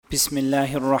بسم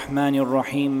الله الرحمن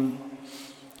الرحيم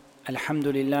الحمد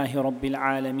لله رب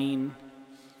العالمين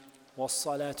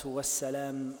والصلاة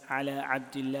والسلام على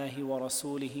عبد الله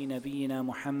ورسوله نبينا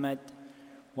محمد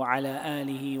وعلى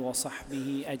آله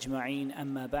وصحبه أجمعين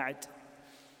أما بعد.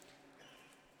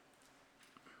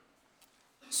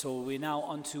 So we're now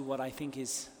on to what I think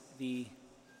is the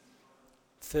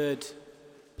third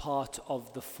part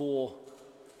of the 4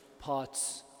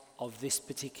 parts of this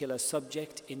particular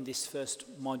subject in this first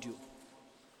module.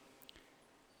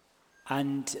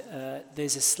 And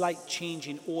there's a slight change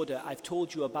in order. I've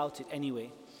told you about it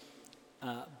anyway.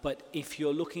 But if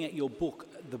you're looking at your book,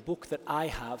 the book that I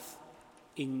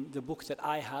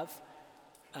have,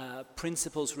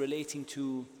 principles relating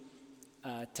to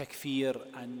takfir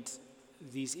and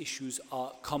these issues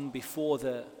come before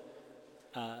the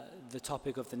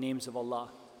topic of the names of Allah.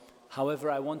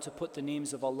 However, I want to put the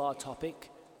names of Allah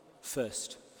topic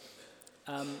first.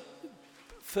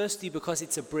 Firstly, because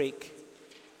it's a break,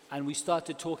 and we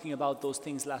started talking about those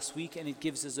things last week, and it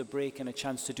gives us a break and a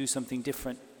chance to do something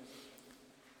different.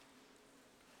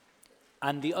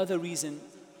 And the other reason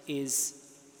is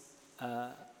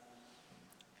that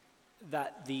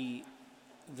the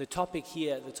topic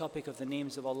here, the topic of the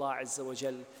names of Allah Azza wa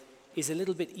Jal, is a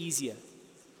little bit easier.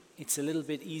 It's a little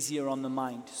bit easier on the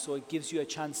mind, so it gives you a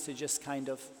chance to just kind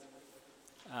of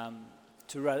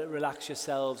to relax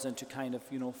yourselves and to kind of,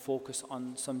 focus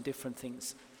on some different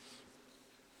things.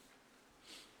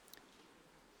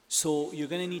 So you're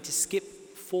going to need to skip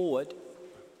forward.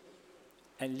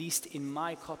 At least in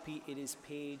my copy, it is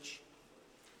page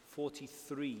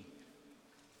 43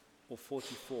 or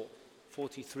 44,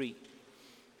 43.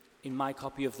 In my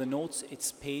copy of the notes,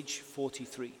 it's page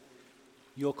 43.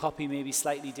 Your copy may be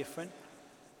slightly different,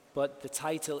 but the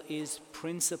title is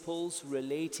Principles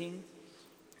Relating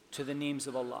to the Names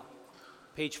of Allah.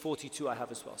 Page 42 I have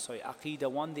as well. Sorry,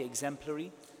 Aqidah 1, the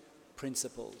Exemplary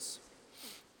Principles.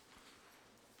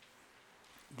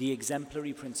 The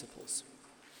Exemplary Principles.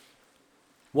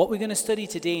 What we're going to study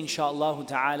today, inshaAllah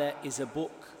ta'ala, is a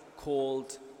book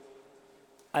called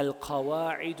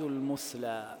القواعد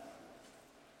المثلى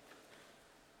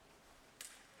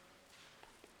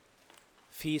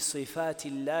في صفات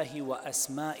الله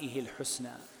وأسمائه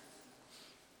الحسنى.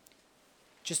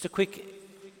 Just a quick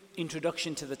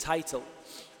introduction to the title.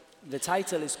 The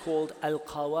title is called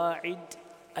القواعد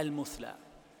المثلى.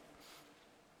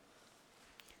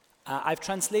 I've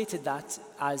translated that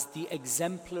as the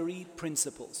exemplary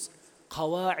principles.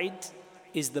 Qawa'id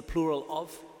is the plural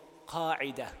of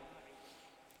qa'idah.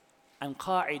 And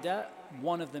qa'idah,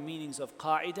 one of the meanings of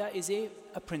qa'idah is a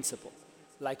principle,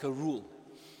 like a rule,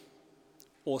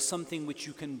 or something which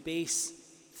you can base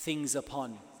things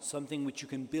upon, something which you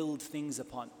can build things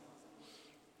upon.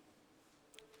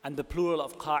 And the plural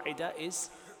of qa'idah is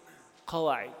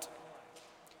qawa'id.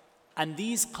 And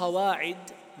these qawa'id,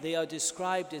 they are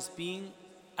described as being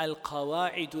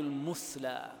al-qawa'id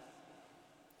al-muthla,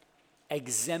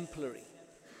 exemplary,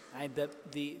 and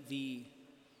the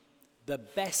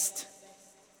best,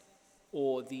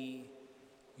 or the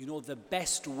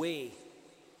best way,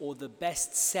 or the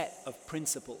best set of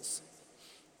principles,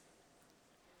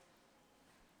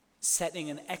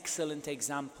 setting an excellent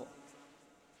example.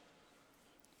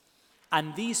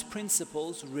 And these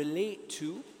principles relate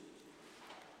to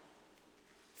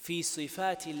في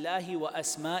صفات الله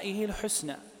وأسمائه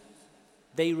الحسنى.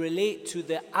 They relate to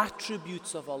the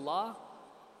attributes of Allah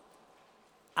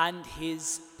and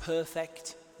His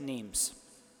perfect names.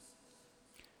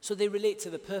 So they relate to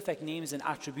the perfect names and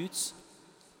attributes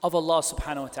of Allah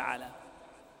subhanahu wa ta'ala.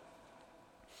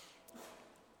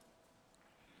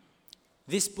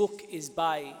 This book is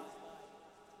by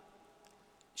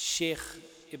Sheikh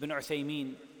Ibn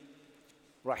Uthaymeen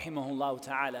rahimahullah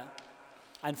ta'ala.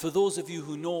 And for those of you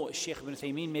who know Sheikh Ibn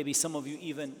Uthaymeen, maybe some of you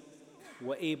even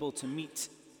were able to meet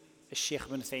Sheikh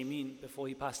Ibn Uthaymeen before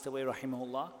he passed away,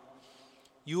 rahimahullah,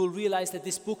 you will realize that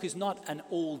this book is not an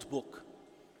old book.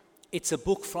 It's a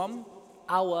book from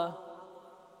our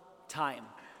time.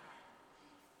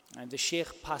 And the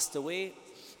Sheikh passed away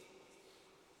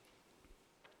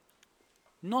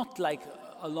not like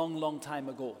a long time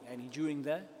ago, and during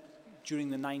the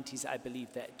 90s, I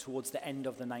believe, that towards the end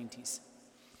of the 90s.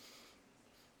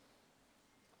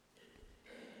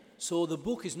 So the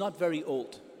book is not very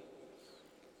old.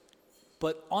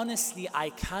 But honestly, I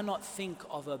cannot think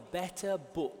of a better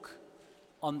book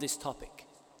on this topic.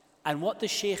 And what the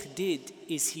Shaykh did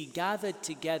is he gathered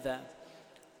together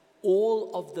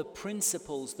all of the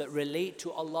principles that relate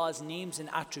to Allah's names and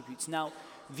attributes. Now,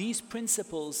 these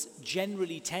principles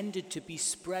generally tended to be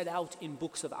spread out in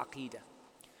books of Aqeedah.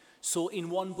 So in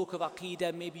one book of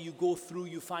Aqeedah, maybe you go through,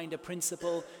 you find a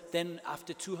principle, then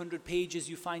after 200 pages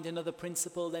you find another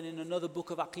principle, then in another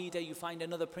book of Aqeedah you find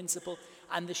another principle.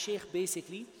 And the Shaykh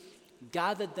basically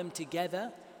gathered them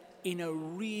together in a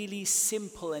really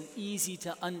simple and easy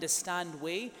to understand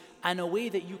way, and a way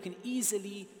that you can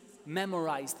easily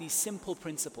memorize these simple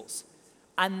principles.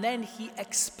 And then he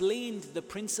explained the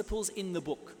principles in the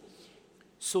book.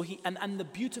 So and the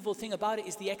beautiful thing about it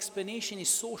is the explanation is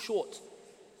so short.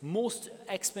 Most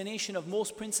explanation of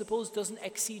most principles doesn't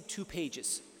exceed 2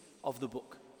 pages of the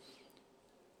book.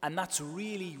 And that's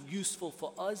really useful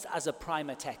for us as a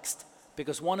primer text,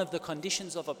 because one of the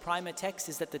conditions of a primer text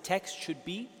is that the text should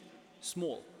be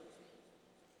small.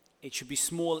 It should be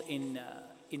small in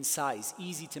size,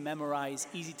 easy to memorize,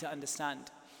 easy to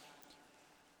understand.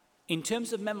 In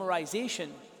terms of memorization,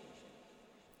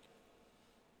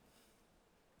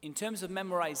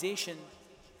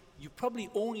 you probably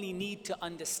only need to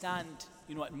understand,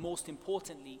 and most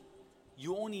importantly,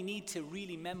 you only need to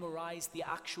really memorize the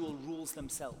actual rules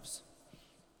themselves.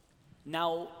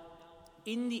 Now,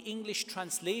 in the English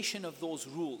translation of those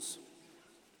rules,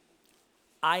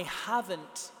 I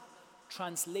haven't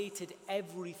translated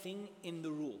everything in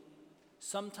the rule.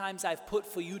 Sometimes I've put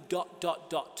for you ...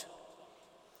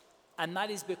 And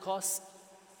that is because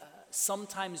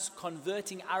sometimes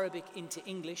converting Arabic into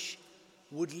English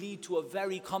would lead to a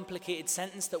very complicated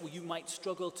sentence that you might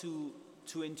struggle to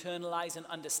internalize and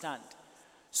understand.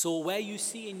 So where you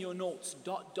see in your notes ...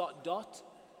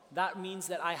 that means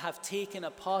that I have taken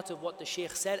a part of what the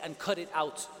Shaykh said and cut it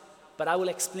out. But I will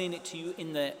explain it to you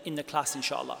in the class,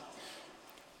 inshallah.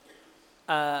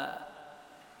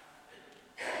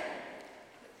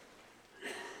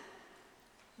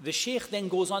 The Shaykh then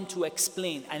goes on to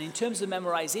explain, and in terms of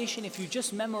memorization, if you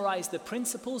just memorize the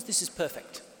principles, this is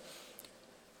perfect.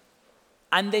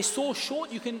 And they're so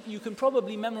short, you can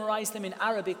probably memorize them in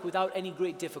Arabic without any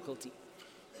great difficulty.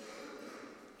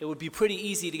 It would be pretty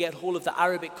easy to get hold of the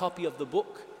Arabic copy of the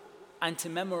book, and to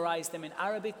memorize them in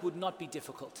Arabic would not be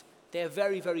difficult. They're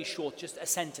very, very short, just a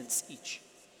sentence each.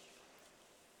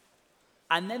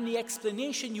 And then the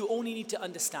explanation you only need to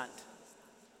understand.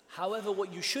 However,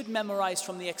 what you should memorize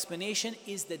from the explanation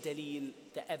is the dalil,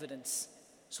 the evidence.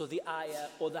 So the ayah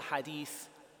or the hadith.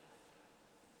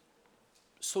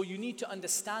 So you need to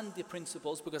understand the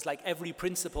principles, because like every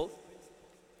principle,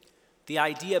 the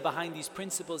idea behind these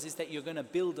principles is that you're going to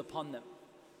build upon them.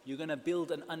 You're going to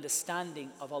build an understanding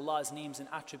of Allah's names and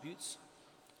attributes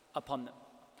upon them.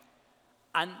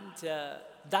 And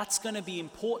that's going to be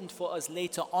important for us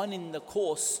later on in the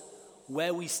course,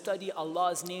 where we study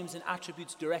Allah's names and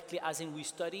attributes directly, as in we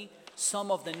study some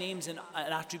of the names and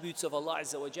attributes of Allah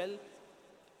Azza wa Jal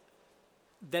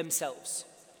themselves.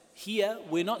 Here,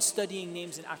 we're not studying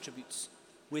names and attributes.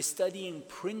 We're studying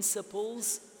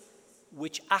principles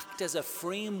which act as a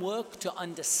framework to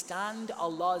understand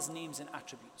Allah's names and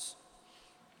attributes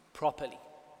properly.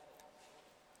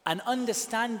 And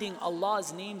understanding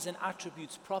Allah's names and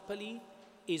attributes properly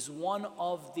is one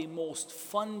of the most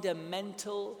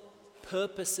fundamental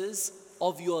purposes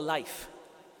of your life.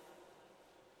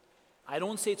 I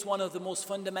don't say it's one of the most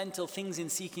fundamental things in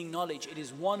seeking knowledge. It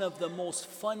is one of the most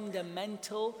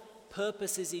fundamental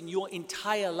purposes in your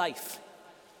entire life.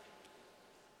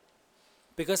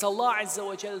 Because Allah Azza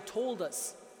wa Jal told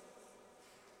us,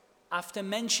 after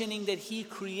mentioning that He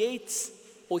creates,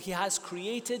 or He has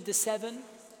created the 7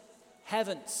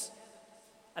 heavens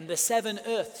and the 7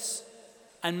 earths,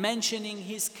 and mentioning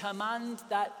His command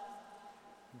that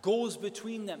goes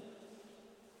between them.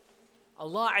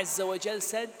 Allah Azza wa Jal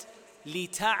said,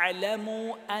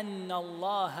 لِتَعْلَمُوا أَنَّ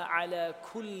اللَّهَ عَلَى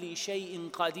كُلِّ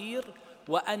شَيْءٍ قَدِيرٌ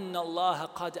وَأَنَّ اللَّهَ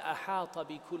قَدْ أَحَاطَ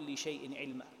بِكُلِّ شَيْءٍ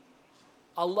عِلْمًا.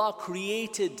 Allah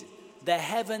created the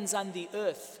heavens and the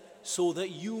earth so that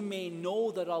you may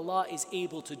know that Allah is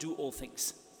able to do all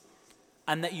things,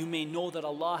 and that you may know that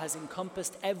Allah has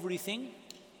encompassed everything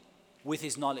with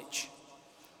His knowledge.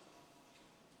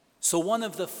 So one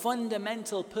of the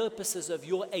fundamental purposes of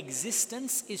your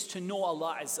existence is to know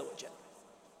Allah Azza wa Jal,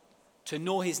 to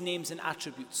know His names and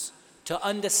attributes, to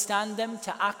understand them,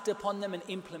 to act upon them and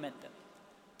implement them.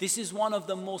 This is one of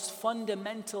the most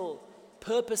fundamental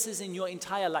purposes in your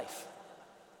entire life.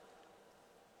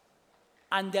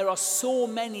 And there are so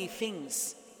many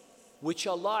things which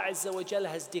Allah Azza wa Jal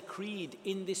has decreed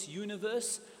in this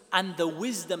universe, and the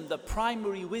wisdom, the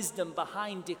primary wisdom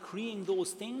behind decreeing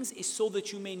those things is so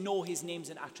that you may know His names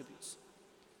and attributes.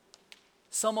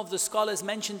 Some of the scholars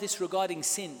mentioned this regarding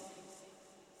sin,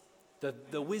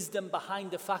 the wisdom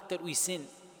behind the fact that we sin.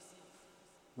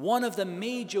 One of the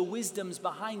major wisdoms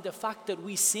behind the fact that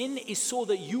we sin is so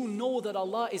that you know that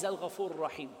Allah is Al-Ghafur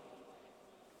Rahim.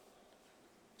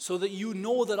 so that you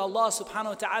know that Allah subhanahu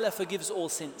wa ta'ala forgives all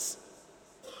sins.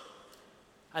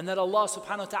 And that Allah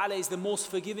subhanahu wa ta'ala is the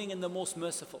most forgiving and the most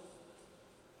merciful.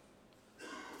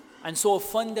 And so a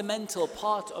fundamental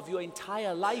part of your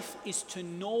entire life is to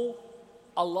know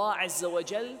Allah Azza wa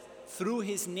Jal through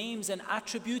His names and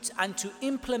attributes, and to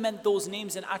implement those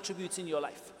names and attributes in your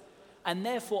life. And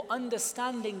therefore,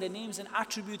 understanding the names and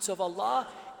attributes of Allah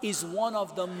is one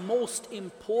of the most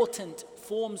important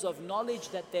forms of knowledge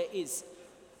that there is.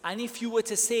 And if you were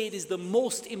to say it is the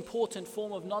most important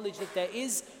form of knowledge that there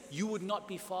is, you would not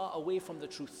be far away from the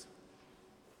truth.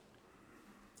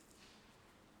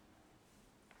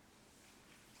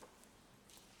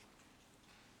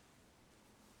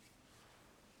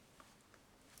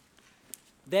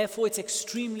 Therefore, it's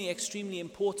extremely, extremely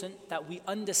important that we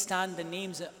understand the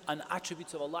names and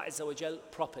attributes of Allah Azza wa Jal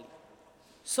properly.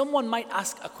 Someone might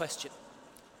ask a question.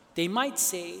 They might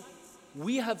say,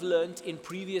 we have learnt in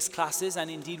previous classes, and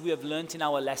indeed we have learnt in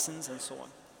our lessons and so on,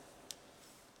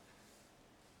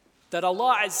 that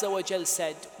Allah Azza wa Jal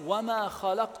said, وَمَا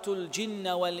خَلَقْتُ الْجِنَّ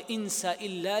وَالْإِنسَ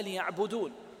إِلَّا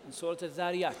لِيَعْبُدُونَ in Surah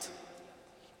Al-Dhariyat.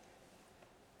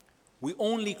 We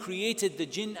only created the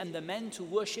jinn and the men to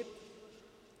worship.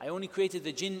 I only created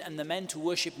the jinn and the men to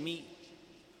worship me.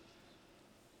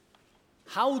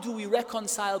 How do we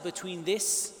reconcile between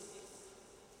this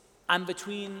and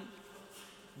between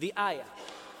the ayah?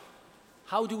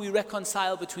 How do we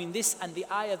reconcile between this and the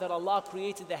ayah that Allah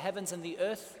created the heavens and the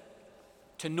earth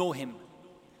to know Him?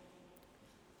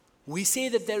 We say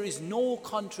that there is no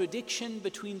contradiction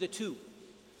between the two,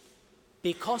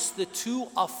 because the two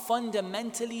are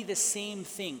fundamentally the same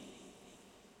thing.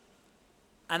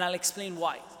 And I'll explain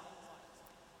why.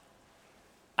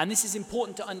 And this is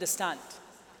important to understand.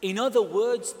 In other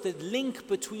words, the link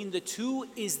between the two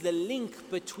is the link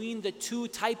between the two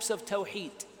types of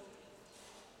tawheed.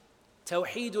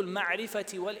 توحيد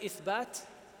المعرفة والإثبات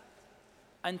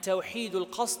and توحيد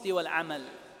القصد والعمل.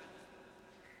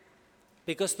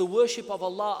 Because the worship of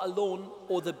Allah alone,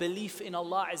 or the belief in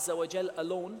Allah Azza wa Jal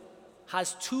alone,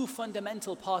 has two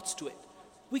fundamental parts to it.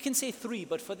 We can say three,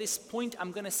 but for this point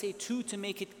I'm going to say two to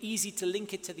make it easy to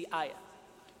link it to the ayah.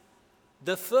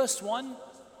 The first one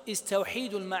is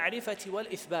توحيد المعرفة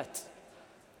والإثبات.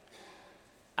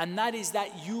 And that is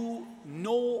that you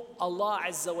know Allah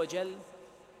Azza wa Jal,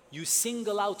 you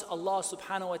single out Allah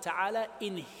subhanahu wa ta'ala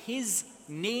in His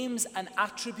names and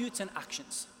attributes and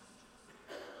actions.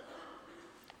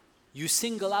 You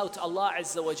single out Allah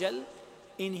Azza wa Jal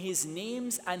in His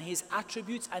names and His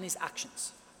attributes and His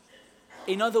actions.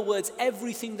 In other words,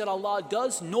 everything that Allah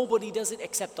does, nobody does it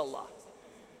except Allah.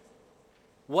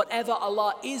 Whatever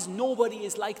Allah is, nobody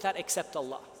is like that except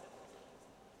Allah.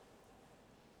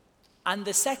 And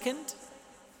the second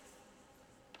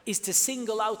is to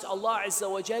single out Allah Azza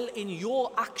wa Jal in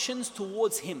your actions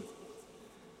towards Him.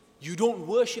 You don't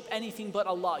worship anything but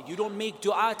Allah. You don't make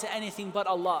dua to anything but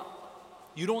Allah.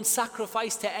 You don't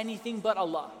sacrifice to anything but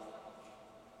Allah.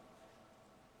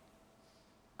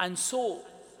 And so,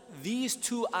 these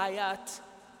two ayat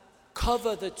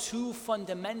cover the two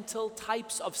fundamental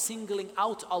types of singling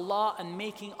out Allah and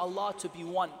making Allah to be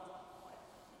one,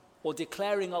 or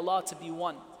declaring Allah to be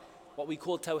one, what we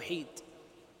call tawheed.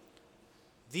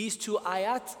 These two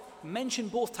ayat mention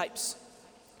both types.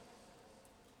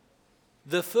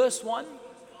 The first one,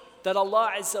 that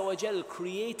Allah Azza wa Jal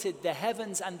created the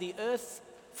heavens and the earth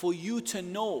for you to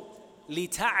know,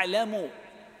 لِتَعْلَمُوا,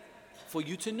 for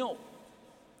you to know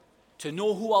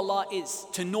who Allah is,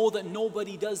 to know that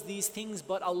nobody does these things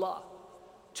but Allah,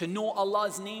 to know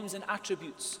Allah's names and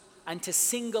attributes, and to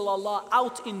single Allah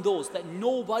out in those, that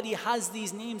nobody has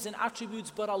these names and attributes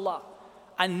but Allah,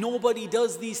 and nobody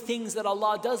does these things that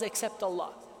Allah does except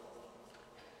Allah.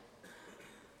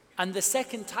 And the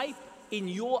second type, in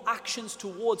your actions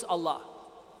towards Allah,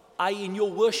 i.e. in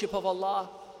your worship of Allah,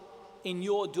 in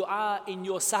your dua, in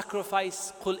your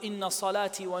sacrifice. قُلْ إِنَّ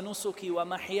صَلَاتِي وَنُسُكِي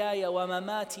وَمَحْيَايَ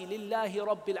وَمَمَاتِي لِلَّهِ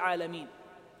رَبِّ الْعَالَمِينَ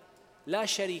لَا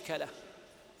شَرِيكَ لَهُ.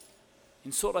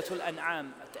 In Surah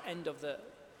Al-An'am, at the end of the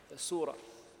surah,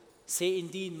 say,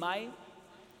 indeed my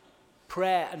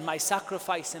prayer and my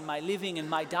sacrifice and my living and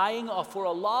my dying are for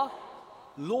Allah,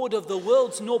 Lord of the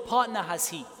worlds, no partner has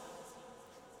He.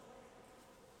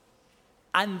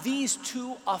 And these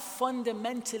two are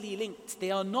fundamentally linked.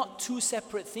 They are not two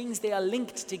separate things, they are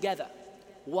linked together.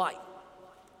 Why?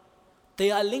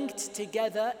 They are linked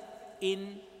together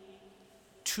in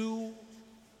two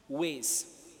ways.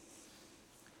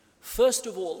 First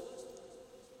of all,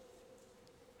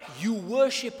 you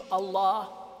worship Allah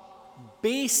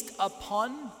based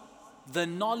upon the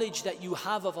knowledge that you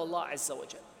have of Allah Azza wa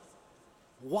Jal.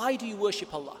 Why do you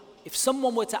worship Allah? If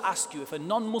someone were to ask you, if a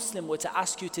non-Muslim were to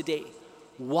ask you today,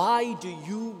 why do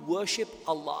you worship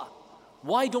Allah?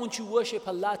 Why don't you worship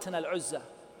Allat and Al-Uzza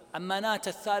and Manat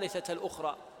al-Thalithat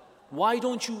al-Ukhra? Why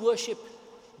don't you worship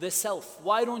the self?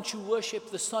 Why don't you worship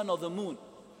the sun or the moon?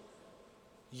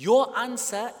 Your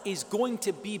answer is going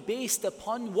to be based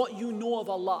upon what you know of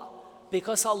Allah.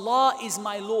 Because Allah is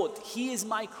my Lord, He is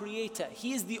my creator,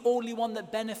 He is the only one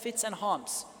that benefits and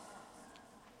harms.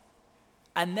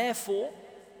 And therefore,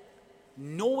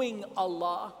 knowing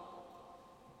Allah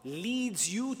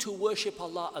leads you to worship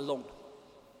Allah alone.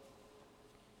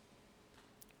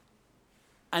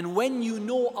 And when you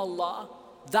know Allah,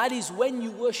 that is when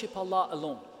you worship Allah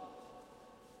alone.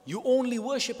 You only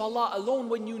worship Allah alone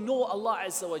when you know Allah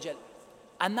Azza wa Jal.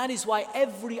 And that is why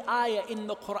every ayah in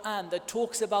the Quran that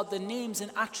talks about the names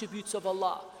and attributes of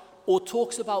Allah, or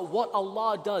talks about what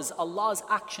Allah does, Allah's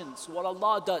actions, what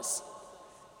Allah does,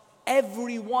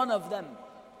 every one of them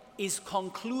is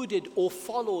concluded or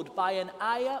followed by an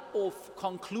ayah, or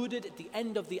concluded at the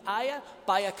end of the ayah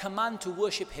by a command to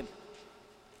worship Him.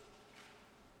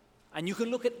 And you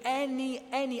can look at any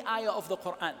ayah of the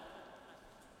Quran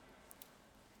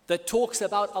that talks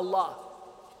about Allah.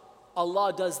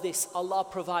 Allah does this, Allah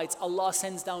provides, Allah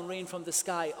sends down rain from the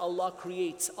sky, Allah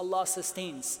creates, Allah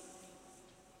sustains.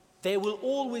 There will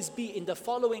always be in the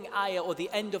following ayah or the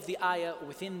end of the ayah,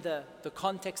 within the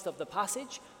context of the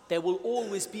passage, there will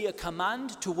always be a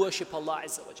command to worship Allah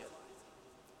Azza wa Jal,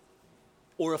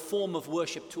 or a form of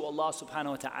worship to Allah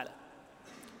subhanahu wa ta'ala.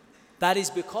 That is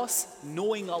because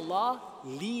knowing Allah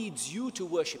leads you to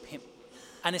worship Him.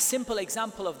 And a simple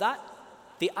example of that,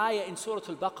 the ayah in Surah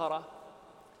Al-Baqarah,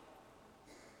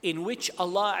 in which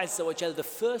Allah Azza wa Jal, the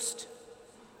first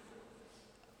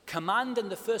command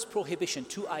and the first prohibition,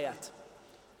 2 ayat.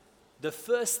 The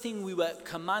first thing we were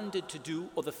commanded to do,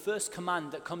 or the first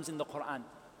command that comes in the Quran,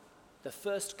 the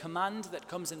first command that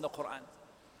comes in the Quran,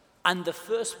 and the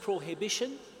first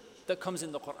prohibition that comes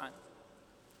in the Quran.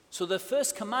 So the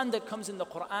first command that comes in the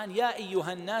Quran, يَا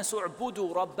أَيُّهَا النَّاسُ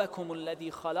اعْبُدُوا رَبَّكُمُ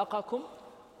الَّذِي خَلَقَكُمْ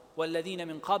وَالَّذِينَ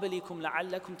مِنْ قَبْلِكُمْ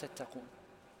لَعَلَّكُمْ تَتَّقُونَ.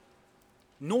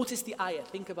 Notice the ayah,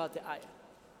 think about the ayah.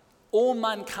 O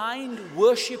mankind,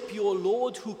 worship your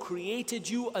Lord who created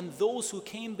you and those who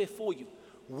came before you.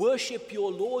 Worship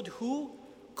your Lord who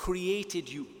created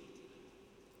you.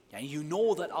 And you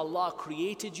know that Allah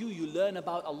created you, you learn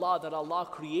about Allah, that Allah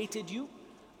created you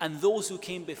and those who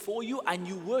came before you, and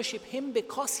you worship Him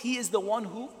because He is the one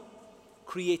who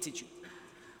created you,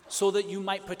 so that you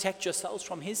might protect yourselves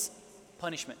from His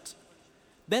punishment.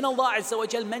 Then Allah Azza wa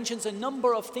Jal mentions a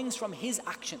number of things from His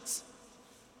actions.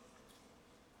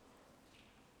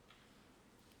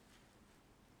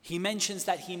 He mentions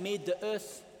that He made the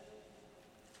earth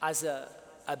as a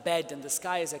bed and the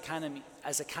sky as a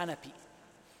canopy.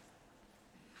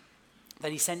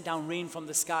 That He sent down rain from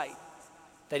the sky.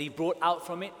 That He brought out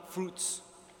from it fruits.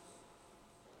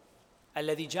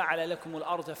 الذي جعل لكم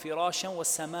الأرض فراشا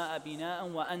والسماء بناء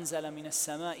وأنزل من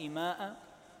السماء ماء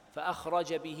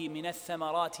فأخرج به من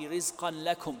الثمرات رزقا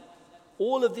لكم.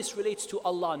 All of this relates to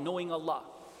Allah, knowing Allah.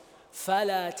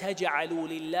 فَلَا تَجْعَلُوا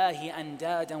لِلَّهِ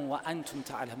أَنْدَادًا وَأَنْتُمْ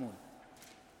تَعْلَمُونَ.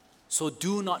 So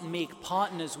do not make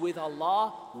partners with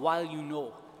Allah while you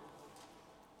know.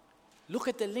 Look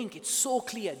at the link, it's so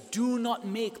clear. Do not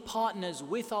make partners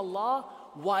with Allah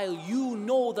while you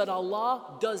know that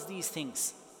Allah does these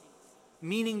things.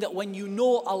 Meaning that when you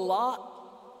know Allah,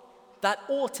 that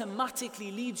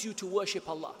automatically leads you to worship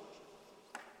Allah.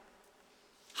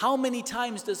 How many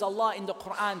times does Allah in the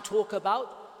Quran talk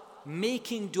about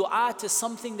making dua to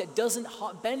something that doesn't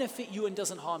benefit you and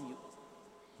doesn't harm you?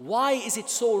 Why is it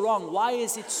so wrong? Why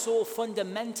is it so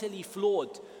fundamentally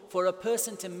flawed for a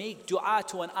person to make dua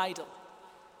to an idol?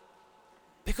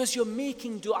 Because you're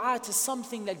making dua to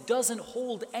something that doesn't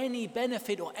hold any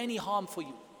benefit or any harm for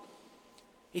you.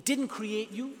 It didn't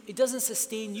create you, it doesn't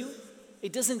sustain you,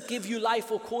 it doesn't give you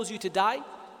life or cause you to die.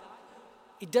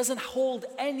 It doesn't hold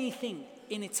anything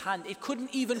in its hand. It couldn't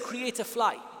even create a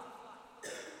fly.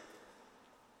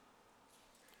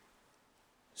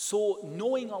 So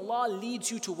knowing Allah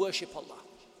leads you to worship Allah.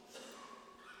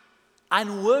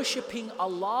 And worshipping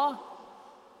Allah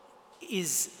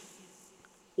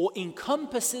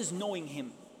encompasses knowing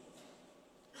Him.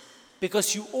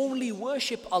 Because you only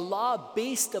worship Allah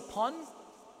based upon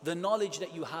the knowledge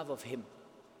that you have of Him.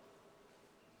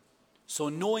 So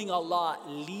knowing Allah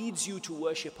leads you to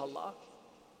worship Allah.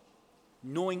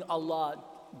 Knowing Allah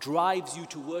drives you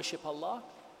to worship Allah.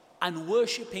 And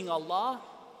worshipping Allah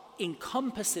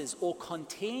encompasses or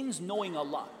contains knowing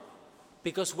Allah.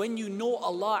 Because when you know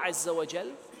Allah Azza wa Jal,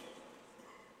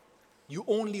 you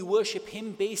only worship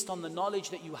Him based on the knowledge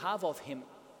that you have of Him.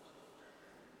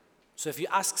 So if you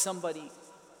ask somebody,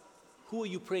 who are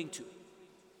you praying to?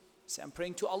 Say, I'm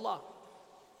praying to Allah.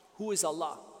 Who is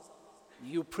Allah?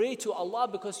 You pray to Allah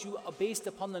because you are based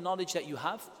upon the knowledge that you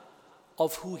have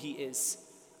of who He is.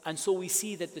 And so we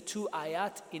see that the two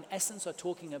ayat in essence are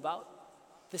talking about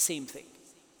the same thing.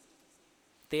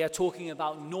 They are talking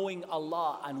about knowing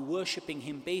Allah and worshipping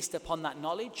Him based upon that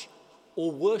knowledge,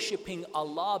 or worshipping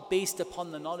Allah based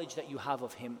upon the knowledge that you have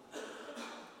of Him.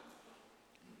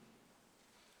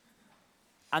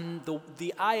 And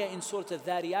the ayah in Surah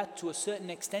Al-Dhariyat to a certain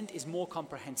extent is more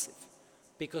comprehensive.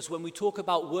 Because when we talk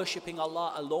about worshipping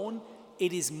Allah alone,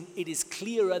 it is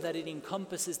clearer that it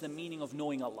encompasses the meaning of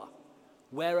knowing Allah.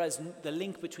 Whereas the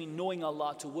link between knowing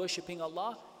Allah to worshipping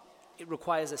Allah, it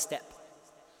requires a step.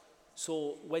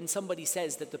 So when somebody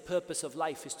says that the purpose of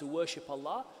life is to worship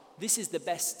Allah, this is the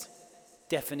best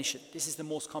definition. This is the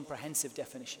most comprehensive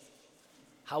definition.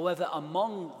 However,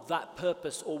 among that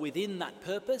purpose or within that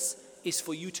purpose is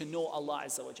for you to know Allah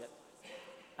Azza wa Jal.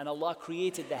 And Allah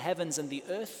created the heavens and the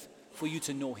earth for you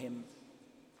to know Him.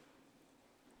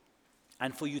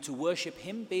 And for you to worship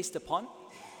Him based upon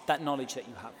that knowledge that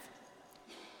you have.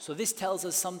 So this tells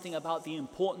us something about the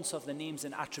importance of the names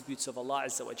and attributes of Allah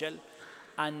Azza wa Jal.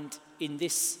 And in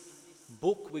this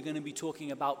book, we're going to be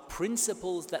talking about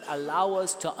principles that allow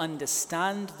us to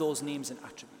understand those names and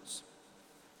attributes.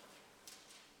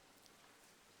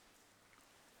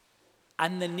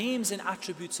 And the names and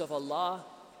attributes of Allah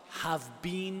have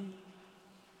been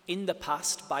in the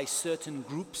past by certain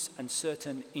groups and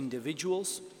certain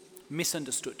individuals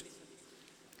misunderstood.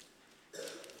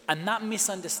 And that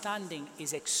misunderstanding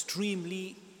is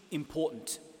extremely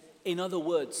important. In other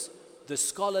words, the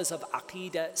scholars of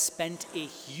Aqeedah spent a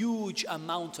huge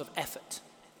amount of effort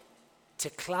to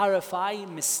clarify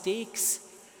mistakes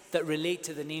that relate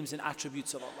to the names and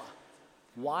attributes of Allah.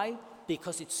 Why?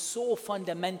 Because it's so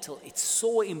fundamental, it's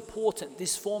so important,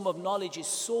 this form of knowledge is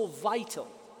so vital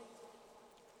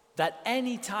that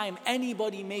anytime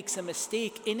anybody makes a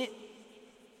mistake in it,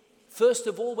 first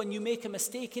of all, when you make a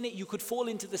mistake in it, you could fall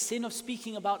into the sin of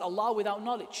speaking about Allah without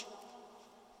knowledge.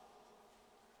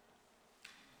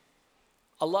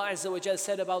 Allah Azza wa Jal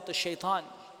said about the shaitan,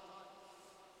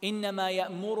 إِنَّمَا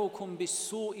يَأْمُرُكُمْ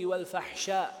بِالسُّوءِ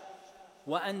وَالْفَحْشَاءِ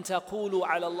وَأَن تَقُولُوا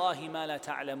عَلَى اللَّهِ مَا لَا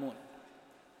تَعْلَمُونَ.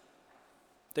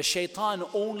 The shaitan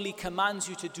only commands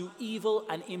you to do evil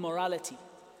and immorality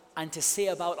and to say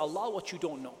about Allah what you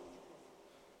don't know.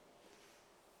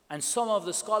 And some of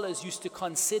the scholars used to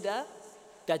consider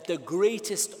that the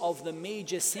greatest of the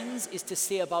major sins is to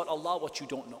say about Allah what you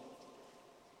don't know.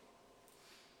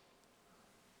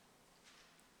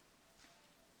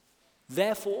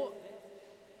 Therefore,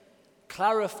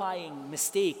 clarifying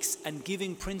mistakes and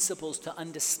giving principles to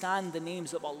understand the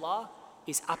names of Allah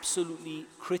is absolutely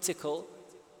critical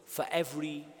for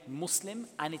every Muslim,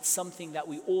 and it's something that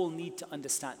we all need to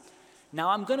understand.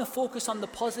 Now, I'm going to focus on the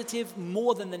positive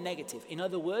more than the negative. In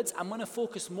other words, I'm going to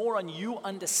focus more on you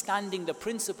understanding the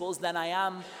principles than I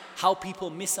am how people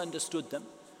misunderstood them.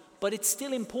 But it's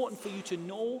still important for you to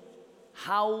know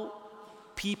how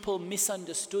people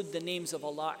misunderstood the names of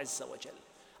Allah Azza wa Jal.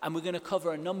 And we're going to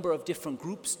cover a number of different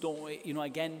groups.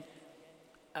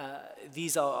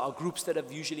 These are groups that have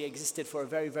usually existed for a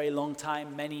very, very long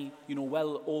time. Many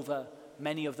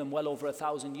of them well over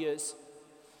 1,000 years.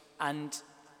 And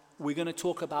we're going to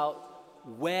talk about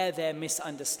where their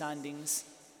misunderstandings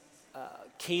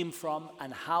came from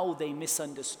and how they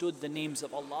misunderstood the names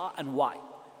of Allah and why.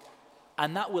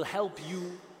 And that will help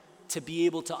you to be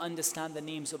able to understand the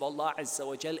names of Allah Azza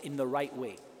wa Jal in the right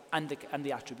way and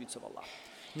the attributes of Allah.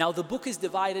 Now, the book is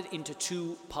divided into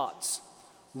two parts.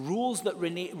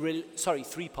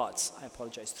 Three parts. I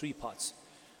apologize, 3 parts.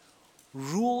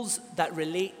 Rules that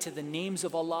relate to the names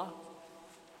of Allah,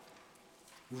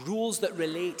 rules that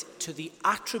relate to the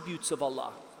attributes of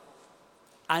Allah,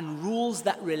 and rules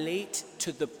that relate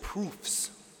to the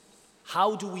proofs.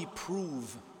 How do we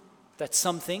prove that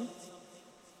something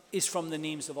is from the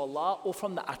names of Allah or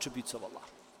from the attributes of Allah?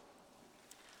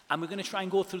 And we're going to try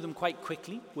and go through them quite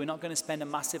quickly. We're not going to spend a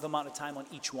massive amount of time on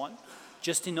each one,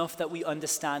 just enough that we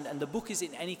understand. And the book is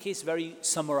in any case very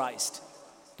summarized.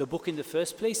 The book in the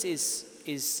first place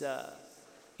is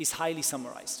highly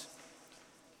summarized.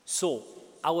 So,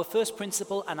 our first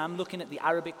principle, and I'm looking at the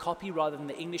Arabic copy rather than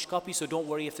the English copy, so don't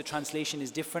worry if the translation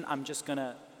is different. I'm just going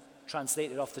to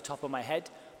translate it off the top of my head.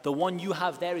 The one you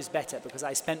have there is better because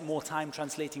I spent more time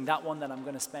translating that one than I'm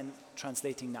going to spend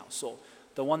translating now. So,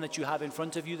 the one that you have in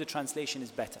front of you, the translation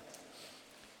is better.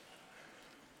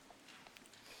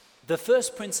 The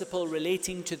first principle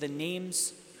relating to the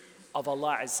names of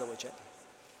Allah Azza wa Jal.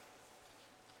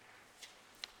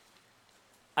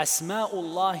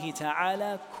 Asma'ullahi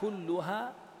ta'ala kulluha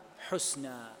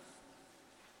husna.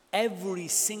 Every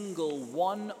single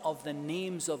one of the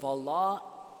names of Allah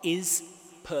is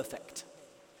perfect.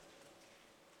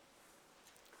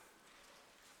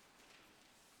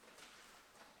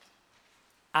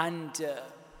 And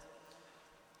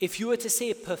if you were to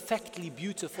say perfectly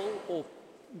beautiful, or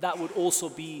that would also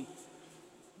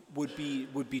would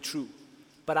be true.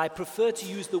 But I prefer to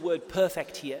use the word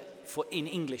perfect here in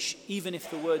English, even if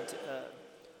the word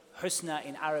husna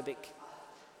in Arabic,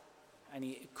 and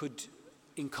it could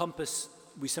encompass,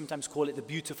 we sometimes call it the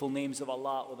beautiful names of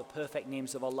Allah or the perfect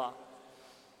names of Allah.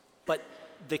 But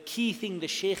the key thing the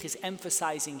Shaykh is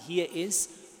emphasizing here is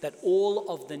that all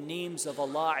of the names of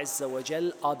Allah Azza wa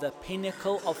Jal are the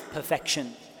pinnacle of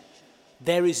perfection.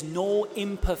 There is no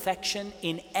imperfection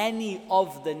in any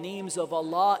of the names of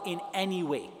Allah in any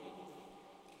way.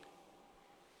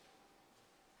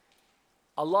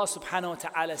 Allah subhanahu wa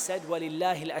ta'ala said,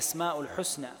 وَلِلَّهِ الْأَسْمَاءُ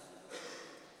الْحُسْنَى.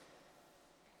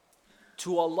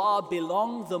 To Allah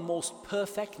belong the most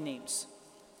perfect names.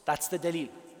 That's the dalil.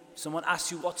 Someone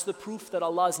asks you, what's the proof that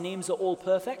Allah's names are all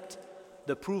perfect?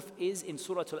 The proof is in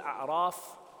Surah Al-A'raf,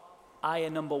 ayah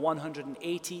number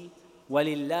 180,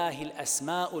 وَلِلَّهِ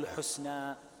الْأَسْمَاءُ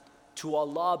الْحُسْنَى. To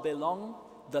Allah belong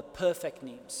the perfect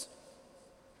names.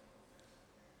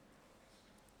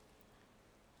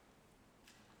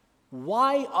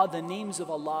 Why are the names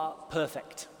of Allah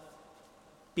perfect?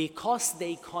 Because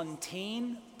they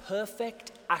contain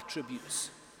perfect attributes.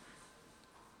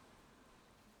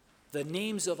 The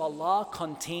names of Allah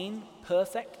contain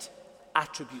perfect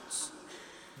attributes.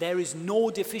 There is no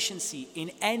deficiency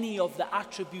in any of the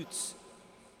attributes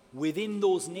within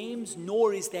those names,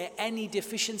 nor is there any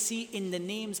deficiency in the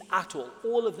names at all.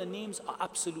 All of the names are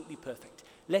absolutely perfect.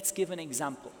 Let's give an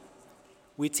example.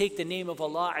 We take the name of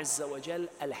Allah Azza wa Jal,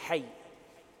 Al-Hayy.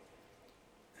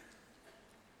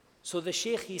 So the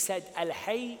Shaykh, he said,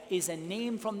 Al-Hayy is a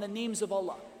name from the names of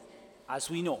Allah, as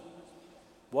we know.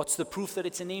 What's the proof that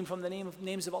it's a name from the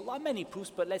names of Allah? Many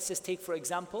proofs, but let's just take, for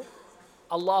example,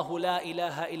 Allahu la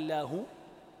ilaha illahu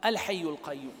al-hayyul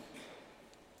qayyum.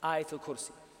 Ayatul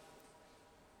Kursi.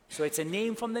 So it's a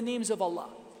name from the names of Allah.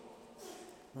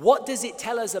 What does it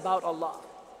tell us about Allah?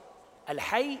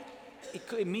 Al-Hayy,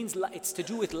 it means it's to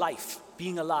do with life,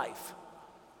 being alive.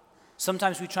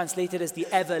 Sometimes we translate it as the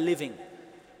ever-living.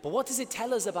 But what does it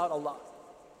tell us about Allah?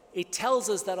 It tells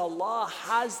us that Allah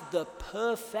has the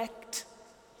perfect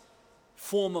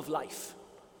form of life.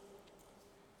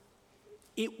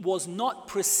 It was not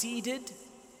preceded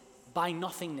by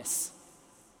nothingness.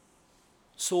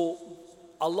 So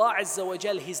Allah Azza wa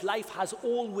Jal, His life has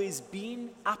always been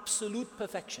absolute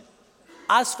perfection.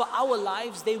 As for our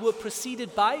lives, they were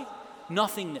preceded by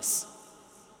nothingness.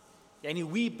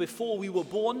 Before we were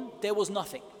born, there was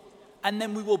nothing. And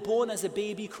then we were born as a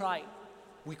baby crying.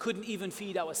 We couldn't even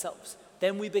feed ourselves.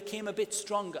 Then we became a bit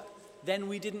stronger. Then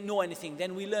we didn't know anything.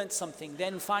 Then we learned something.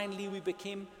 Then finally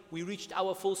we reached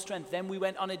our full strength. Then we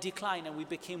went on a decline and we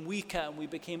became weaker and we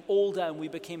became older and we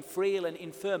became frail and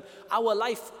infirm. Our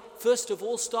life, first of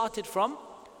all, started from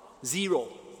zero.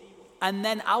 And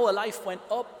then our life went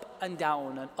up and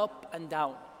down and up and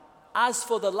down. As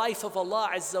for the life of Allah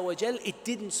Azza wa Jal, it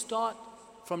didn't start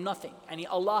from nothing. And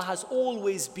Allah has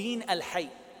always been Al-Hayy.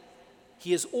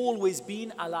 He has always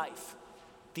been alive,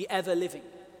 the ever-living.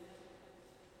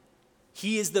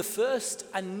 He is the first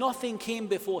and nothing came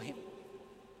before Him.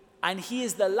 And He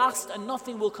is the last and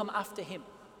nothing will come after Him.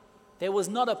 There was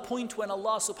not a point when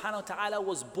Allah subhanahu wa ta'ala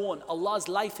was born. Allah's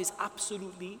life is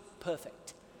absolutely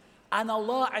perfect. And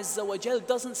Allah Azza wa Jal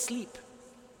doesn't sleep.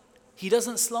 He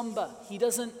doesn't slumber. He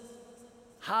doesn't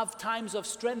have times of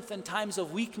strength and times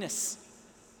of weakness.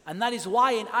 And that is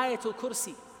why in Ayatul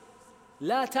Kursi,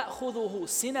 لا تأخذه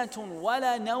سنة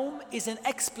ولا نوم is an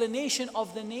explanation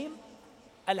of the name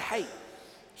Al-Hayy.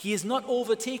 He is not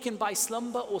overtaken by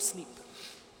slumber or sleep.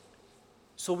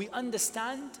 So we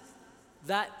understand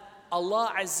that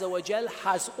Allah Azza wa Jal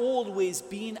has always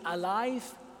been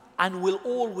alive and will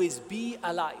always be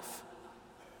alive.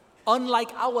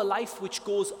 Unlike our life, which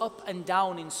goes up and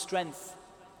down in strength,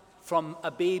 from a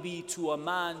baby to a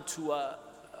man to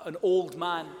an old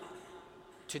man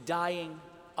to dying,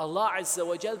 Allah Azza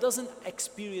wa Jal doesn't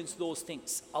experience those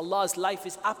things. Allah's life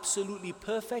is absolutely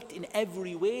perfect in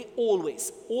every way,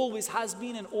 always. Always has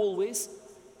been and always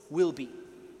will be.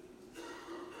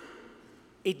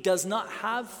 It does not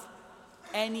have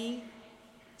any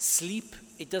sleep.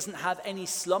 It doesn't have any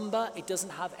slumber. It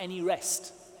doesn't have any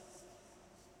rest.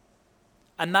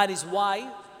 And that is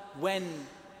why when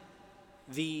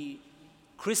the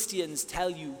Christians tell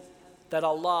you that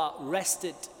Allah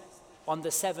rested on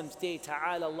the seventh day.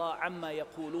 Ta'ala Allah amma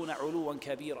yaquluna uluwan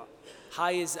kabira.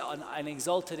 High is and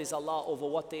exalted is Allah over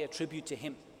what they attribute to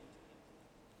Him.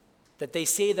 That they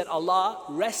say that Allah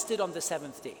rested on the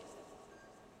seventh day.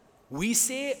 We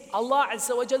say Allah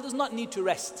Azza wa Jal does not need to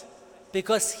rest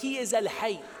because He is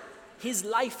Al-Hayy. His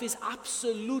life is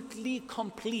absolutely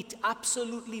complete,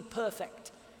 absolutely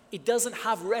perfect. It doesn't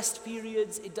have rest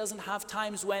periods. It doesn't have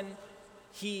times when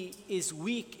He is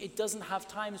weak. It doesn't have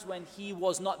times when He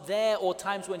was not there or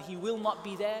times when He will not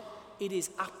be there. It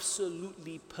is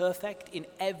absolutely perfect in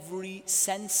every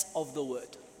sense of the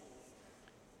word.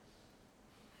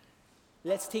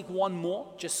 Let's take one more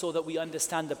just so that we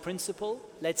understand the principle.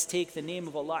 Let's take the name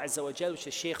of Allah Azza wa Jal, which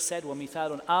the Shaykh said,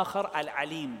 وَمِثَالٌ آخَرْ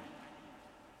Al-Alim.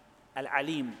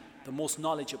 Al-Alim, the most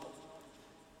knowledgeable,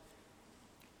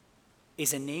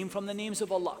 is a name from the names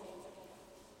of Allah.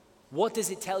 What does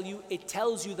it tell you? It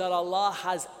tells you that Allah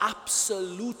has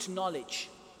absolute knowledge.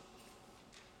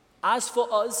 As for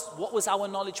us, what was our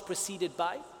knowledge preceded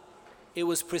by? It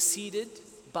was preceded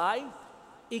by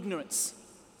ignorance.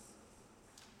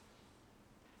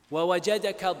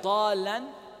 وَوَجَدَكَ ضَالًا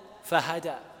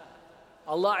فَهَدَى.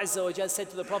 Allah Azza wa Jal said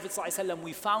to the Prophet ﷺ,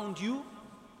 we found you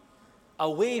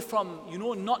away from,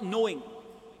 not knowing.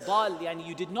 Dal, yani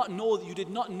you did not know the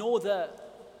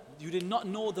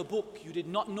book, you did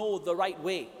not know the right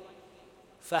way.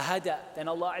 Fahada, then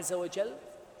Allah Azza wa Jal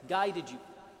guided you.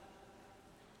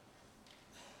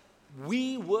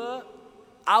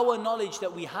 Our knowledge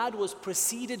that we had was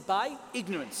preceded by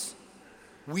ignorance.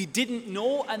 We didn't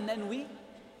know and then we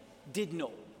did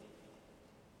know.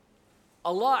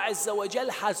 Allah Azza wa Jal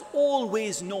has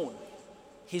always known.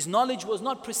 His knowledge was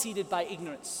not preceded by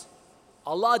ignorance.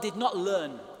 Allah did not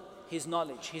learn His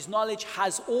knowledge. His knowledge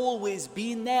has always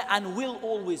been there and will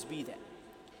always be there.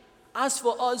 As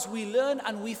for us, we learn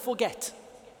and we forget.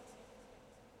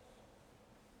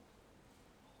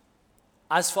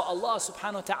 As for Allah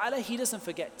subhanahu wa ta'ala, He doesn't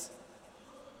forget.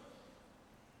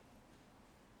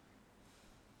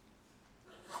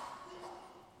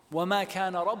 وَمَا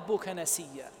كَانَ رَبُّكَ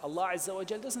نَسِيًّا. Allah Azza wa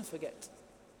Jal doesn't forget.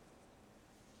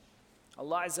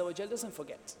 Allah Azza wa Jal doesn't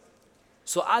forget.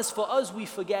 So as for us, we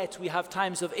forget. We have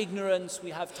times of ignorance.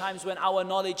 We have times when our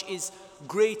knowledge is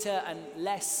greater and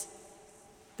less.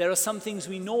 There are some things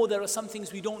we know. There are some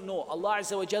things we don't know. Allah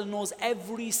Azza wa Jal knows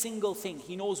every single thing.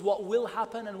 He knows what will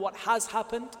happen and what has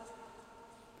happened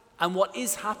and what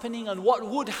is happening and what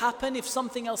would happen if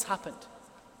something else happened.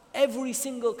 Every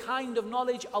single kind of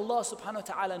knowledge, Allah subhanahu wa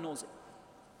ta'ala knows it.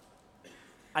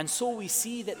 And so we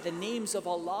see that the names of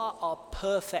Allah are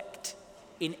perfect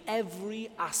in every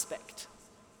aspect.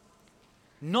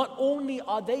 Not only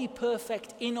are they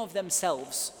perfect in of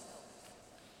themselves,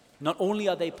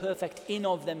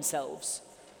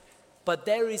 but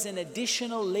there is an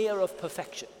additional layer of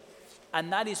perfection. And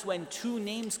that is when two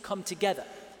names come together.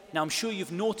 Now I'm sure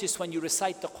you've noticed when you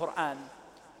recite the Quran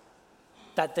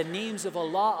that the names of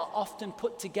Allah are often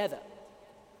put together.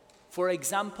 For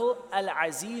example,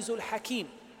 Al-Azizul Hakim.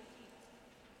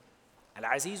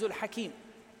 Al-Azizul Hakim.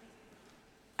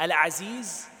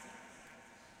 Al-Aziz,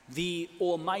 the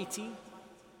Almighty,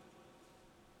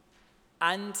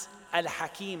 and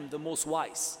Al-Hakim, the most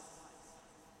wise.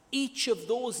 Each of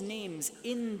those names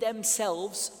in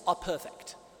themselves are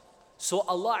perfect. So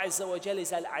Allah Azza wa Jal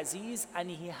is Al-Aziz and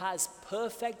He has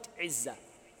perfect izzah,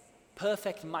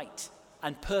 perfect might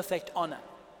and perfect honor.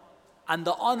 And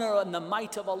the honor and the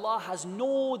might of Allah has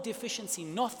no deficiency,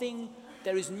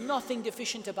 there is nothing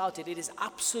deficient about it. It is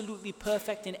absolutely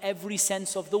perfect in every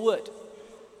sense of the word.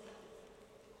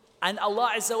 And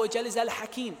Allah Azza wa Jal is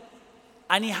Al-Hakim.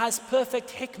 And He has perfect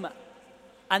hikmah.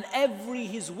 And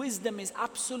His wisdom is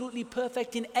absolutely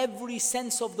perfect in every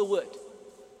sense of the word.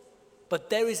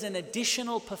 But there is an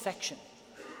additional perfection.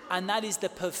 And that is the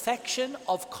perfection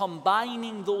of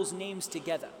combining those names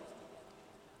together.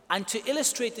 And to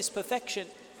illustrate this perfection,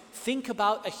 think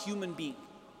about a human being.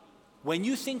 When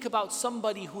you think about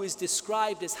somebody who is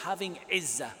described as having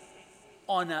izzah,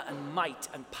 honor and might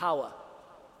and power,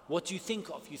 what do you think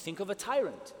of? You think of a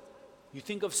tyrant. You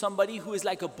think of somebody who is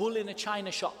like a bull in a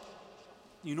china shop.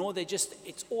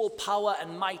 It's all power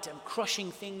and might and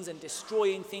crushing things and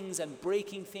destroying things and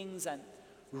breaking things and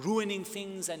ruining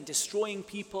things and destroying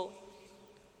people.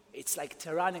 It's like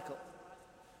tyrannical.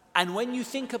 And when you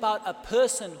think about a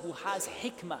person who has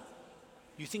hikmah,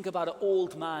 you think about an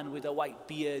old man with a white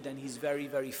beard and he's very,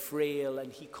 very frail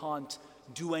and he can't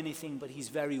do anything, but he's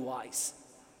very wise.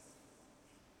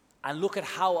 And look at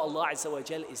how Allah Azza wa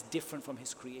Jal is different from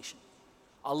His creation.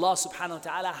 Allah subhanahu wa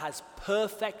ta'ala has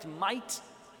perfect might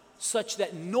such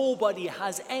that nobody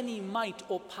has any might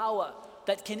or power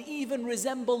that can even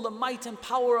resemble the might and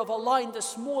power of Allah in the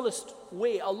smallest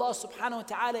way. Allah subhanahu wa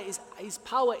ta'ala, His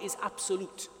power is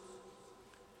absolute.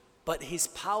 But His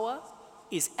power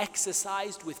is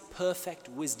exercised with perfect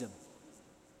wisdom.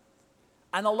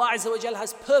 And Allah Azza wa Jal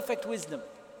has perfect wisdom.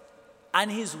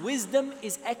 And His wisdom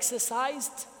is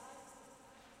exercised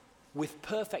with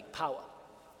perfect power.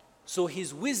 So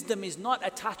His wisdom is not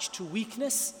attached to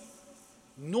weakness,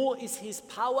 nor is His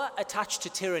power attached to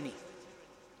tyranny.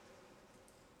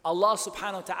 Allah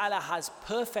subhanahu wa ta'ala has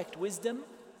perfect wisdom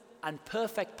and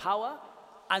perfect power,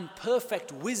 and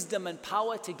perfect wisdom and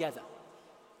power together.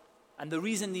 And the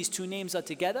reason these two names are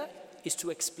together is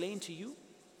to explain to you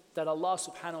that Allah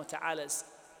subhanahu wa ta'ala's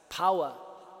power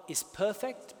is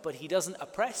perfect, but He doesn't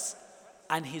oppress,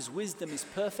 and His wisdom is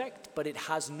perfect, but it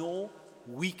has no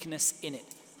weakness in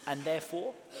it. And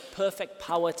therefore, perfect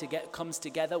power comes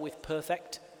together with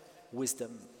perfect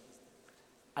wisdom.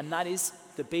 And that is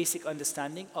the basic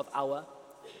understanding of our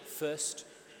first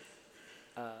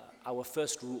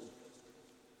rule.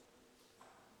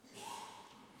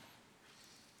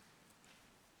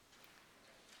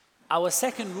 Our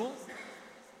second rule,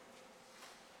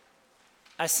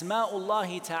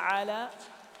 Asma'ullahi ta'ala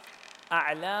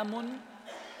a'lamun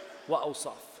wa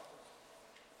awsaf.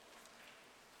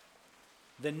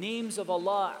 The names of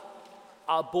Allah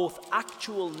are both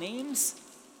actual names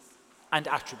and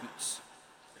attributes.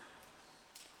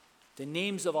 The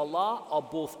names of Allah are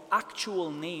both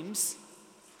actual names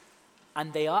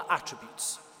and they are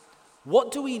attributes.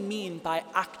 What do we mean by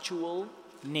actual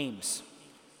names?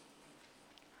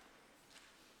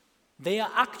 They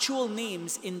are actual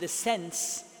names in the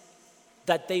sense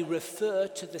that they refer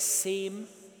to the same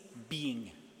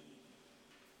being.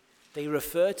 They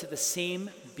refer to the same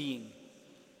being.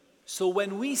 So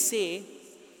when we say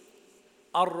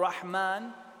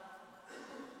Ar-Rahman,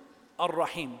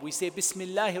 Ar-Rahim, we say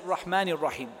Bismillahir Rahmanir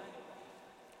Rahim.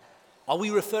 Are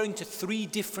we referring to three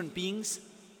different beings?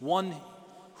 One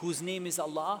whose name is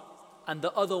Allah, and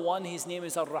the other one, his name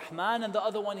is Ar-Rahman, and the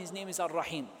other one, his name is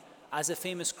Ar-Rahim. As a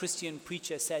famous Christian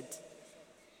preacher said,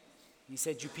 he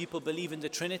said, you people believe in the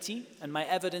Trinity, and my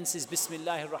evidence is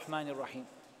Bismillahir Rahmanir Rahim.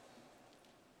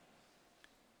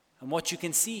 And what you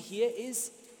can see here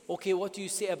is, okay, what do you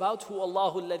say about who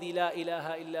Allahu alladhi la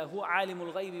ilaha illa hu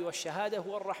alimul ghaybi wa shahada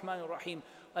huwa ar-Rahmanir Rahim,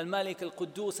 al-Malik,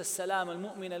 al-Quddus, al-Salam,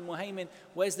 al-Mu'min, al-Muhaymin.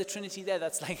 Where's the Trinity there?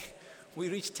 That's like, we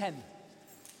reach 10.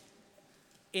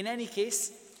 In any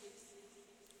case,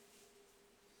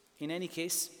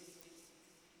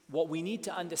 what we need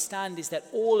to understand is that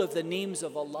all of the names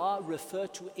of Allah refer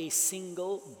to a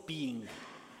single being.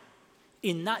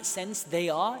 In that sense, they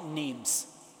are names.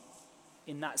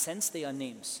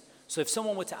 So if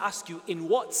someone were to ask you, in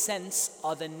what sense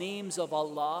are the names of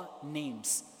Allah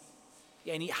names?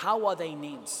 Yani, how are they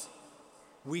names?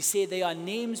 We say they are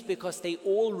names because they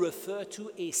all refer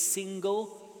to a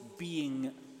single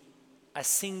being, a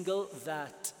single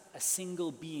that, a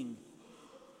single being.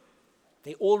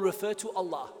 They all refer to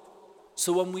Allah.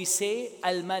 So when we say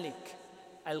Al-Malik,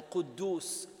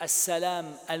 Al-Quddus, Al-Salam,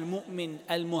 Al-Mu'min,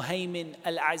 Al-Muhaymin,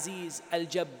 Al-Aziz,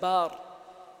 Al-Jabbar,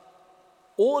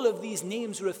 all of these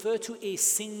names refer to a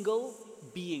single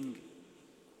being.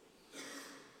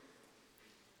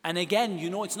 And again,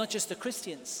 it's not just the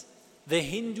Christians. The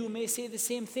Hindu may say the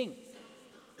same thing.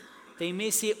 They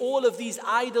may say all of these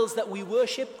idols that we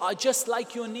worship are just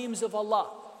like your names of Allah.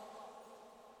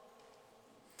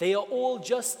 They are all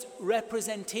just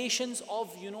representations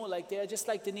of, they are just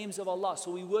like the names of Allah.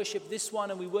 So we worship this one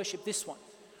and we worship this one.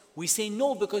 We say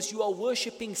no, because you are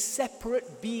worshipping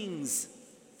separate beings.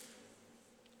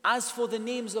 As for the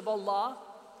names of Allah,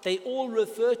 they all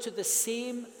refer to the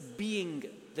same being,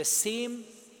 the same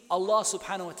Allah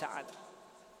subhanahu wa ta'ala.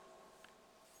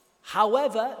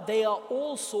 However, they are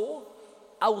also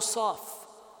awsaf.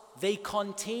 They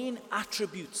contain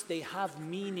attributes, they have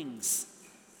meanings.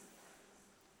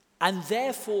 And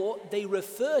therefore, they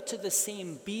refer to the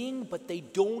same being, but they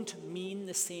don't mean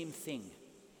the same thing.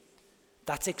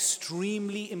 That's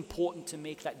extremely important to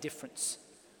make that difference.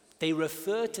 They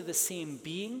refer to the same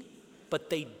being, but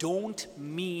they don't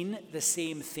mean the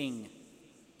same thing.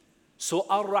 So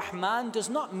Ar-Rahman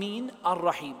does not mean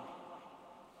Ar-Rahim.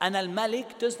 And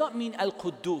Al-Malik does not mean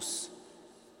Al-Quddus.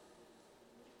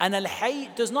 And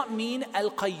Al-Hayy does not mean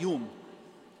Al-Qayyum.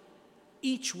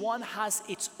 Each one has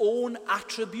its own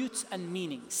attributes and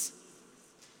meanings.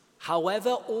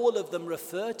 However, all of them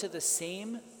refer to the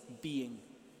same being.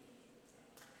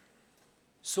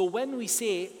 So when we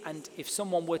say, and if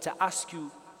someone were to ask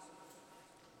you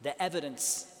the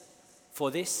evidence for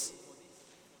this,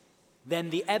 then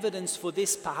the evidence for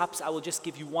this, perhaps I will just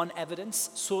give you one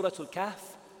evidence. Surah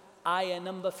Al-Kahf, ayah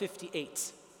number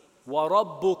 58.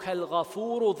 وَرَبُّكَ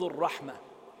الْغَفُورُ ذُو الرَّحْمَةِ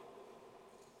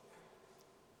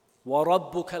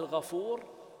وَرَبُّكَ الْغَفُورُ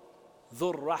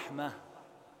ذُو الرَّحْمَةِ.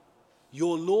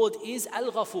 Your Lord is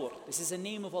Al-Ghafur. This is a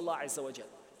name of Allah Azza wa Jal.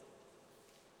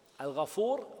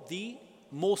 Al-Ghafur, the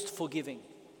most forgiving.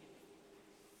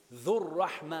 Dhur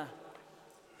Rahmah.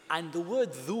 And the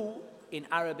word dhu in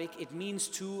Arabic, it means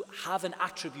to have an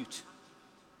attribute.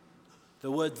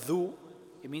 The word dhu,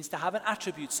 it means to have an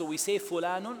attribute. So we say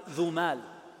fulanun dhu mal.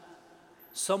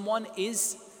 Someone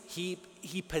is, he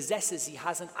possesses, he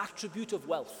has an attribute of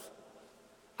wealth.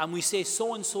 And we say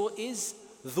so and so is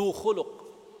dhu khuluq.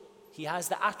 He has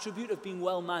the attribute of being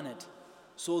well mannered.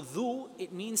 So dhu,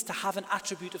 it means to have an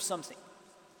attribute of something.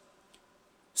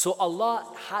 So Allah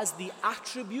has the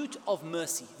attribute of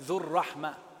mercy, dhur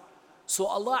rahmah. So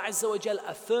Allah Azza wa Jal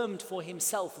affirmed for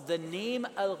himself the name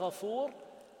Al-Ghafur,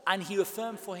 and he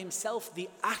affirmed for himself the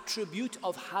attribute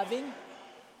of having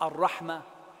Ar-Rahmah,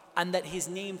 and that his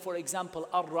name, for example,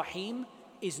 Ar-Rahim,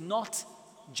 is not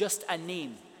just a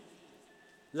name.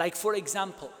 Like for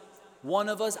example, one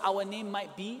of us, our name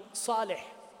might be Salih,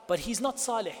 but he's not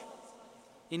Salih.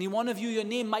 Any one of you, your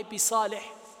name might be Salih,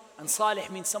 and Salih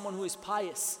means someone who is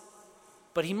pious.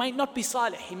 But he might not be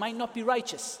Salih, he might not be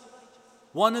righteous.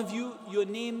 One of you, your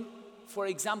name, for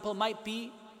example, might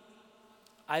be,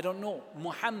 I don't know,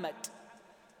 Muhammad,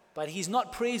 but he's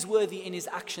not praiseworthy in his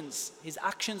actions. His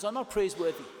actions are not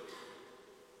praiseworthy.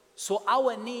 So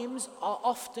our names are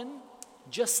often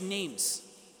just names.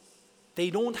 They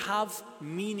don't have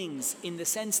meanings, in the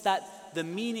sense that the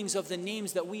meanings of the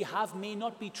names that we have may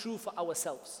not be true for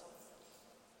ourselves.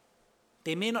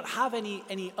 They may not have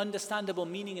any understandable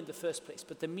meaning in the first place,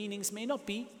 but the meanings may not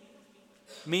be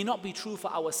true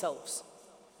for ourselves.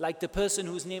 Like the person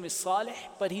whose name is Salih,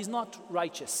 but he's not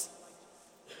righteous.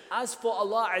 As for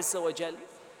Allah Azza wa Jal,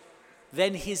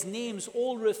 then his names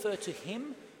all refer to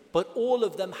him, but all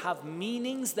of them have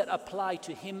meanings that apply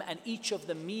to him, and each of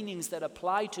the meanings that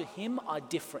apply to him are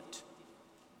different.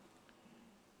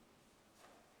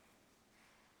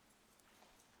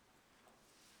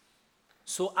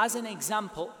 So as an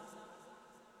example,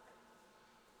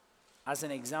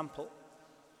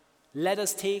 let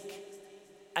us take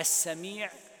As-Sami'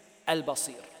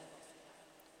 Al-Basir.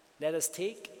 Let us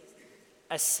take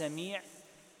As-Sami'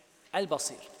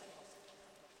 Al-Basir.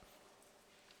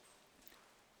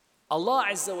 Allah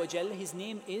Azza wa Jal, his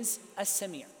name is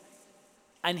As-Sami',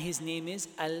 and his name is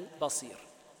Al-Basir.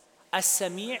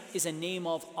 As-Sami' is a name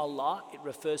of Allah. It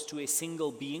refers to a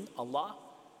single being, Allah.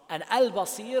 And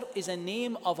Al-Basir is a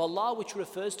name of Allah which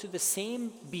refers to the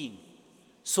same being.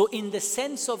 So in the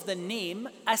sense of the name,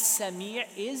 As-Sami'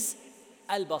 is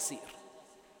Al-Basir.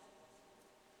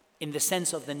 In the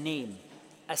sense of the name,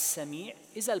 As-Sami'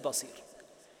 is Al-Basir.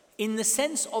 In the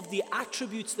sense of the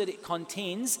attributes that it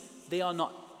contains, they are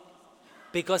not.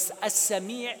 Because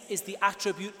As-Sami' is the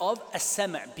attribute of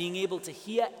As-Sam', being able to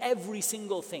hear every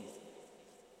single thing.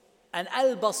 And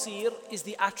Al-Basir is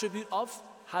the attribute of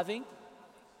having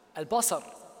Al-Basar,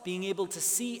 being able to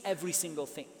see every single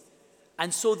thing.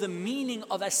 And so the meaning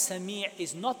of As-Sami'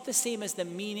 is not the same as the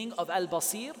meaning of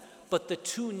Al-Basir, but the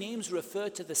two names refer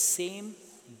to the same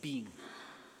being.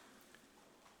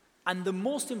 And the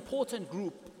most important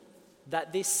group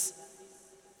that this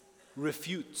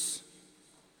refutes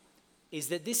is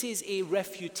that this is a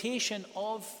refutation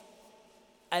of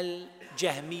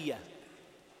Al-Jahmiyyah.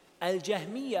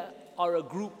 Al-Jahmiyyah are a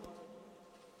group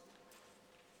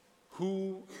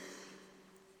who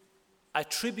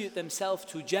attribute themselves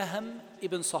to Jahm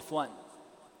ibn Safwan.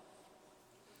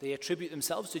 They attribute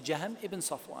themselves to Jahm ibn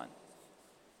Safwan.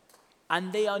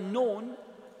 And they are known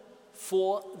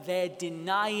for their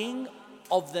denying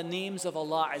of the names of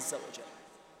Allah Azza wa Jal.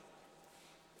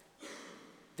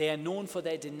 They are known for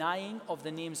their denying of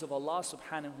the names of Allah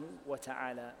subhanahu wa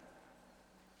ta'ala.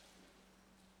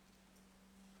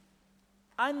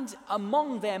 And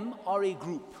among them are a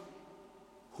group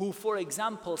who, for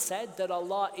example, said that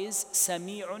Allah is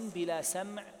Sami'un bila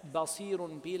sam',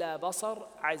 Basirun bila basar,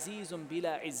 Azizun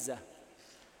bila izzah.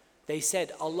 They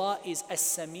said Allah is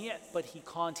As-Sami', but he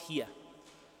can't hear.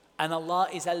 And Allah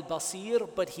is Al-Basir,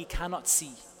 but he cannot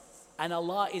see. And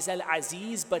Allah is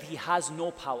Al-Aziz, but he has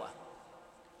no power.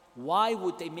 Why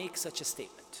would they make such a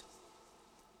statement?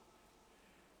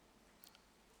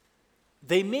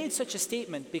 They made such a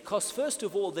statement because, first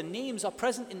of all, the names are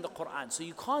present in the Quran. So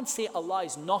you can't say Allah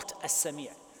is not As-Sami',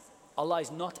 Allah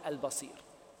is not Al-Basir.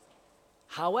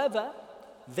 However,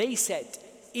 they said,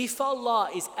 if Allah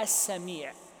is As-Sami'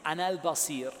 and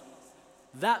Al-Basir,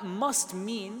 that must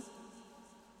mean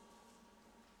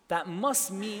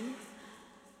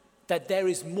that there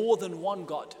is more than one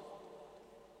God.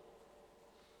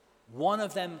 One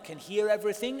of them can hear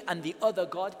everything and the other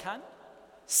God can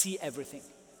see everything.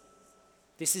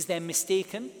 This is their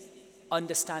mistaken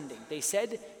understanding. They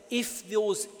said, if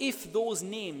those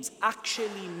names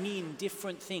actually mean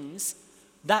different things,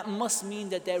 that must mean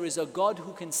that there is a God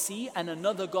who can see, and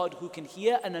another God who can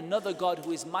hear, and another God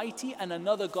who is mighty, and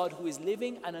another God who is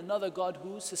living, and another God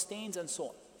who sustains, and so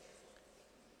on.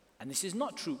 And this is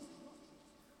not true.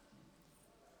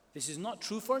 This is not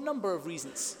true for a number of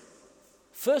reasons.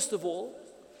 First of all,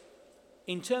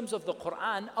 in terms of the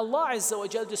Quran, Allah Azza wa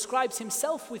Jal describes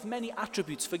himself with many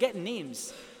attributes. Forget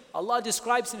names. Allah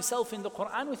describes himself in the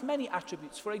Quran with many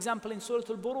attributes. For example, in Surah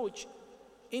Al-Buruj,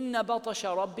 إِنَّ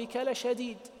بَطَشَ رَبِّكَ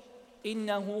لَشَدِيدٌ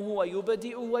إِنَّهُ هُوَ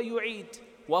يُبْدِئُ وَيُعِيدُ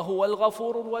وَهُوَ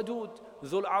الْغَفُورُ الْوَدُودُ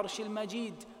ذُو الْعَرْشِ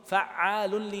الْمَجِيدُ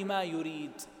فَعَّالٌ لِمَا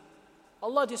يُرِيدُ.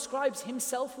 Allah describes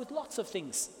himself with lots of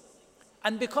things.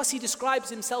 And because he describes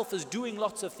himself as doing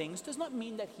lots of things, does not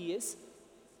mean that he is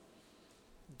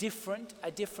different,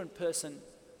 a different person.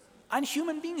 And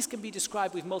human beings can be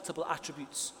described with multiple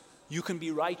attributes. You can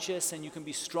be righteous, and you can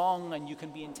be strong, and you can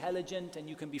be intelligent, and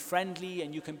you can be friendly,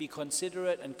 and you can be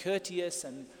considerate and courteous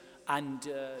and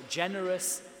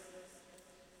generous.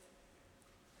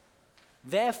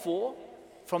 Therefore,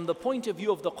 from the point of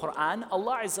view of the Quran,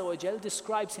 Allah Azza wa Jal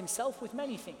describes himself with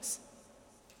many things.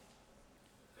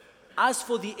 As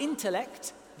for the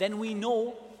intellect, then we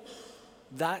know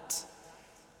that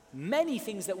many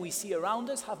things that we see around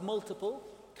us have multiple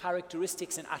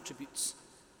characteristics and attributes.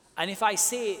 And if I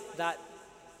say that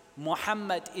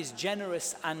Muhammad is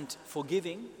generous and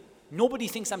forgiving, nobody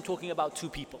thinks I'm talking about two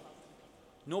people.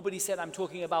 Nobody said I'm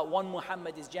talking about one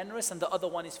Muhammad is generous and the other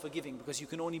one is forgiving, because you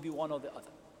can only be one or the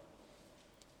other.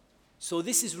 So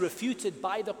this is refuted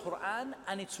by the Quran,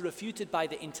 and it's refuted by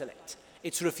the intellect.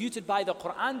 It's refuted by the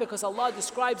Quran because Allah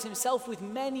describes himself with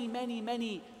many, many,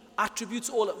 many attributes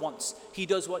all at once. He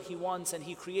does what he wants, and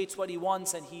he creates what he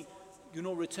wants, and he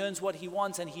returns what he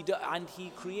wants, and he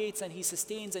creates, and he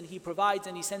sustains, and he provides,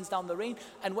 and he sends down the rain.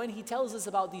 And when he tells us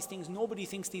about these things, nobody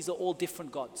thinks these are all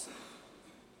different gods.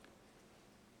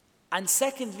 And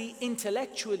secondly,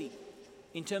 intellectually,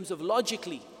 in terms of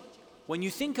logically, when you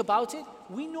think about it,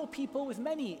 we know people with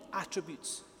many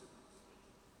attributes.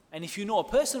 And if you know a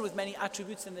person with many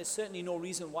attributes, then there's certainly no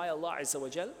reason why Allah Azza wa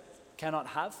Jal cannot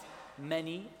have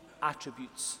many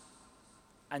attributes.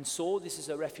 And so this is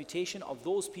a refutation of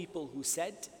those people who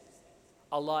said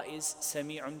Allah is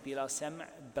Sami'un bila sam'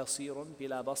 Basirun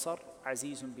bila basar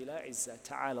Azizun bila izza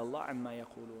Ta'ala Allah amma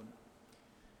yaqulun.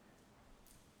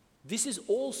 This is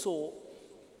also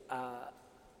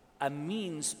a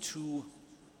means to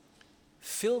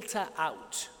filter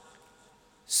out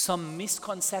some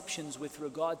misconceptions with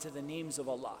regard to the names of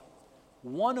Allah.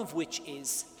 One of which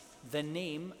is the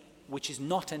name, which is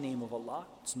not a name of Allah.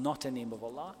 It's not a name of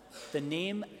Allah. The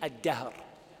name Ad-Dahr.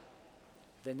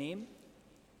 The name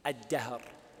Ad-Dahr.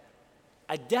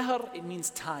 Ad-Dahr, it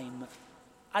means time,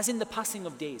 as in the passing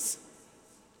of days.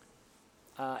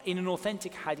 In an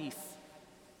authentic hadith,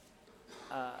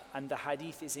 and the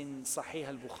hadith is in Sahih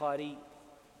al-Bukhari,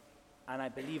 and I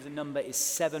believe the number is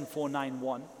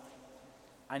 7491,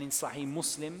 and in Sahih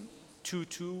Muslim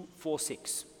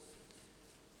 2246.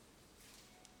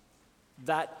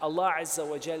 That Allah Azza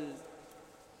wa Jal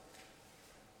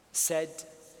said,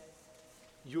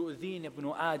 يُؤْذِينِ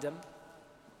ابْنُ آدَمَ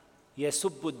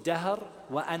يَسُبُّ الدَّهْرَ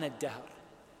وَأَنَا الدَّهْرَ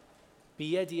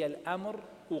بِيَدِيَ الْأَمْرُ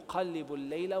أُقَلِّبُ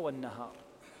اللَّيْلَ وَالنَّهَارَ.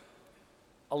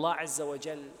 Allah Azza wa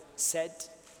Jal said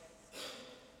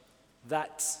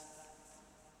that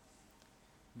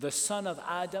the son of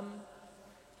Adam,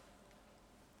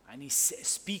 and he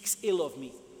speaks ill of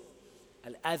me.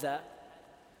 Al-adha,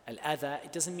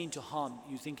 it doesn't mean to harm.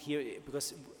 You think here,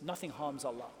 because nothing harms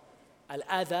Allah.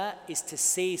 Al-adha is to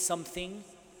say something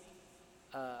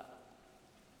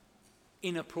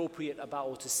inappropriate about,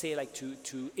 or to say, like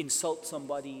to insult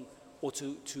somebody, or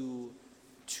to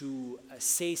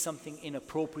say something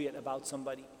inappropriate about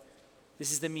somebody.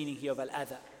 This is the meaning here of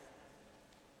al-adha.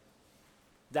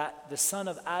 That the son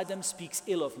of Adam speaks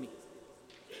ill of me.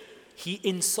 He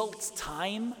insults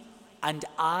time, and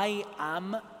I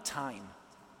am time.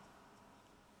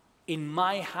 In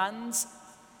my hands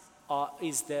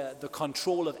is the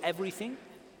control of everything.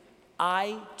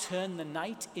 I turn the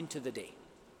night into the day.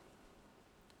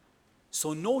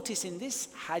 So notice in this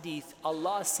hadith,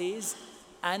 Allah says,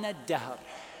 Ana dahr.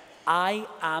 I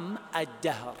am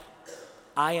ad-dahr.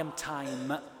 I am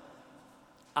time.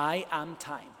 I am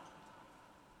time.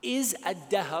 Is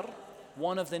ad-dahr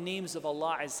one of the names of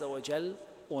Allah Azza wa Jal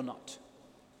or not?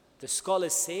 The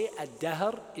scholars say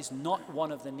ad-dahr is not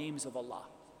one of the names of Allah.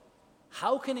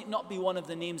 How can it not be one of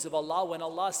the names of Allah when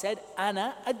Allah said,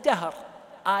 Ana ad-dahr?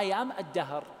 I am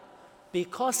ad-dahr.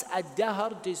 Because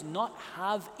ad-dahr does not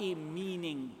have a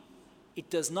meaning. It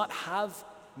does not have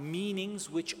meanings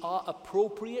which are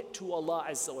appropriate to Allah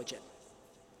Azza wa Jal.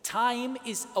 Time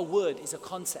is a word, is a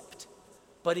concept,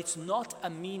 but it's not a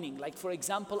meaning. Like for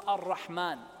example,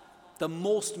 Ar-Rahman, the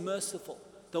most merciful,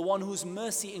 the one whose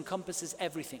mercy encompasses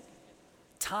everything.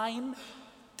 Time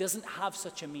doesn't have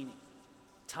such a meaning.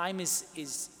 Time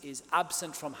is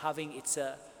absent from having,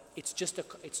 it's just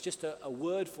a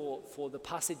word for the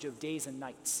passage of days and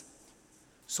nights.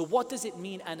 So what does it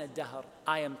mean, ana dahr,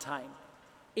 I am time?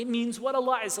 It means what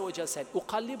Allah Azza wa Jal said,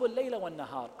 uqallibu al-layla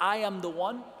wan-nahar, I am the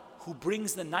one who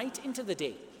brings the night into the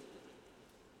day.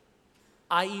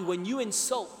 I.e., when you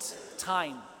insult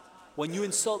time, when you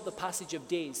insult the passage of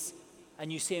days,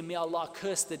 and you say, may Allah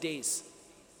curse the days,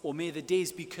 or may the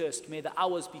days be cursed, may the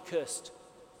hours be cursed,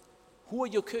 who are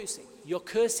you cursing? You're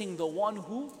cursing the one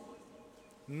who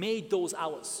made those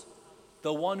hours,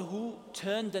 the one who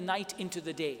turned the night into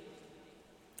the day.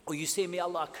 Or you say, may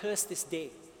Allah curse this day.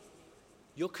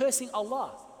 You're cursing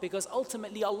Allah, because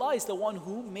ultimately Allah is the one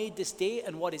who made this day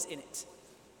and what is in it.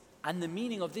 And the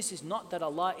meaning of this is not that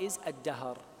Allah is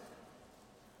ad-dahr.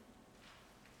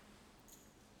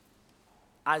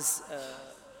 As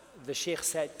the Shaykh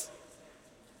said,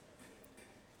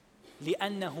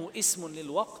 لِأَنَّهُ اسم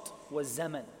للوقت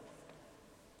والزمن.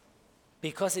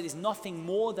 Because it is nothing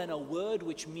more than a word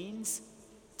which means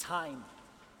time.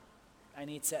 And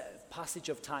it's a passage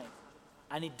of time.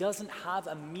 And it doesn't have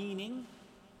a meaning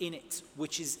in it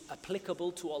which is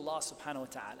applicable to Allah subhanahu wa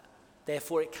ta'ala.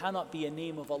 Therefore it cannot be a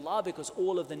name of Allah, because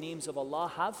all of the names of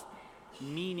Allah have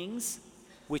meanings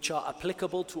which are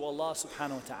applicable to Allah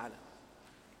subhanahu wa ta'ala.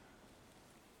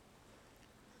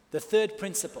 The third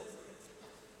principle.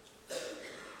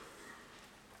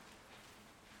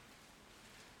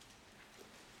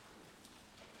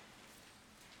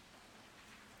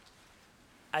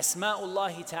 أسماء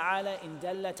الله تعالى إن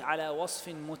دلت على وصف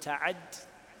متعد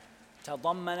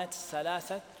تضمنت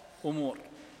ثلاثة أمور.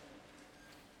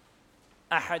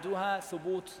 أحدها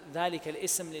ثبوت ذلك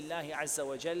الاسم لله عز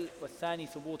وجل، والثاني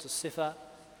ثبوت الصفة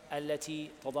التي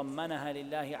تضمنها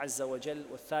لله عز وجل،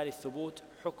 والثالث ثبوت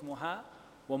حكمها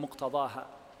ومقتضاها.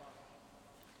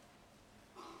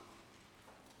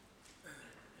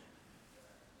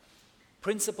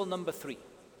 Principle number 3.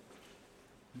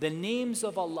 The names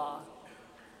of Allah,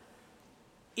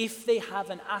 if they have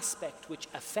an aspect which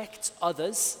affects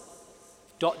others, ...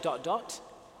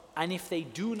 and if they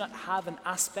do not have an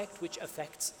aspect which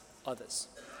affects others.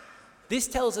 This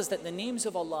tells us that the names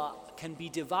of Allah can be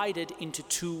divided into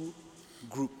two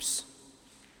groups.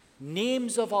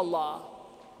 Names of Allah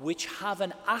which have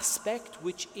an aspect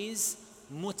which is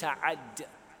muta'add,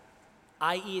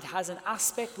 i.e. it has an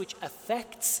aspect which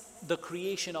affects the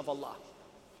creation of Allah.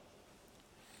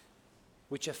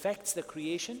 Which affects the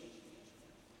creation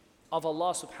of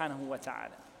Allah subhanahu wa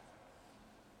ta'ala.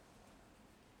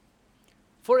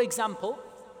 For example,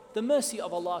 the mercy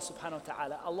of Allah subhanahu wa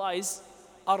ta'ala. Allah is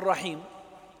Ar-Rahim,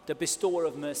 the bestower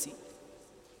of mercy.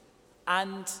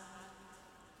 And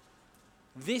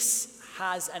this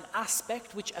has an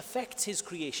aspect which affects His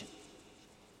creation.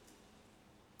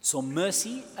 So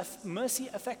mercy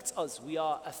affects us. We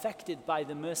are affected by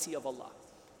the mercy of Allah.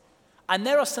 And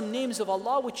there are some names of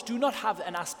Allah which do not have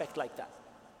an aspect like that.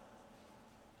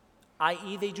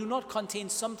 I.e., they do not contain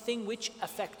something which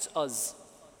affects us.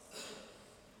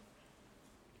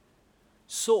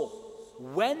 So,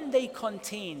 when they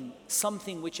contain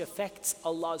something which affects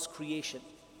Allah's creation,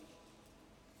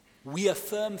 we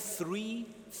affirm 3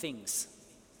 things.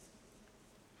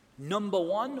 Number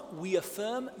 1, we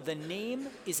affirm the name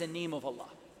is a name of Allah.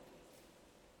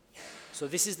 So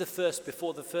this is the first,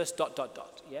 before the first ...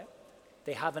 yeah?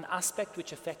 They have an aspect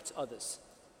which affects others.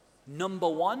 Number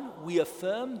 1, we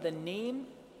affirm the name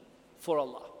for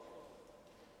Allah.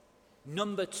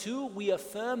 Number 2, we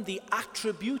affirm the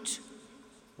attribute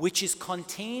which is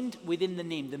contained within the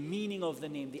name, the meaning of the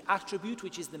name, the attribute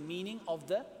which is the meaning of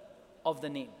the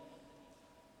name.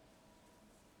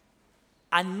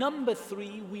 And number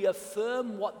 3, we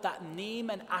affirm what that name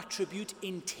and attribute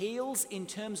entails in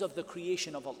terms of the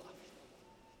creation of Allah.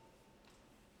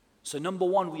 So number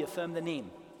 1, we affirm the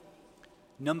name.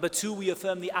 Number 2, we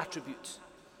affirm the attribute.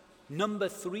 Number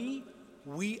 3,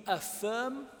 we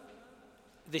affirm,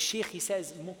 the Shaykh, he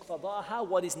says, muqtadaha,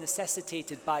 what is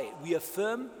necessitated by it. We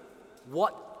affirm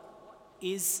what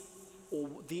is, or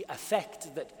the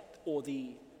effect that, or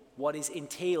the, what is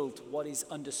entailed, what is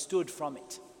understood from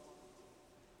it.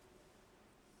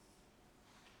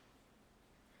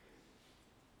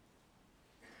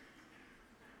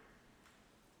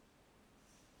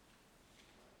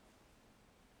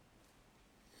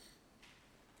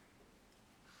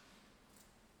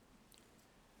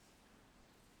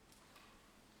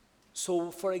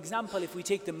 So for example, if we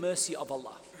take the mercy of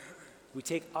Allah, we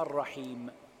take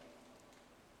Ar-Rahim.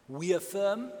 We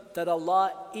affirm that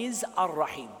Allah is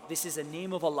Ar-Rahim. This is a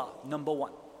name of Allah, number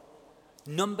one.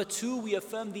 Number two, we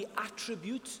affirm the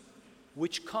attribute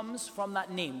which comes from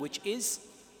that name, which is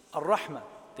Ar-Rahmah,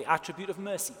 the attribute of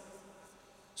mercy.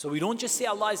 So we don't just say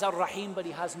Allah is Ar-Rahim, but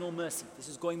He has no mercy. This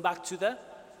is going back to the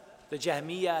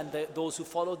Jahmiyyah and those who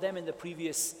followed them in the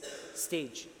previous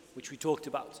stage, which we talked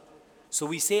about. So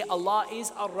we say Allah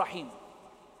is Ar-Rahim.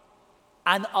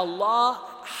 And Allah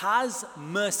has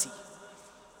mercy.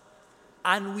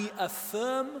 And we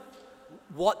affirm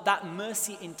what that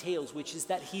mercy entails, which is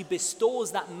that He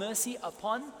bestows that mercy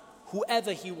upon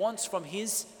whoever He wants from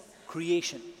His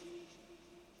creation.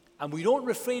 And we don't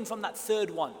refrain from that third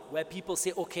one, where people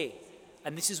say, okay,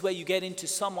 and this is where you get into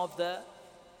some of the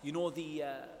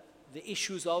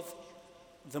issues of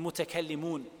the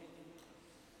mutakallimun,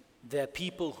 the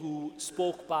people who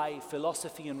spoke by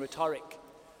philosophy and rhetoric,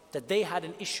 that they had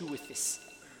an issue with this.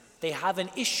 They have an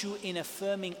issue in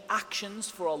affirming actions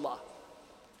for Allah,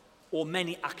 or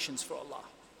many actions for Allah.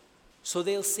 So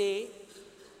they'll say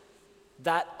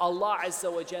that Allah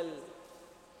Azza wa Jal,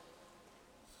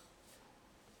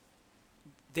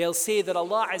 they'll say that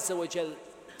Allah Azza wa Jal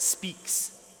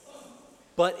speaks,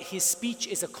 but His speech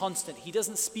is a constant. He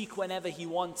doesn't speak whenever He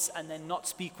wants and then not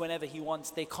speak whenever He wants.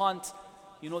 They can't,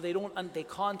 they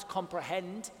can't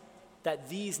comprehend that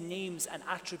these names and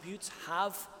attributes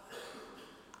have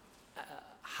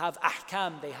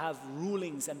ahkam, they have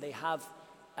rulings, and they have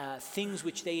things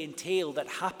which they entail that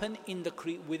happen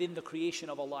within the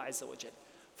creation of Allah Azza wa Jal.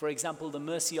 For example, the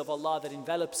mercy of Allah that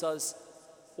envelops us,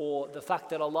 or the fact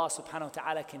that Allah subhanahu wa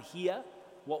ta'ala can hear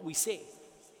what we say.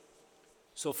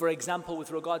 So for example,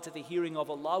 with regard to the hearing of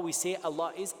Allah, we say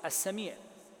Allah is As-Sami'.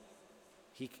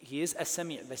 He is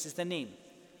As-Sami', this is the name.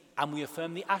 And we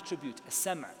affirm the attribute,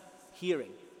 As-Sam',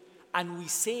 hearing. And we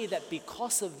say that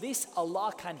because of this,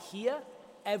 Allah can hear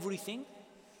everything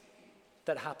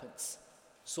that happens.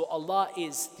 So Allah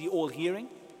is the all-hearing,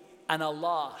 and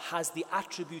Allah has the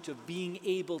attribute of being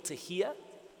able to hear.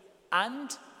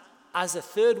 And as a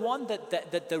third one,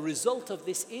 that the result of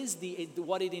this is,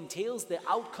 what it entails, the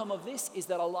outcome of this is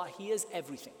that Allah hears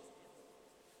everything.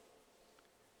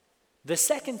 The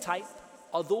second type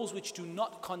are those which do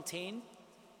not contain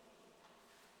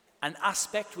an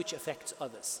aspect which affects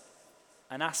others.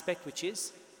 An aspect which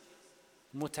is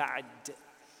muta'add.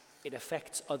 It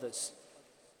affects others.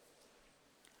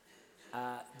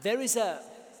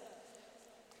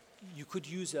 You could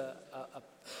use a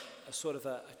sort of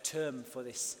a term for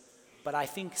this, but I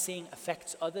think saying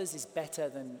affects others is better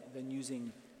than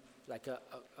using like a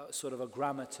sort of a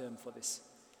grammar term for this.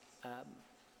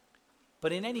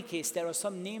 But in any case, there are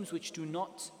some names which do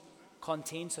not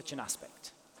contain such an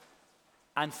aspect.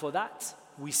 And for that,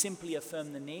 we simply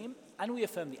affirm the name and we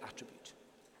affirm the attribute.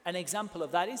 An example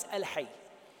of that is Al-Hayy.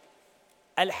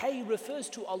 Al-Hayy refers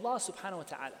to Allah subhanahu wa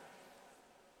ta'ala.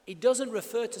 It doesn't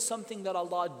refer to something that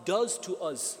Allah does to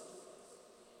us.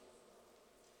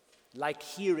 Like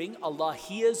hearing, Allah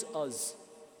hears us.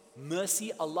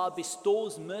 Mercy, Allah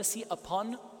bestows mercy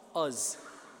upon us.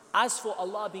 As for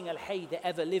Allah being Al-Hayy, the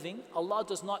ever-living, Allah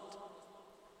does not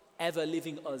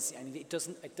ever-living us. And it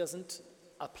doesn't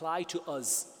apply to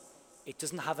us. It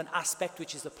doesn't have an aspect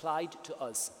which is applied to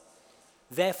us.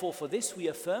 Therefore, for this, we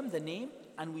affirm the name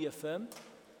and we affirm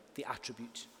the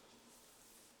attribute.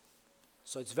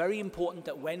 So it's very important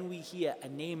that when we hear a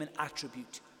name and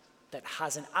attribute that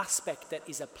has an aspect that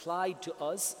is applied to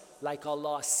us, like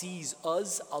Allah sees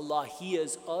us, Allah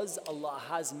hears us, Allah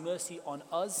has mercy on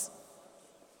us,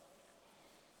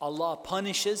 Allah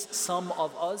punishes some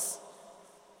of us,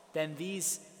 then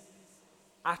these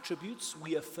attributes,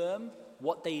 we affirm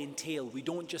what they entail. We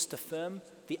don't just affirm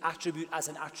the attribute as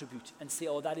an attribute and say,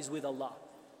 oh, that is with Allah,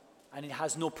 and it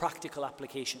has no practical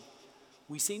application.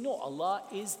 We say, no, Allah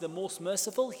is the most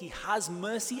merciful. He has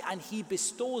mercy and He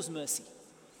bestows mercy.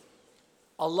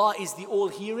 Allah is the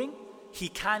all-hearing. He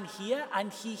can hear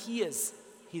and He hears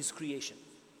His creation.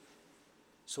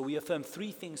 So we affirm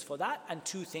 3 things for that and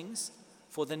 2 things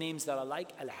for the names that are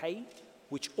like Al-Hayy,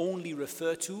 which only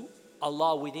refer to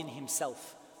Allah within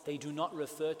Himself. They do not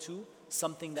refer to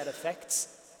something that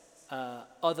affects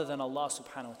other than Allah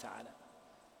subhanahu wa ta'ala.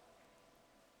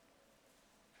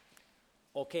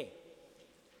 Okay.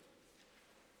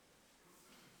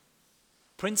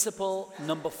 Principle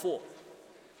number 4.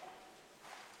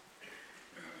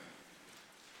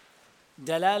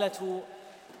 دلالة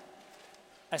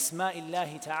أسماء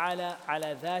الله تعالى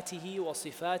على ذاته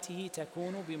وصفاته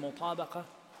تكون بمطابقة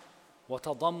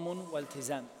وتضمن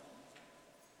والتزام.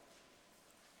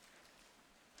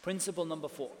 Principle number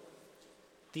 4.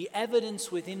 the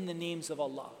evidence within the names of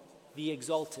Allah, the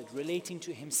Exalted, relating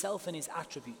to Himself and His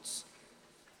attributes,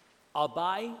 are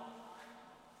by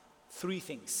three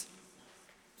things.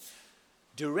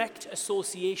 Direct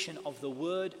association of the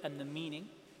word and the meaning,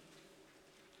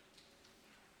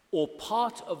 or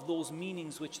part of those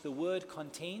meanings which the word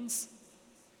contains,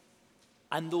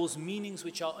 and those meanings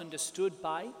which are understood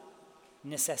by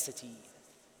necessity.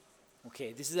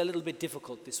 Okay, this is a little bit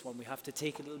difficult, this one. We have to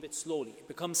take it a little bit slowly. It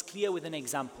becomes clear with an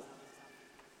example.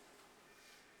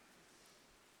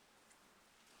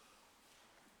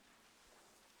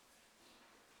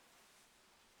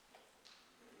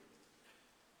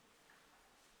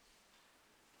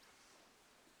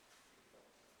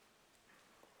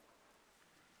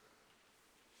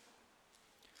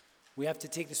 We have to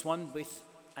take this one with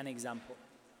an example.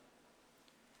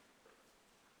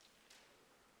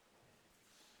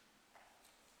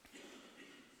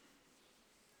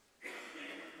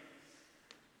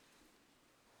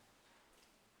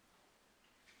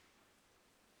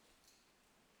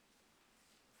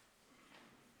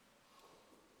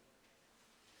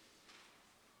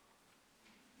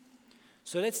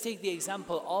 So let's take the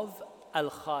example of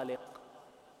Al-Khaliq.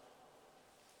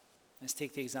 Let's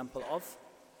take the example of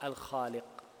Al-Khaliq.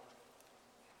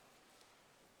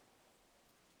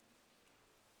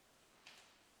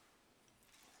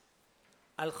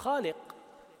 Al-Khaliq,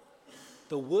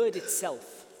 the word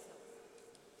itself,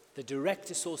 the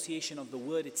direct association of the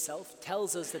word itself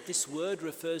tells us that this word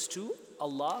refers to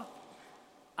Allah,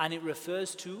 and it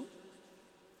refers to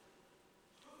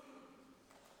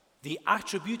the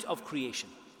attribute of creation.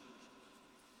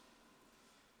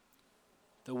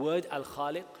 The word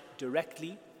Al-Khaliq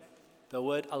directly, the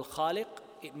word Al-Khaliq,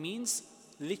 it means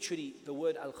literally the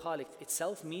word Al-Khaliq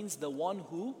itself means the one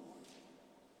who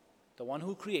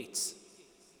creates.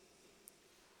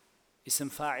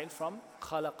 Ism fa'il from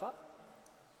khalaqa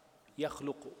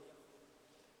yakhluqu.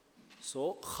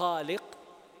 So Khaliq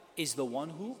is the one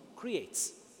who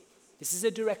creates. This is a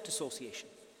direct association.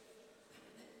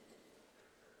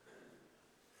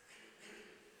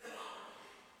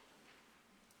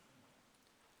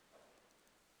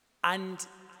 And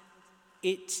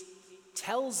it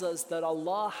tells us that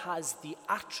Allah has the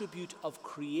attribute of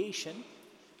creation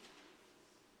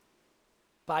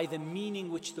by the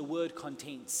meaning which the word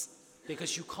contains.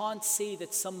 Because you can't say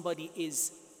that somebody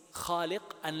is Khaliq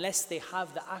unless they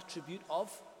have the attribute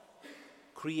of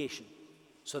creation.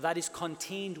 So that is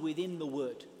contained within the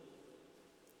word.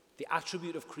 The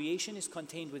attribute of creation is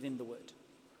contained within the word.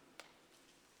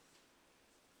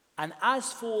 And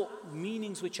as for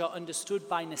meanings which are understood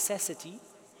by necessity,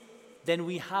 then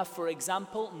we have, for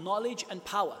example, knowledge and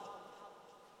power.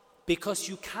 Because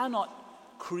you cannot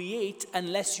create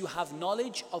unless you have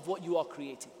knowledge of what you are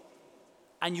creating.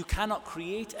 And you cannot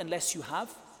create unless you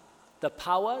have the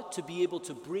power to be able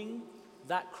to bring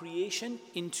that creation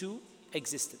into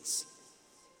existence.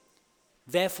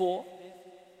 Therefore,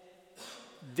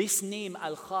 this name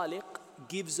Al-Khaliq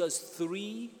gives us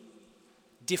three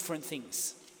different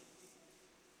things.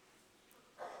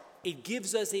 It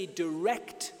gives us a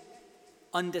direct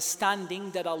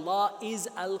understanding that Allah is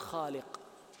Al-Khaliq.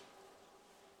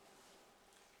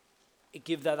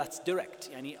 That's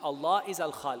direct. Yani Allah is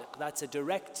Al-Khaliq. That's a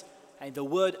direct, and the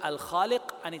word Al-Khaliq,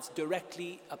 and it's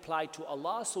directly applied to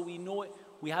Allah, so we know it,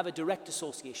 we have a direct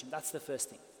association. That's the first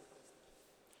thing.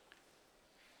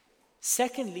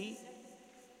 Secondly,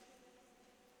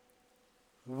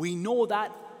 we know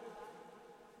that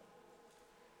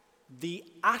the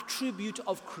attribute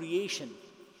of creation,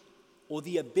 or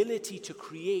the ability to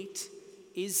create,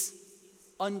 is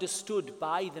understood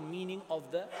by the meaning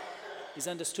of the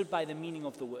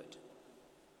word.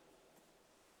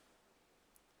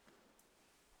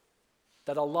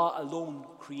 That Allah alone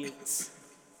creates.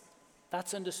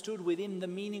 That's understood within the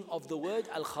meaning of the word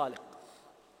Al-Khaliq.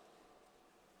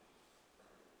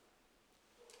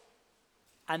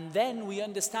 And then we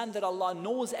understand that Allah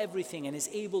knows everything and is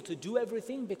able to do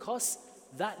everything, because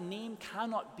that name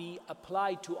cannot be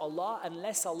applied to Allah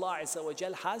unless Allah Azza wa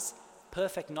Jal has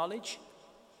perfect knowledge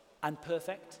and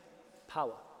perfect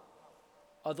power.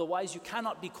 Otherwise, you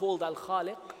cannot be called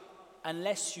Al-Khaliq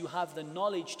unless you have the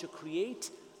knowledge to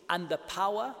create and the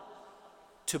power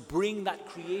to bring that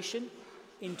creation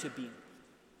into being.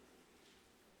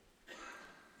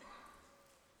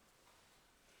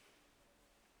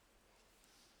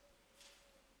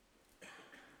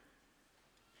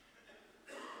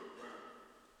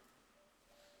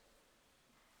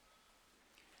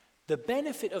 The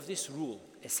benefit of this rule,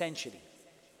 essentially,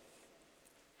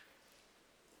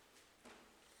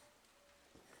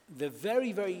 the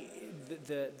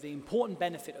important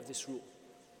benefit of this rule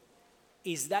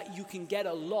is that you can get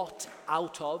a lot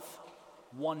out of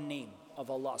one name of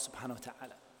Allah subhanahu wa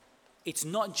ta'ala. It's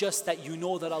not just that you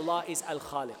know that Allah is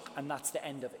Al-Khaliq and that's the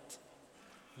end of it.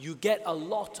 You get a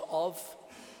lot of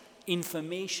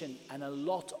information and a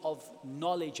lot of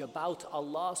knowledge about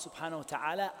Allah subhanahu wa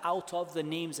ta'ala out of the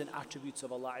names and attributes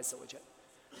of Allah Azza wa Jal.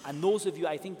 And those of you,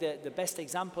 I think the best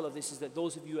example of this is that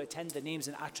those of you who attend the names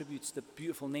and attributes, the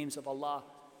beautiful names of Allah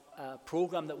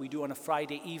program that we do on a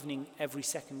Friday evening every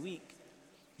second week,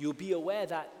 you'll be aware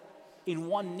that in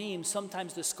one name,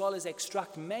 sometimes the scholars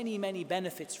extract many, many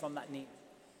benefits from that name.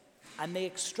 And they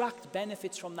extract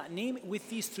benefits from that name with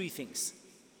these three things.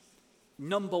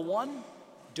 Number one,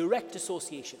 direct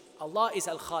association. Allah is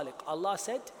Al-Khaliq. Allah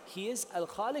said He is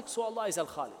Al-Khaliq, so Allah is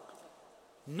Al-Khaliq.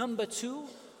 Number two,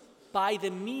 by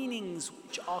the meanings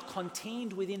which are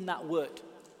contained within that word.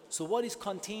 So what is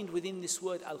contained within this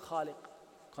word Al-Khaliq?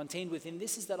 Contained within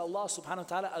this is that Allah subhanahu wa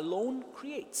ta'ala alone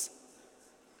creates.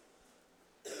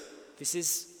 This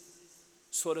is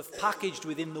sort of packaged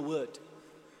within the word.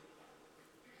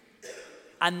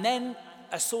 And then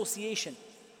association.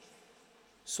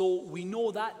 So we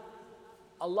know that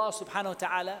Allah subhanahu wa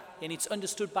ta'ala, and it's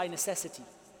understood by necessity.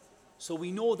 So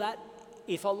we know that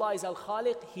if Allah is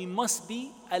Al-Khaliq, He must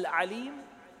be Al-Alim,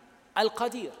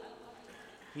 Al-Qadir.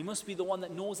 He must be the one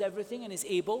that knows everything and is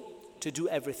able to do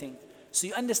everything. So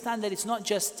you understand that it's not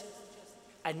just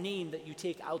a name that you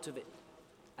take out of it.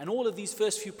 And all of these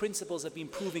first few principles have been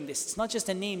proving this. It's not just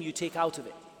a name you take out of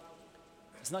it.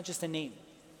 It's not just a name.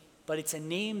 But it's a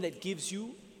name that gives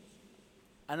you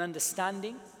an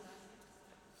understanding,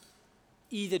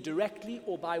 either directly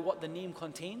or by what the name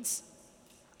contains.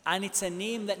 And it's a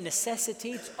name that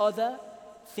necessitates other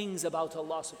things about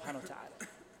Allah subhanahu wa ta'ala.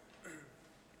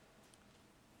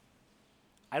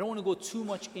 I don't want to go too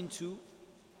much into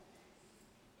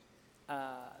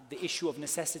the issue of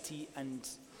necessity and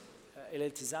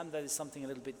al-iltizam. That is something a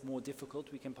little bit more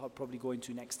difficult. We can probably go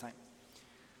into next time.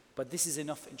 But this is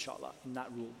enough, inshallah, in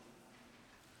that rule.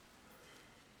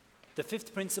 The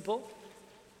fifth principle,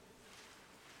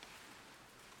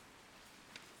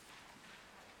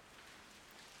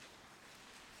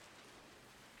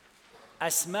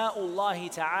 أسماء الله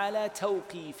تعالى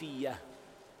توقيفية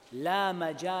لا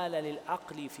مجال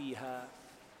للعقل فيها.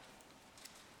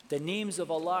 The names of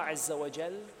Allah Azza wa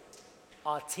Jal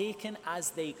are taken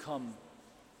as they come.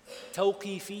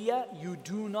 Tawqifiyya, you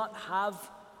do not have,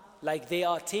 like they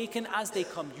are taken as they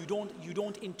come. You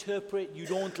don't interpret, you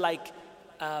don't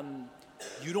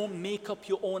make up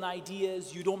your own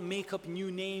ideas, you don't make up new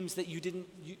names that you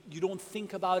don't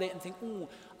think about it and think, oh,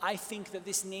 I think that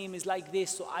this name is like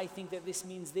this, so I think that this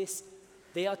means this.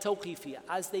 They are tawqifiyya.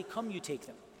 As they come, you take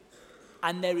them.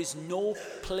 And there is no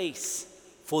place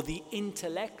for the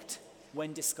intellect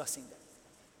when discussing them.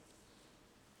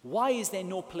 Why is there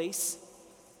no place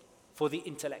for the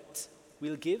intellect?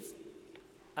 We'll give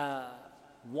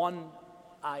one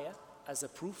ayah as a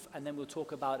proof, and then we'll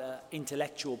talk about an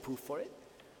intellectual proof for it.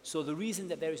 So the reason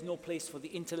that there is no place for the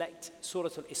intellect, Surah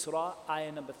Al-Isra,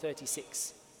 ayah number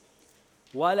 36.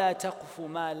 وَلَا تَقْفُ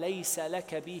مَا لَيْسَ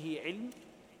لَكَ بِهِ عِلْمٍ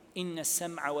إِنَّ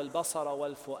السَّمْعَ وَالْبَصَرَ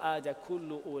وَالْفُؤَادَ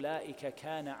كُلُّ أُولَٰئِكَ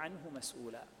كَانَ عَنْهُ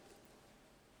مَسْئُولًا.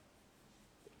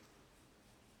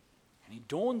 And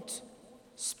don't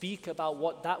speak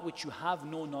about that which you have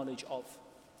no knowledge of.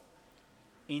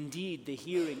 Indeed, the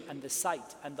hearing and the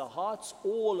sight and the hearts,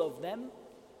 all of them,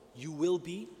 you will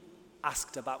be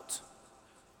asked about.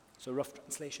 So, rough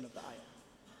translation of the ayah.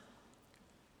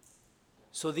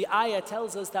 So the ayah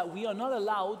tells us that we are not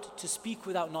allowed to speak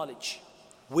without knowledge.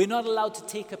 We're not allowed to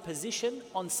take a position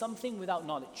on something without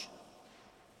knowledge.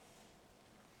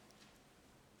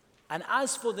 And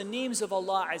as for the names of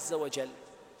Allah Azza wa Jal,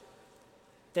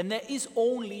 then there is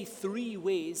only three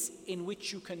ways in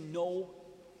which you can know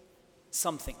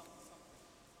something.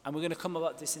 And we're going to come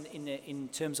about this in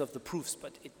terms of the proofs,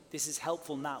 but this is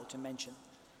helpful now to mention.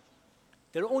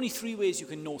 There are only three ways you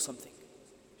can know something.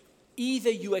 Either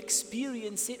you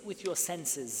experience it with your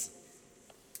senses.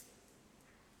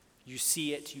 You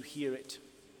see it, you hear it.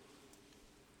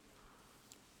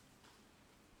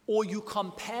 Or you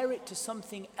compare it to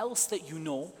something else that you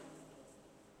know.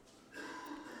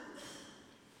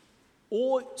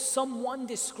 Or someone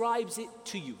describes it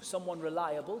to you. Someone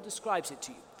reliable describes it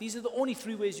to you. These are the only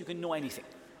three ways you can know anything.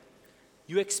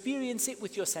 You experience it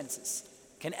with your senses.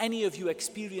 Can any of you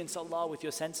experience Allah with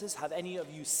your senses? Have any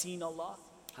of you seen Allah?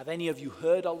 Have any of you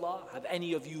heard Allah? Have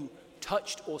any of you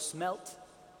touched or smelt?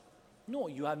 No,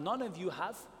 none of you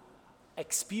have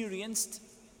experienced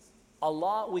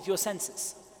Allah with your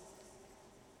senses.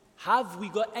 Have we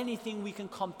got anything we can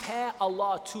compare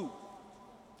Allah to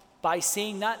by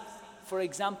saying that, for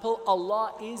example,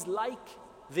 Allah is like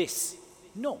this.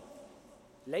 No.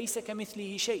 لَيْسَ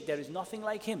كَمِثْلِهِ شَيْءٍ. There is nothing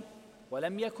like Him.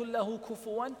 وَلَمْ يَكُنْ لَهُ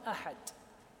كُفُوًا أَحَدٍ.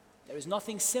 There is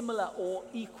nothing similar or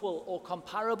equal or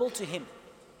comparable to Him.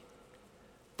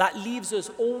 That leaves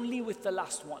us only with the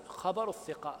last one, خبر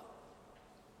الثقة,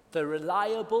 the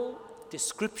reliable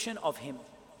description of Him.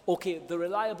 Okay, the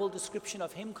reliable description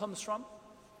of Him comes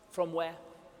from where?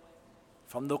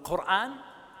 From the Quran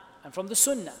and from the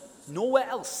Sunnah. Nowhere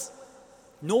else.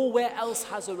 Nowhere else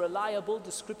has a reliable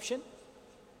description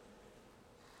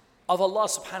of Allah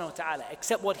subhanahu wa ta'ala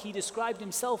except what He described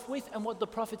Himself with and what the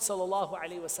Prophet sallallahu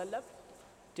alaihi wasallam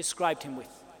described Him with.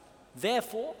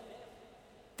 Therefore,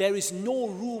 there is no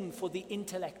room for the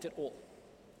intellect at all.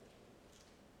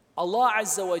 Allah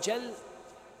Azza wa Jal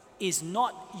is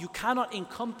not, you cannot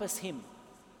encompass Him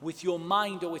with your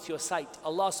mind or with your sight.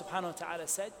 Allah subhanahu wa ta'ala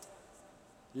said,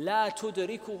 لا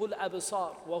تدركه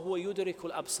الأبصار وهو يدرك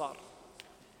الأبصار.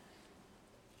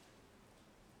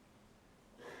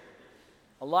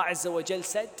 Allah Azza wa Jal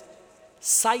said,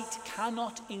 sight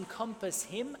cannot encompass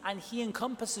Him and He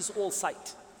encompasses all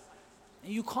sight.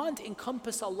 You can't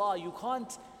encompass Allah, you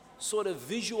can't sort of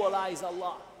visualize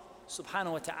Allah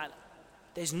subhanahu wa ta'ala.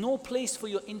 There's no place for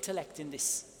your intellect in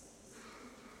this.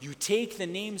 You take the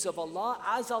names of Allah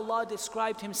as Allah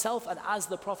described Himself and as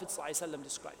the Prophet ﷺ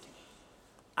described Him.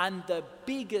 And the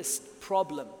biggest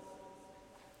problem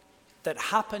that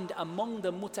happened among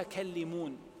the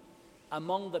mutakallimun,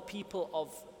 among the people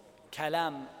of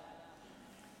kalam,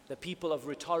 the people of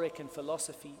rhetoric and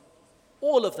philosophy,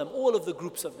 all of them, all of the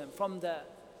groups of them, from the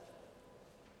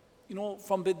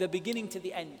beginning to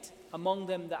the end, among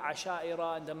them the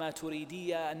Asha'ira and the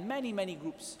Maturidiyya and many, many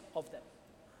groups of them,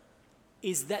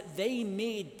 is that they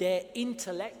made their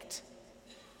intellect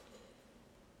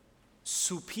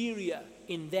superior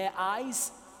in their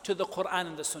eyes to the Quran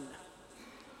and the Sunnah.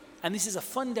 And this is a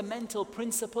fundamental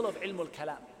principle of ilm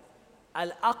al-kalam.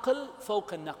 Al-aql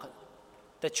fawq al-naql.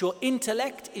 That your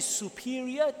intellect is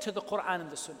superior to the Quran and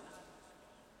the Sunnah.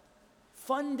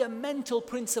 Fundamental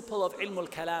principle of ilm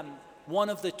al-kalam. One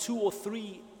of the 2 or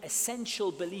 3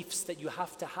 essential beliefs that you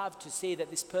have to say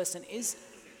that this person is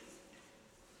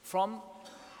from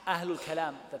Ahlul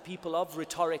Kalam, the people of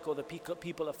rhetoric or the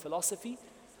people of philosophy,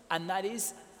 and that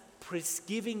is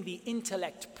giving the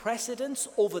intellect precedence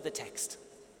over the text.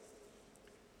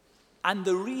 And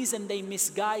the reason they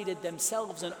misguided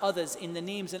themselves and others in the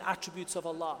names and attributes of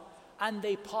Allah, and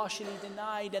they partially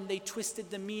denied and they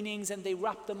twisted the meanings and they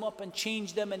wrapped them up and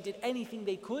changed them and did anything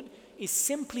they could, is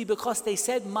simply because they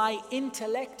said, my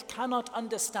intellect cannot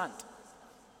understand.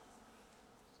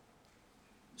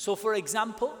 So for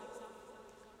example,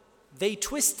 they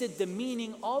twisted the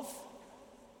meaning of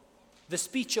the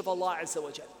speech of Allah Azza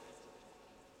wa Jal.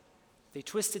 They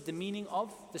twisted the meaning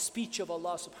of the speech of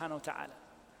Allah subhanahu wa ta'ala.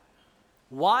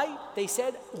 Why? They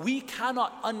said, we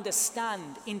cannot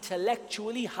understand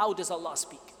intellectually how does Allah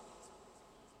speak.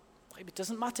 It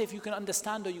doesn't matter if you can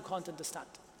understand or you can't understand.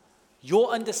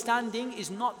 Your understanding is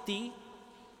not the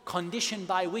condition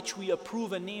by which we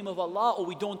approve a name of Allah or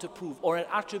we don't approve, or an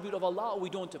attribute of Allah or we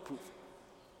don't approve.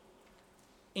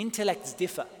 Intellects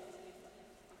differ.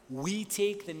 We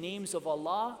take the names of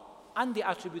Allah and the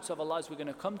attributes of Allah, as we're going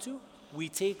to come to, we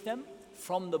take them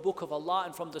from the book of Allah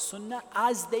and from the Sunnah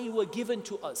as they were given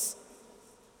to us.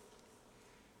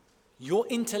 Your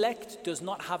intellect does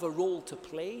not have a role to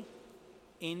play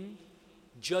in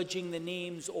judging the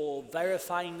names or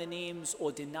verifying the names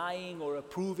or denying or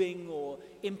approving or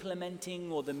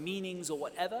implementing or the meanings or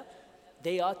whatever.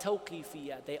 They are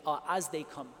tawqifiyya, they are as they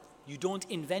come. You don't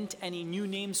invent any new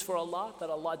names for Allah that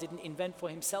Allah didn't invent for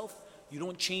Himself. You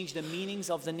don't change the meanings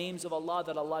of the names of Allah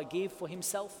that Allah gave for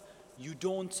Himself. You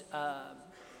don't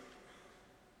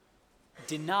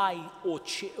deny or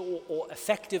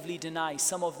effectively deny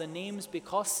some of the names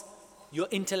because your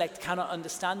intellect cannot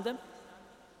understand them.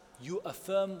 You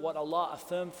affirm what Allah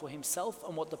affirmed for Himself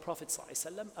and what the Prophet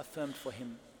ﷺ affirmed for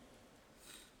Him.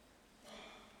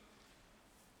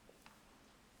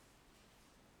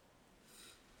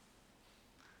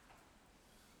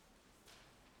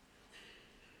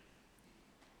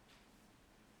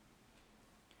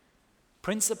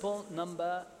 Principle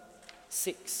number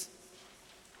 6.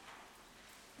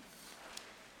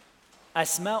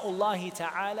 أسماء الله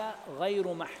تعالى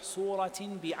غير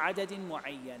محصورة بعدد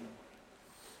معين.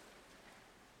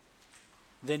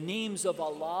 The names of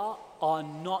Allah are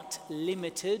not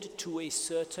limited to a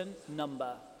certain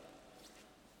number.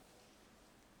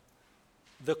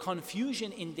 The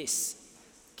confusion in this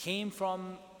came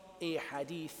from a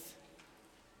hadith,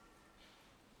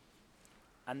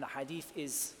 and the hadith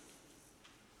is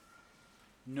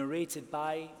narrated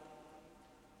by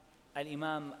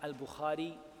Al-Imam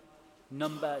al-Bukhari,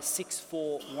 number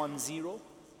 6410,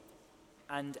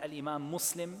 and Al-Imam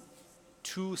Muslim,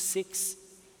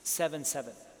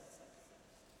 2677.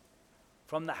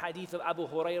 From the hadith of Abu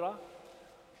Hurairah,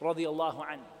 radiyallahu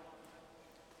anhu,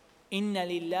 إن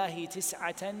لله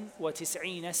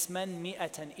 99 اسما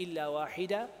 100 إلا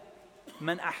واحدة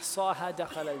من أحصاها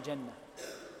دخل الجنة.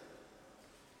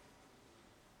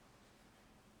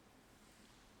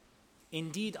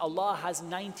 Indeed, Allah has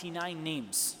 99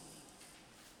 names.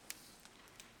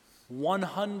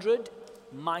 100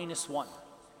 minus 1.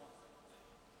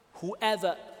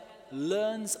 Whoever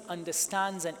learns,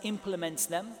 understands, and implements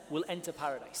them will enter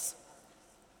paradise.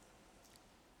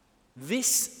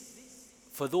 This,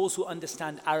 for those who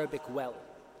understand Arabic well,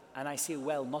 and I say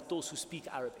well, not those who speak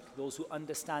Arabic, those who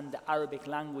understand the Arabic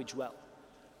language well,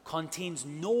 contains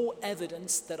no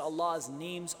evidence that Allah's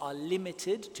names are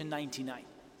limited to 99.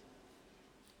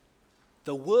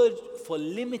 The word for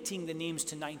limiting the names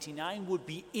to 99 would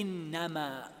be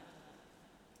innama.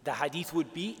 The hadith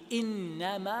would be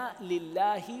innama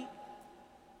lillahi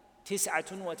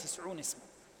 99 isma.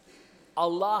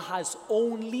 Allah has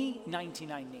only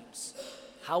 99 names.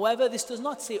 However, this does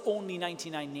not say only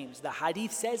 99 names. The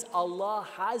hadith says Allah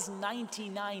has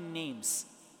 99 names.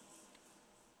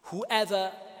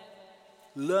 Whoever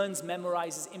learns,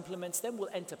 memorizes, implements them will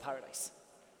enter paradise.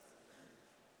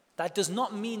 That does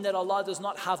not mean that Allah does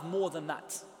not have more than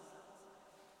that.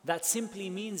 That simply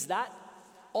means that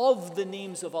of the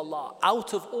names of Allah,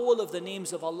 out of all of the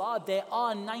names of Allah, there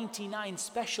are 99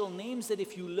 special names that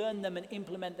if you learn them and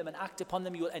implement them and act upon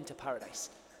them, you will enter paradise.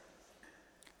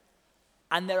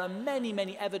 And there are many,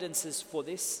 many evidences for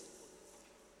this.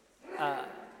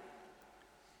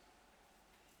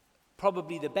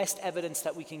 Probably the best evidence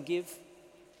that we can give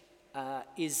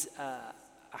is a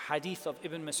hadith of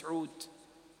Ibn Mas'ud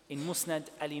in Musnad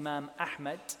al-Imam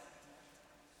Ahmad,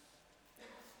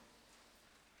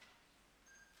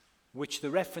 which the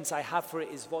reference I have for it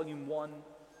is volume 1,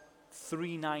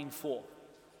 394.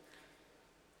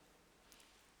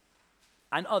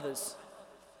 And others,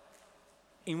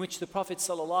 in which the Prophet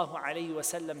sallallahu alaihi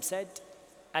wasallam said,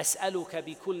 أسألك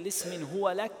بكل اسم هو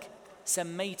لك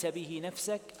سميت به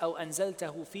نفسك أو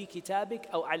أنزلته في كتابك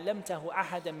أو علمته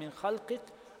أحدا من خلقك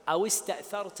أو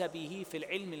استأثرت به في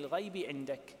العلم الغيب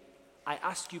عندك. I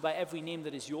ask you by every name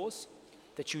that is yours,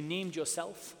 that you named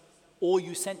yourself, or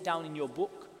you sent down in your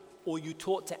book, or you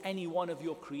taught to any one of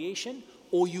your creation,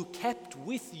 or you kept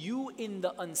with you in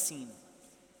the unseen.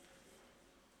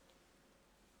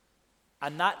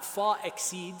 And that far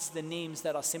exceeds the names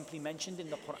that are simply mentioned in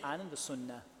the Quran and the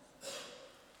Sunnah.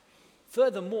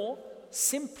 Furthermore,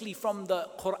 simply from the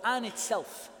Quran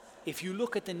itself, if you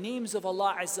look at the names of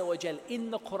Allah Azza wa Jal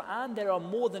in the Quran, there are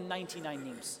more than 99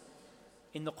 names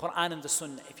in the Quran and the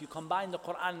Sunnah. If you combine the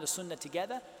Quran and the Sunnah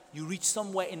together, you reach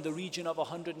somewhere in the region of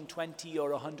 120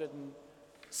 or 100 and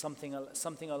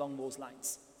something along those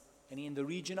lines. And in the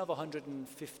region of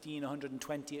 115,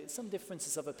 120, some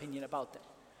differences of opinion about that.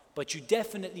 But you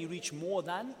definitely reach more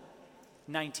than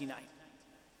 99.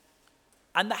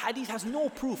 And the hadith has no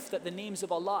proof that the names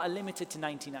of Allah are limited to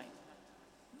 99.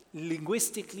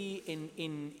 Linguistically,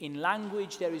 in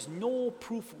language, there is no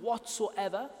proof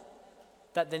whatsoever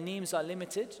that the names are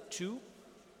limited to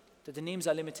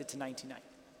 99.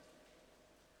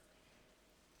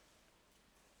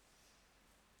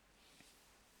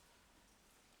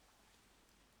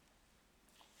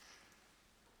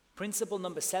 Principle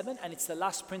number 7, and it's the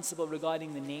last principle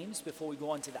regarding the names before we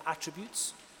go on to the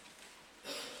attributes.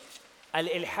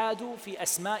 الإلحاد في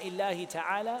أسماء الله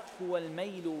تعالى هو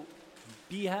الميل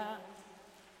بها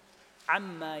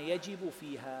عما يجب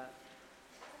فيها.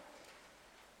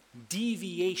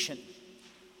 Deviation,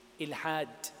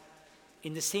 ilhad.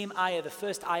 In the same ayah, the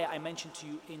first ayah I mentioned to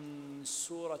you in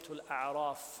Surah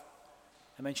Al-A'raf,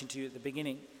 I mentioned to you at the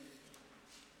beginning,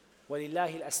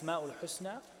 وَلِلَّهِ الْأَسْمَاءُ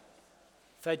الْحُسْنَى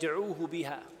فَادْعُوهُ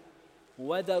بِهَا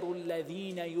وَذَرُوا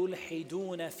الَّذِينَ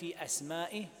يُلْحِدُونَ فِي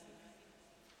أَسْمَائِهِ.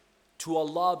 To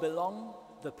Allah belong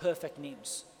the perfect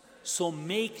names. So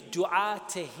make dua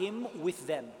to Him with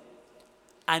them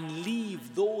and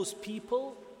leave those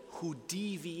people who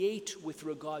deviate with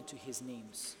regard to His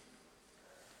names.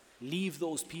 Leave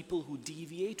those people who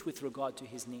deviate with regard to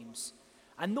His names.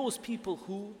 And those people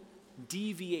who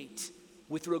deviate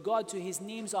with regard to His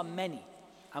names are many.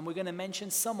 And we're going to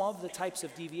mention some of the types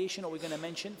of deviation, or we're going to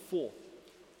mention 4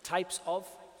 types of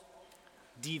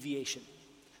deviation.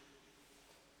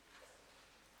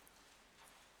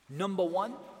 Number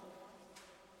 1,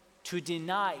 to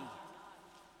deny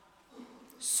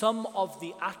some of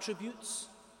the attributes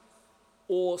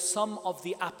or some of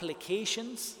the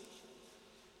applications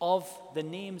of the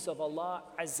names of Allah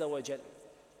Azza wa Jal,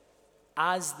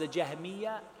 as the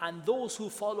Jahmiyyah and those who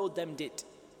followed them did,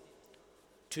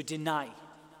 to deny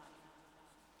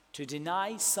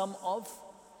some of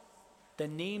the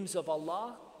names of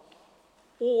Allah,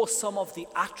 or some of the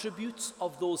attributes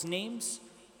of those names,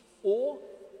 or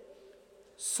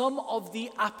some of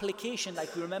the application.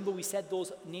 Like we said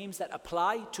those names that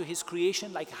apply to His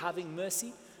creation, like having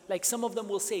mercy. Like some of them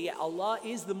will say, yeah, Allah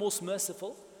is the most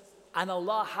merciful and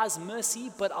Allah has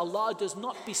mercy, but Allah does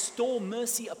not bestow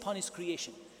mercy upon His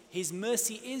creation. His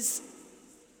mercy is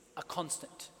a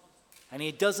constant, and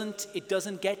it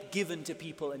doesn't get given to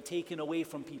people and taken away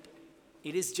from people.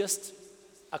 It is just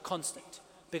a constant.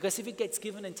 Because if it gets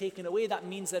given and taken away, that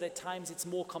means that at times it's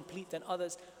more complete than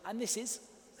others, and this is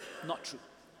not true.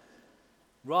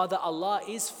 Rather, Allah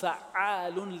is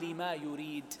fa'alun lima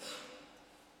yurid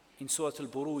in Surah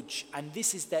Al-Buruj, and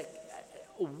this is the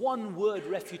one-word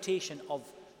refutation of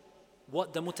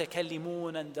what the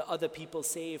mutakallimun and the other people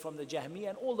say from the Jahmiyyah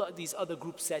and all these other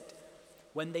groups said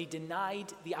when they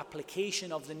denied the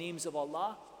application of the names of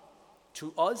Allah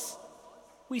to us.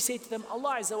 We say to them,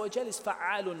 Allah Azza wa Jal is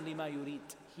fa'alun lima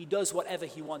yurid. He does whatever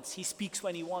He wants. He speaks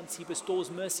when He wants. He bestows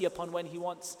mercy upon when He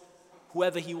wants,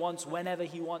 whoever He wants, whenever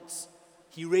He wants.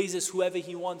 He raises whoever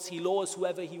He wants. He lowers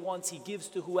whoever He wants. He gives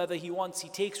to whoever He wants. He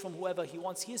takes from whoever He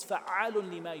wants. He is fa'alun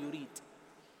lima yurid.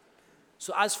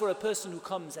 So as for a person who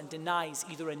comes and denies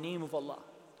either a name of Allah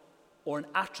or an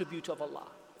attribute of Allah,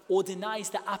 or denies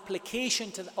the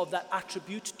application of that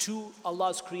attribute to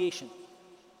Allah's creation,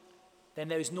 then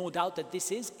there is no doubt that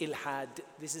this is ilhad.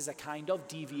 This is a kind of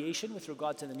deviation with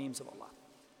regard to the names of Allah.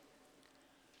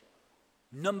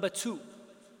 Number two,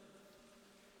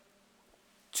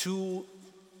 to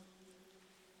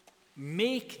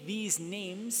make these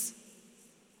names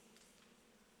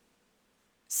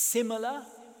similar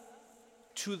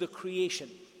to the creation,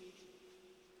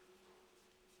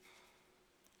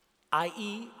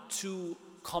 i.e. to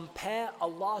compare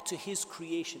Allah to His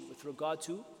creation with regard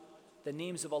to the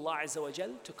names of Allah Azza wa Jal,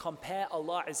 to compare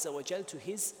Allah Azza wa Jal to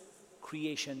His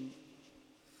creation.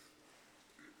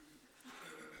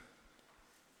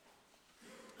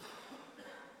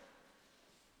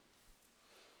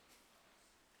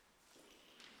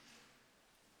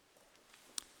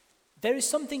 There is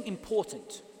something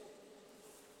important.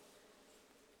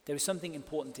 There is something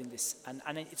important in this,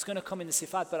 and it's going to come in the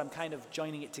sifat, but I'm kind of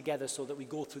joining it together so that we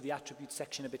go through the attribute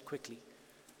section a bit quickly.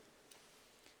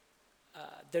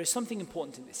 There is something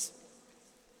important in this.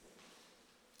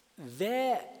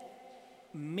 There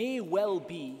may well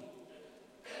be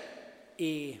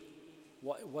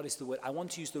what is the word? I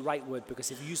want to use the right word, because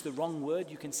if you use the wrong word,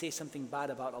 you can say something bad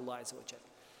about Allah Azza wa Jal.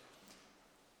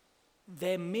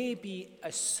 There may be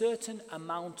a certain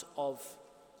amount of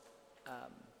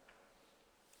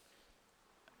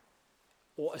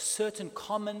or a certain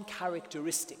common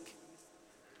characteristic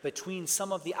between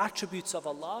some of the attributes of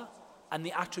Allah and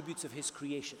the attributes of His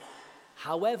creation.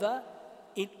 However,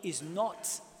 it's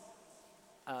not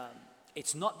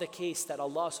the case that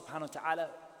Allah subhanahu wa ta'ala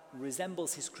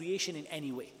resembles His creation in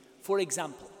any way. For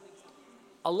example,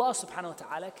 Allah subhanahu wa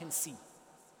ta'ala can see,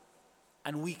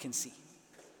 and we can see.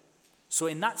 So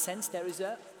in that sense, there is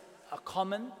a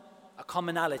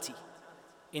commonality,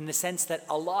 in the sense that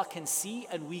Allah can see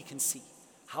and we can see.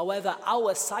 However,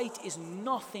 our sight is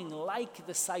nothing like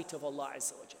the sight of Allah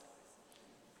Azza wa Jal.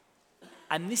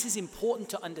 And this is important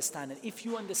to understand. And if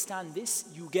you understand this,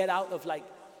 you get out of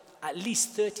at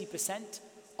least 30%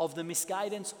 of the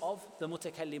misguidance of the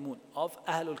mutakallimun, of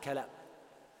Ahlul Kalam.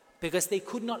 Because they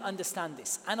could not understand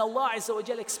this. And Allah Azza wa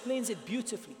Jal explains it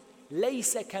beautifully.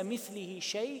 لَيْسَ كَمِثْلِهِ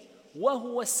شَيْءٍ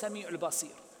وَهُوَ السَّمِيعُ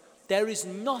الْبَصِيرُ. There is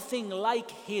nothing like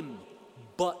Him,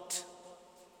 but.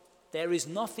 There is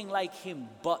nothing like Him,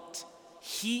 but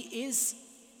He is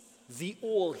the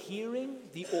all-hearing,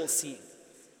 the all-seeing.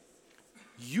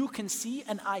 You can see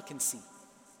and I can see.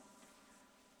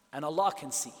 And Allah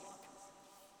can see.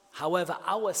 However,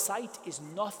 our sight is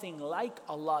nothing like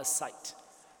Allah's sight.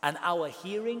 And our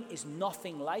hearing is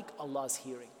nothing like Allah's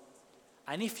hearing.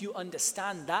 And if you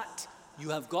understand that, you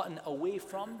have gotten away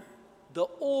from the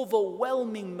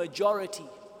overwhelming majority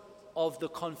of the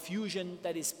confusion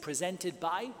that is presented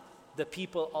by the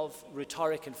people of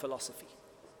rhetoric and philosophy,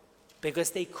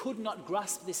 because they could not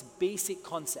grasp this basic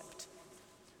concept.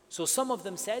 So some of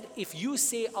them said, if you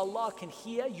say Allah can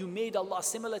hear, you made Allah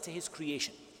similar to His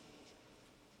creation.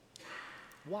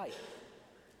 Why?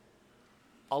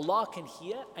 Allah can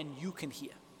hear and you can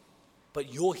hear,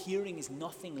 but your hearing is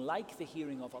nothing like the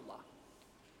hearing of Allah.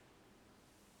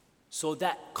 So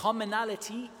that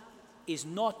commonality is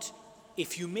not,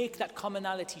 if you make that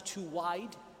commonality too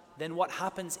wide, then what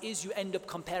happens is you end up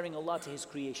comparing Allah to His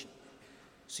creation.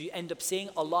 So you end up saying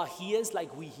Allah hears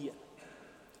like we hear.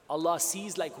 Allah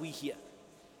sees like we hear,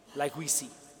 like we see.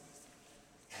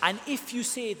 And if you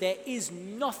say there is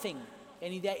nothing,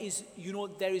 and there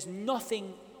is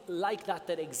nothing like that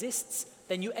that exists,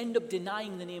 then you end up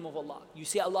denying the name of Allah. You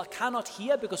say Allah cannot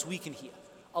hear because we can hear.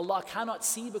 Allah cannot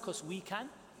see because we can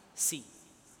see.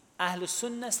 Ahlul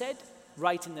Sunnah said,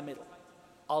 right in the middle.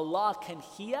 Allah can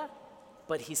hear,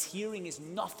 but His hearing is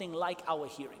nothing like our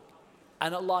hearing.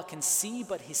 And Allah can see,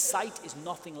 but His sight is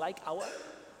nothing like our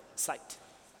sight.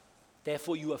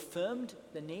 Therefore, you affirmed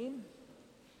the name,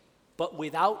 but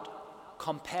without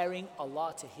comparing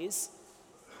Allah to His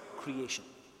creation.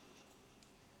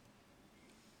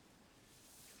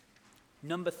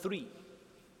 Number 3,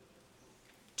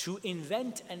 to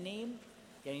invent a name,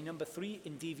 number 3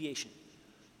 in deviation.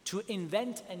 To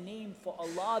invent a name for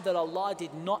Allah that Allah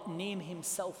did not name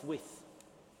Himself with.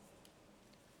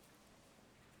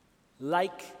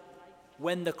 Like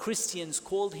when the Christians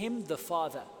called Him the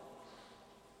Father.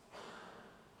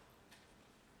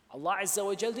 Allah Azza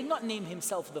wa Jal did not name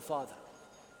Himself the Father.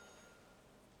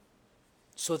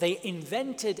 So they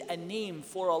invented a name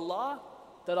for Allah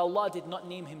that Allah did not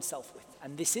name Himself with.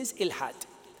 And this is ilhad.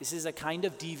 This is a kind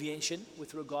of deviation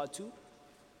with regard to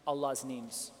Allah's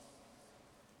names.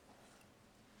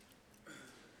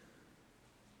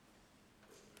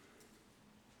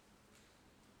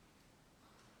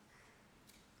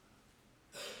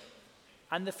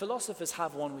 And the philosophers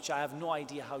have one which I have no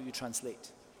idea how you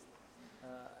translate.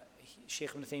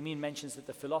 Shaykh ibn Uthaymeen mentions that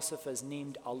the philosophers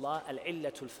named Allah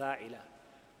al-illatul fa'ila.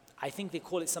 I think they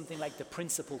call it something like the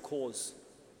principal cause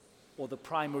or the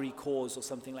primary cause or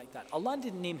something like that. Allah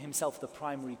didn't name Himself the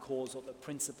primary cause or the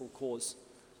principal cause.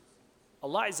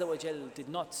 Allah Azza wa Jal did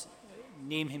not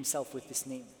name Himself with this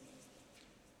name.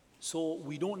 So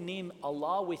we don't name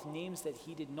Allah with names that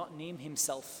He did not name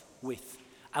Himself with.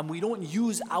 And we don't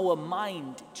use our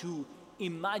mind to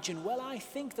imagine, well, I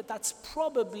think that that's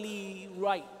probably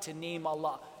right to name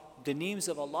Allah. The names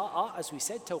of Allah are, as we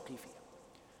said, tawqifiyah.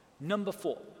 Number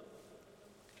 4,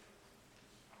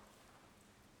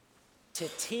 to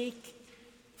take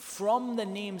from the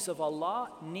names of Allah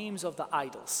names of the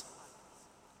idols,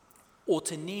 or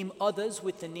to name others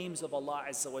with the names of Allah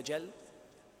Azza wa Jal.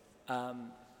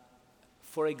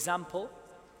 For example,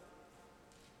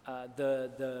 the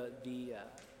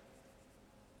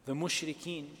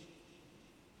mushrikeen,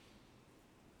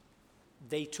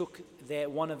 they took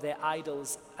one of their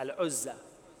idols, Al-Uzza.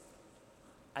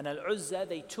 And Al-Uzza,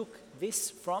 they took this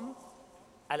from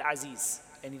Al-Aziz,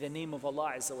 and the name of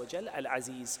Allah Azza wa Jal,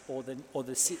 Al-Aziz, or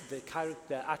the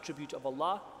character, attribute of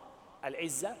Allah,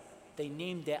 Al-Izza. They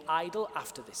named their idol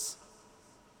after this.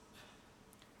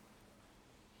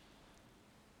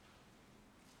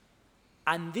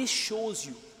 And this shows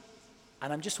you,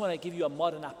 and I just want to give you a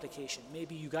modern application.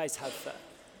 Maybe you guys have,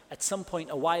 at some point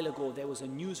a while ago, there was a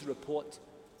news report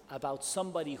about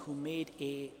somebody who made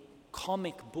a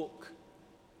comic book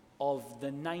of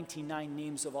the 99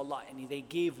 names of Allah, and they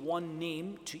gave one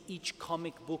name to each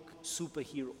comic book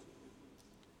superhero.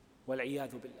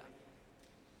 Wal-iyadhu billah.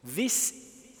 This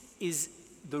is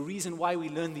the reason why we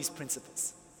learn these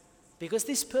principles. Because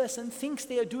this person thinks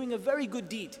they are doing a very good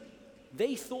deed.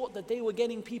 They thought that they were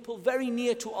getting people very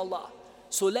near to Allah.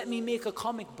 So let me make a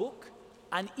comic book,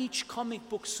 and each comic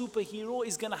book superhero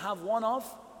is going to have one of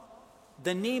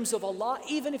the names of Allah,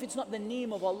 even if it's not the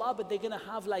name of Allah, but they're going to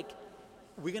have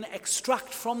we're going to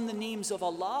extract from the names of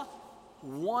Allah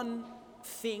one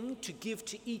thing to give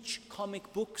to each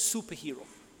comic book superhero.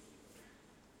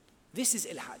 This is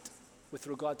ilhad with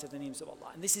regard to the names of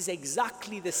Allah. And this is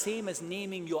exactly the same as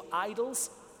naming your idols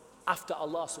after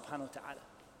Allah subhanahu wa ta'ala,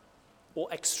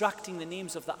 or extracting the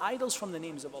names of the idols from the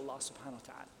names of Allah subhanahu wa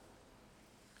ta'ala.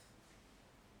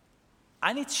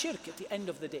 And it's shirk at the end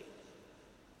of the day.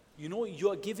 You know,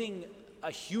 you're giving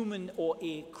a human or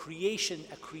a creation,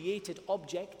 a created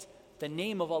object, the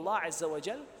name of Allah Azza wa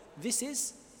Jal. This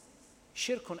is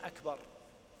shirkun akbar,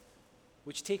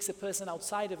 which takes a person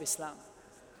outside of Islam.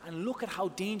 And look at how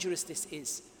dangerous this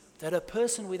is, that a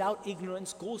person without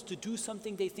ignorance goes to do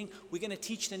something. They think, we're going to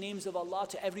teach the names of Allah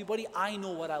to everybody, I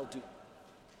know what I'll do.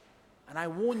 And I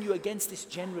warn you against this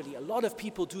generally. A lot of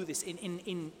people do this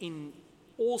in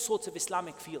all sorts of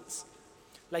Islamic fields.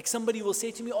 Like somebody will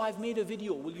say to me, oh, I've made a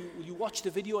video. Will you watch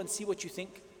the video and see what you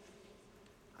think?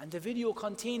 And the video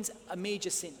contains a major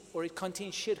sin, or it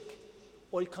contains shirk,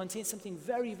 or it contains something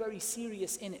very, very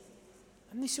serious in it.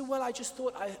 And they say, well, I just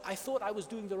thought, I thought I was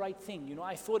doing the right thing. You know,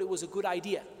 I thought it was a good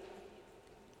idea.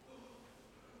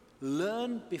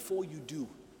 Learn before you do.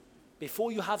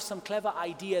 Before you have some clever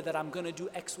idea that I'm going to do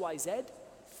X, Y, Z,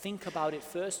 think about it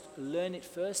first, learn it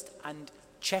first, and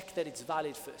check that it's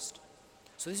valid first.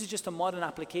 So this is just a modern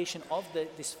application of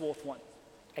this fourth one.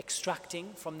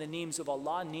 Extracting from the names of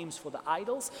Allah, names for the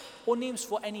idols, or names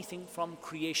for anything from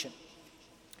creation.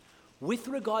 With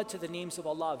regard to the names of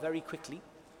Allah, very quickly,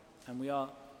 and we are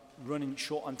running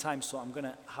short on time, so I'm going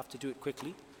to have to do it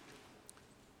quickly.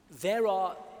 There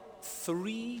are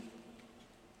 3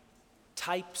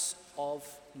 types of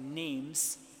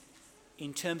names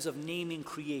in terms of naming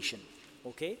creation,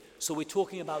 okay? So we're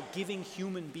talking about giving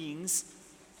human beings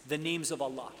the names of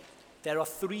Allah. There are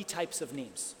 3 types of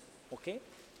names, okay?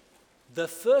 The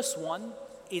first one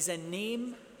is a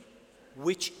name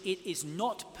which it is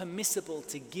not permissible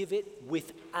to give it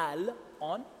with al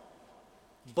on,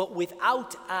 but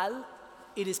without al,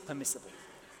 it is permissible.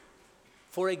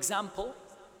 For example,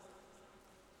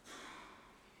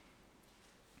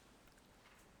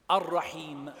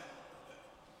 Ar-Rahim.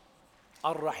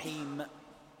 Ar-Rahim.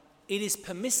 It is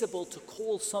permissible to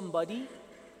call somebody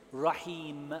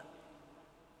Rahim,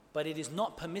 but it is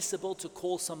not permissible to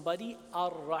call somebody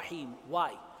Ar-Rahim.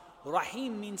 Why?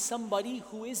 Rahim means somebody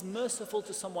who is merciful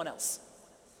to someone else.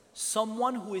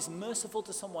 Someone who is merciful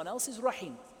to someone else is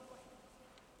Rahim.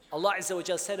 Allah Azza wa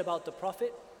Jal said about the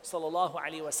Prophet sallallahu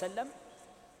alaihi wasallam,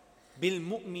 "Bil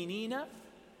mu'minina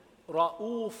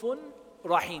ra'ufun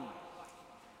rahim."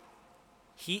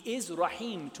 He is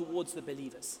Rahim towards the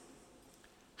believers.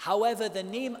 However, the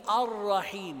name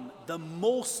Ar-Rahim, the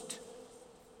most,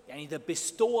 the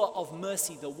bestower of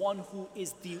mercy, the one who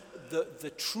is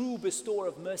the true bestower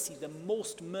of mercy, the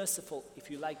most merciful,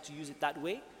 if you like to use it that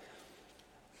way,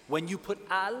 when you put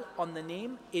al on the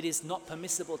name, it is not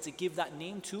permissible to give that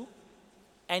name to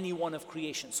anyone of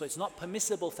creation. So it's not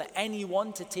permissible for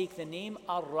anyone to take the name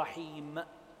Ar-Rahim.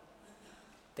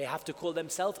 They have to call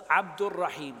themselves Abdur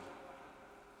Rahim.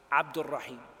 Abdur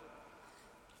Rahim.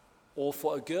 Or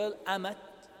for a girl, Amat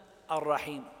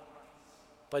Ar-Rahim.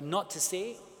 But not to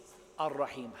say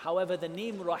Ar-Rahim. However, the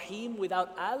name Rahim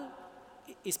without al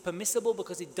is permissible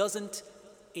because it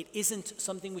isn't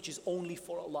something which is only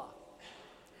for Allah.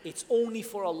 It's only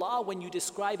for Allah when you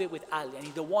describe it with al,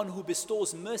 and the one who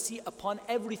bestows mercy upon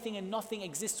everything and nothing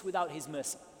exists without his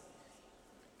mercy.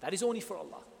 That is only for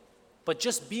Allah. But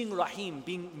just being Rahim,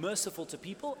 being merciful to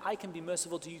people, I can be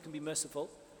merciful to you, you can be merciful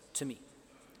to me.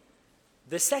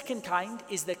 The second kind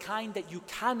is the kind that you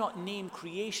cannot name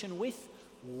creation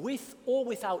with or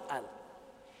without al.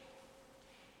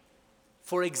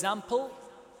 For example,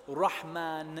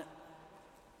 Rahman.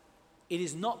 It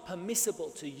is not permissible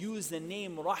to use the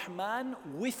name Rahman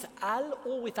with al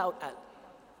or without al.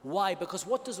 Why? Because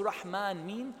what does Rahman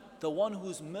mean? The one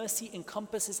whose mercy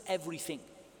encompasses everything.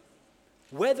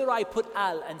 Whether I put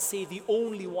al and say the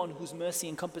only one whose mercy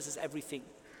encompasses everything,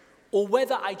 or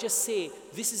whether I just say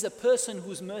this is a person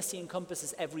whose mercy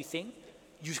encompasses everything,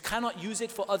 you cannot use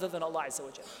it for other than Allah Azza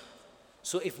wa Jalla.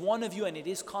 So if one of you, and it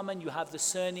is common, you have the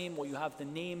surname or you have the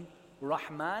name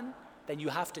Rahman, then you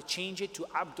have to change it to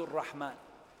Abdur Rahman.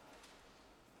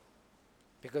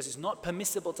 Because it's not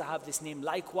permissible to have this name.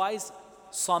 Likewise,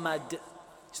 Samad.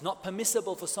 It's not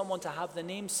permissible for someone to have the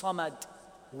name Samad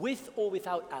with or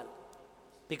without al.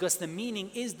 Because the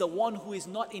meaning is the one who is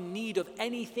not in need of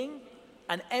anything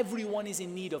and everyone is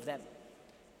in need of them.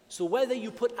 So whether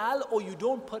you put al or you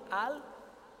don't put al,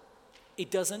 it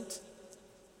doesn't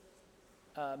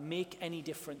make any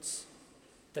difference.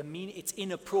 It's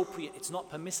inappropriate. It's not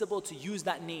permissible to use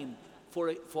that name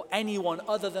for anyone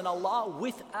other than Allah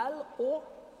with al or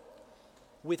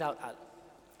without al.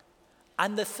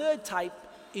 And the third type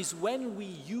is when we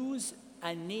use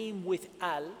a name with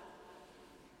al,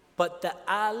 but the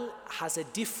al has a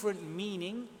different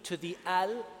meaning to the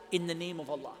al in the name of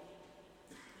Allah.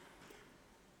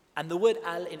 And the word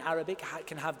al in Arabic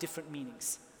can have different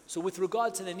meanings. So with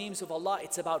regard to the names of Allah,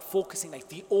 it's about focusing like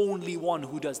the only one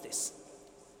who does this.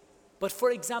 But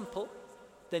for example,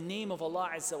 the name of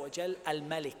Allah Azza wa Jal,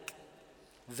 Al-Malik,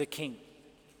 the King.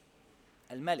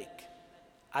 Al-Malik,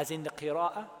 as in the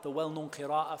qira'ah, the well-known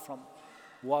qira'ah from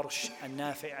Warsh and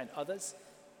Nafi' and others.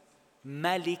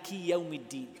 Maliki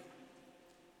Yawmiddin.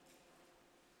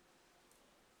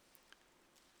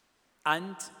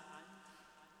 And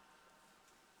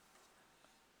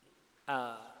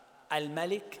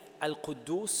Al-Malik,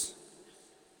 Al-Quddus,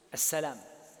 As-Salam.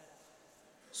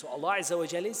 So Allah Azza wa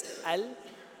Jal is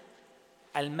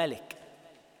Al-Malik.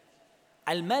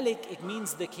 Al-Malik, it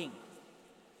means the king.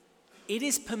 It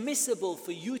is permissible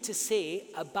for you to say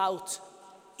about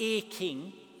a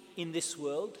king in this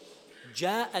world,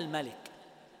 Ja al-Malik,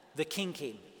 the king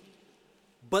came.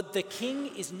 But the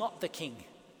king is not the king,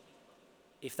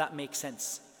 if that makes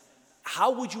sense.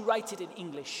 How would you write it in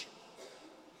English?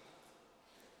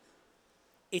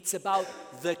 It's about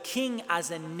the king as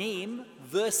a name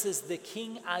versus the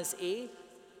king as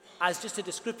just a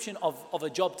description of a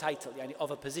job title, yani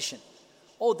of a position.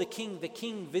 Oh, the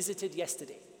king visited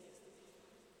yesterday.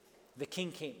 The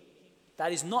king came.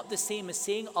 That is not the same as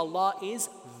saying Allah is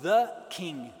the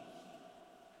king.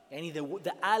 Yani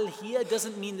the al here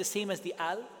doesn't mean the same as the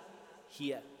al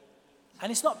here.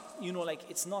 And it's not,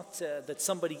 it's not that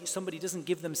somebody doesn't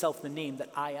give themselves the name that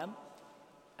I am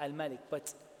Al-Malik,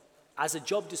 but as a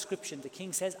job description, the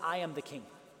king says, I am the king.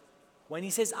 When he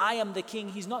says, I am the king,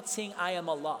 he's not saying, I am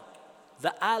Allah.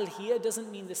 The al here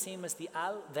doesn't mean the same as the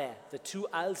al there. The two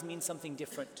als mean something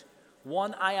different.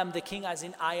 One, I am the king, as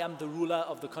in I am the ruler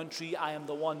of the country, I am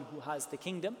the one who has the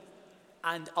kingdom.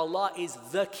 And Allah is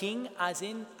the king, as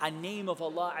in a name of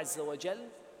Allah Azza wa Jal,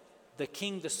 the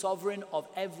king, the sovereign of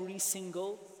every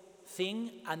single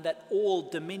thing, and that all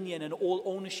dominion and all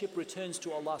ownership returns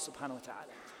to Allah subhanahu wa ta'ala.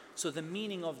 So the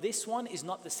meaning of this one is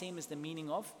not the same as the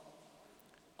meaning of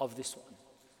this one.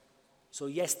 So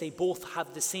yes, they both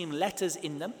have the same letters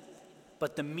in them,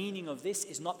 but the meaning of this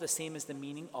is not the same as the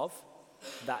meaning of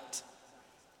that.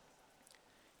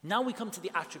 Now we come to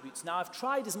the attributes. Now I've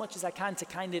tried as much as I can to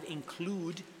kind of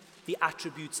include the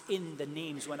attributes in the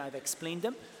names when I've explained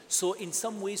them. So in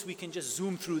some ways we can just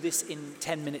zoom through this in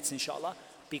 10 minutes inshallah,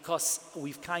 because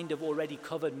we've kind of already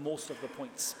covered most of the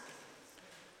points.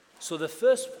 So the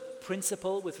first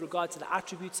principle with regard to the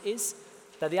attributes is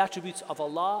that the attributes of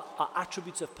Allah are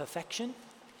attributes of perfection.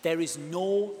 There is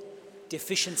no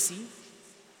deficiency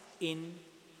in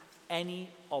any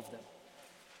of them.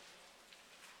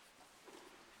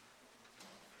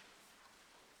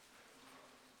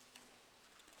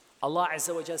 Allah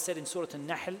Azza wa Jalla said in Surah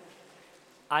An-Nahl,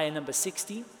 ayah number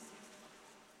 60,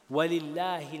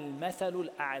 وَلِلَّهِ الْمَثَلُ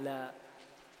الْأَعْلَى.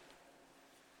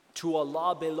 To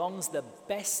Allah belongs the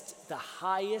best, the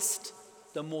highest,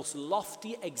 the most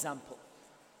lofty example.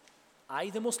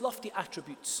 The most lofty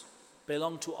attributes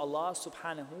belong to Allah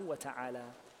subhanahu wa ta'ala.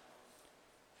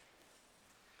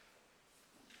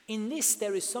 In this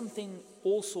there is something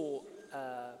also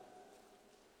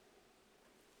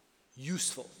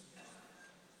useful,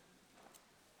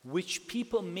 which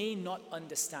people may not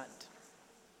understand.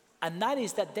 And that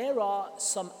is that there are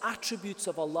some attributes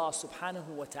of Allah subhanahu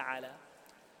wa ta'ala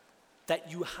that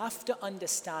you have to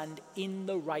understand in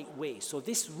the right way. So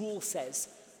this rule says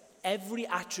every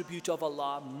attribute of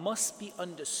Allah must be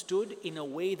understood in a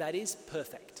way that is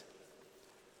perfect.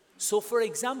 So for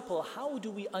example, how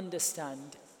do we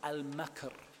understand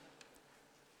al-makr?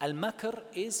 Al-makr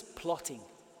is plotting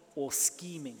or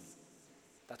scheming.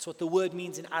 That's what the word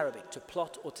means in Arabic, to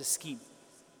plot or to scheme.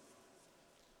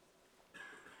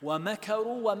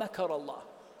 وَمَكَرُوا وَمَكَرَ اللَّهُ.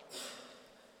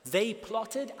 They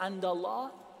plotted and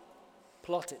Allah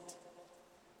plotted.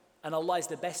 And Allah is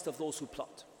the best of those who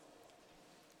plot.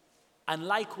 And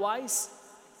likewise,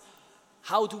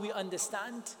 how do we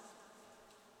understand?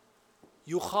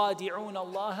 يُخَادِعُونَ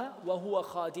اللَّهَ وَهُوَ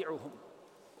خَادِعُهُمْ.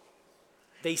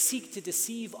 They seek to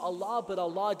deceive Allah, but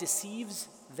Allah deceives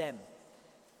them.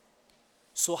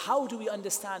 So how do we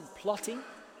understand plotting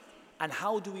and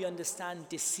how do we understand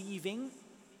deceiving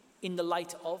in the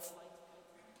light of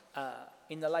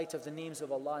the names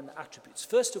of Allah and the attributes?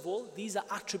 First of all, these are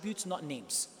attributes, not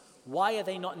names. Why are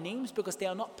they not names? Because they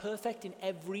are not perfect in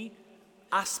every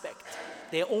aspect.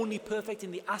 They are only perfect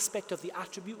in the aspect of the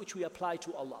attribute which we apply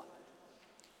to Allah.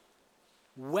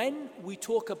 When we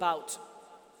talk about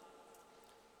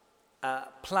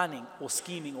planning or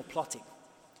scheming or plotting,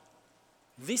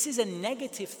 this is a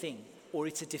negative thing, or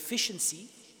it's a deficiency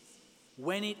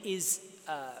when it is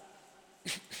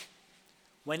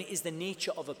the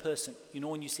nature of a person. You know,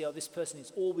 when you say, oh, this person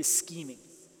is always scheming,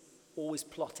 always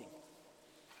plotting.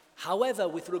 However,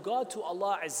 with regard to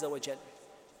Allah Azza wa Jal,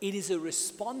 it is a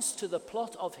response to the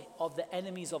plot of the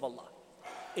enemies of Allah.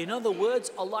 In other words,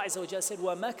 Allah Azza wa Jal said,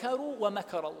 وَمَكَرُوا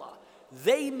وَمَكَرَ اللَّهُ.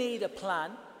 They made a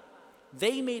plan,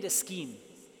 they made a scheme,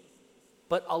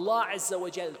 but Allah Azza wa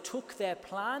Jal took their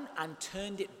plan and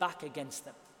turned it back against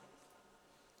them.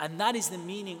 And that is the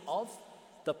meaning of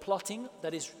the plotting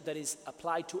that is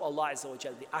applied to Allah Azza wa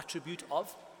Jal, the attribute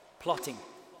of plotting,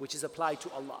 which is applied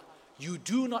to Allah. You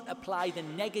do not apply the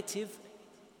negative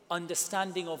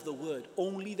understanding of the word,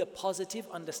 only the positive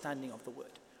understanding of the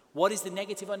word. What is the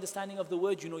negative understanding of the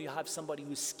word? You know, you have somebody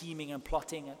who's scheming and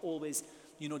plotting and always,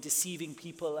 deceiving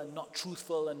people and not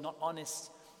truthful and not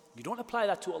honest. You don't apply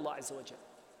that to Allah Azza wa Jal.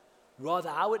 Rather,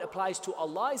 how it applies to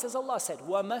Allah is as Allah said,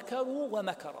 وَمَكَرُوا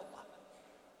وَمَكَرَ اللَّهُ.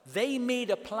 They made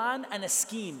a plan and a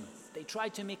scheme. They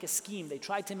tried to make a scheme. They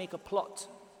tried to make a plot.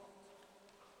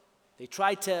 They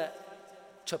tried to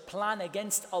plan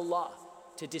against Allah,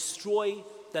 to destroy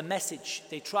the message.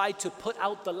 They tried to put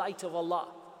out the light of Allah.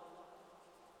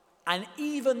 And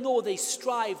even though they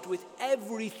strived with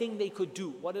everything they could do,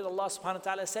 what did Allah subhanahu wa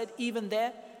ta'ala said? Even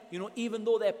there, even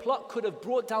though their plot could have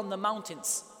brought down the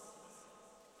mountains.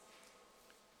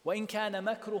 وَإِن كَانَ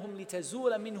مَكْرُهُمْ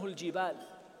لِتَزُولَ مِنْهُ الْجِبَالِ.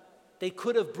 They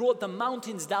could have brought the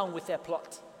mountains down with their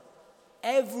plot.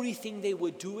 Everything they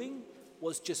were doing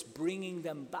was just bringing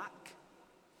them back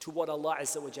to what Allah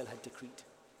Azza wa Jal had decreed.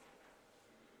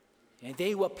 And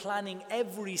they were planning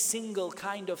every single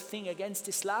kind of thing against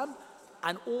Islam,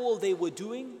 and all they were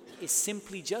doing is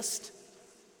simply just,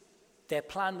 their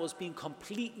plan was being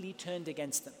completely turned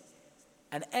against them.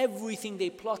 And everything they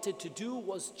plotted to do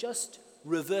was just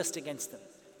reversed against them.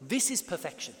 This is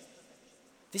perfection.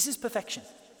 This is perfection.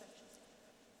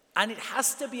 And it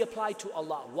has to be applied to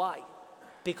Allah. Why?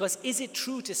 Because is it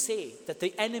true to say that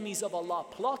the enemies of Allah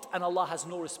plot and Allah has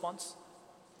no response?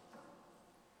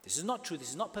 This is not true. This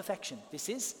is not perfection. This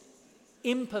is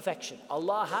imperfection.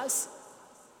 Allah has,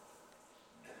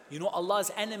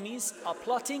 Allah's enemies are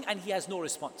plotting and He has no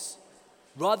response.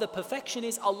 Rather, perfection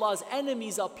is Allah's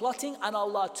enemies are plotting and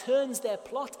Allah turns their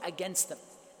plot against them.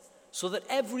 So that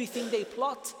everything they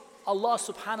plot, Allah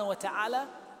subhanahu wa ta'ala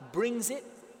brings it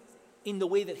in the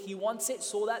way that He wants it,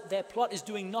 so that their plot is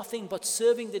doing nothing but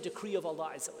serving the decree of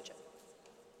Allah Azza wa Jal.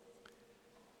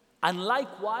 And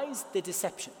likewise, the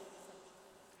deception.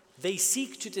 They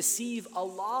seek to deceive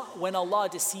Allah when Allah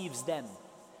deceives them.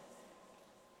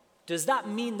 Does that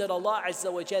mean that Allah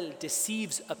Azza wa Jal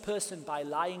deceives a person by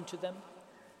lying to them?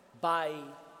 By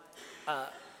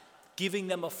giving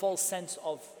them a false sense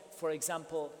of, for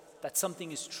example, that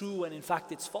something is true and in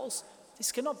fact it's false?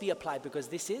 This cannot be applied because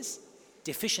this is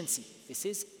deficiency. This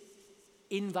is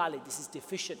invalid. This is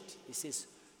deficient. This is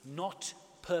not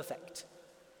perfect.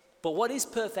 But what is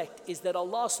perfect is that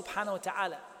Allah subhanahu wa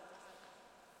ta'ala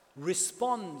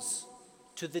responds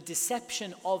to the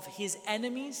deception of His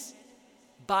enemies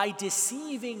by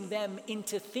deceiving them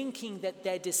into thinking that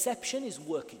their deception is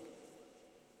working.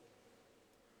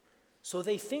 So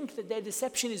they think that their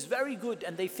deception is very good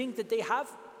and they think that they have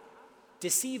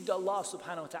deceived Allah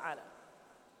subhanahu wa ta'ala.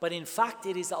 But in fact,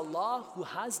 it is Allah who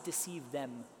has deceived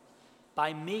them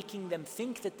by making them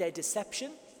think that their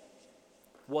deception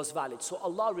was valid. So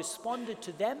Allah responded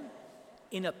to them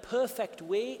in a perfect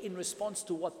way in response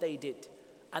to what they did.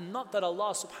 And not that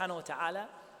Allah subhanahu wa ta'ala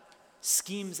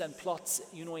schemes and plots,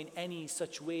 in any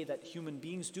such way that human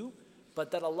beings do, but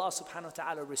that Allah subhanahu wa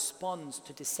ta'ala responds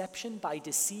to deception by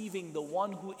deceiving the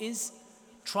one who is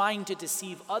trying to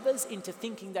deceive others into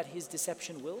thinking that his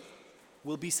deception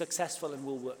will be successful and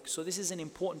will work. So this is an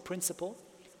important principle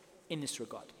in this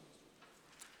regard.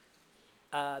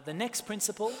 The next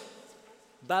principle,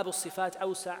 باب الصفات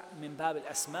أوسع من باب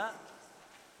الأسماء.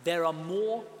 There are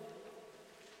more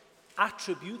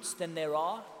attributes than there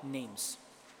are names.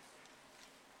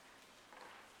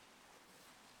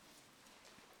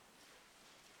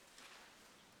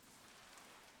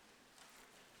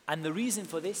 And the reason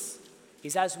for this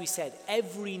is, as we said,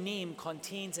 every name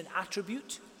contains an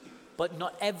attribute, but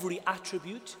not every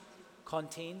attribute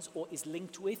contains or is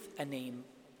linked with a name.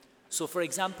 So for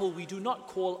example, we do not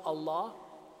call Allah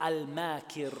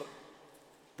Al-Makir,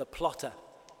 the plotter,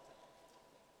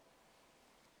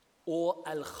 or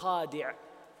Al-Khadi',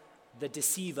 the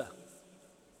deceiver,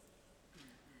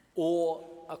 or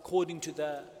according to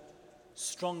the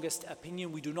strongest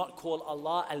opinion, we do not call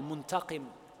Allah Al-Muntaqim,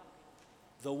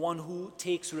 the one who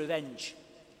takes revenge.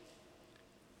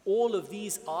 All of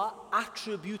these are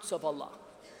attributes of Allah,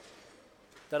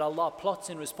 that Allah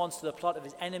plots in response to the plot of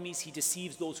His enemies. He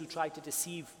deceives those who try to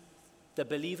deceive the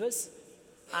believers,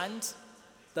 and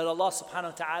that Allah subhanahu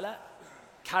wa ta'ala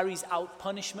carries out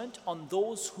punishment on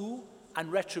those who,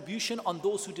 and retribution on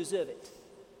those who deserve it.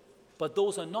 But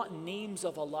those are not names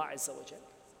of Allah Azza wa Jal,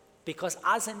 because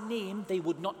as a name they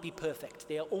would not be perfect.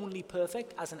 They are only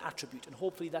perfect as an attribute, and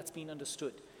hopefully that's been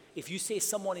understood. If you say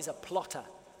someone is a plotter,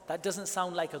 that doesn't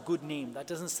sound like a good name. That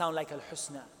doesn't sound like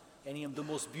Al-Husna, any of the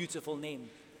most beautiful name.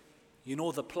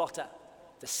 The plotter,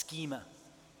 the schemer.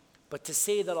 But to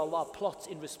say that Allah plots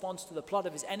in response to the plot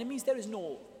of His enemies, there is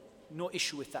no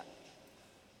issue with that.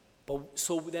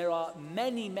 So there are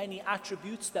many, many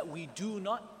attributes that we do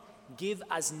not give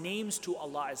as names to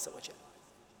Allah Azza wa Jal.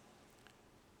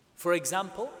 For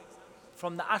example,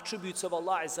 from the attributes of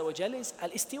Allah Azza wa Jal is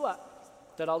Al-Istiwa,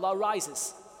 that Allah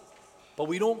rises. But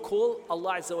we don't call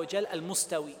Allah Azza wa Jal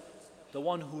Al-Mustawi, the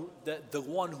one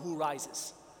who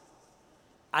rises.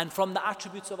 And from the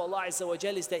attributes of Allah Azza wa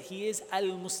Jal is that He is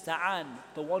Al-Musta'an,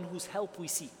 the one whose help we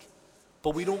seek.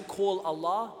 But we don't call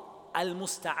Allah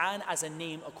Al-Musta'an as a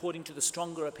name according to the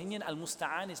stronger opinion.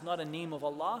 Al-Musta'an is not a name of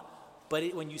Allah,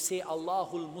 But when you say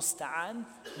Allahul Musta'an,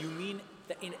 you mean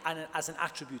that as an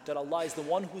attribute, that Allah is the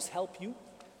one whose help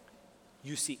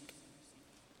you seek.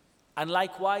 And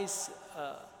likewise,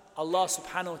 Allah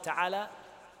subhanahu wa ta'ala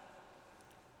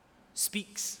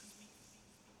speaks.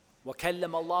 وَكَلَّمَ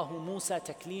اللَّهُ مُوسَى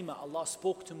تَكْلِيمًا. Allah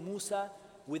spoke to Musa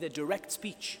with a direct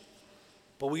speech.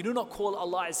 But we do not call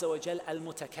Allah Azza wa Jal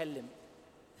Al-Mutakallim.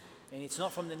 And it's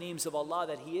not from the names of Allah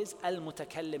that He is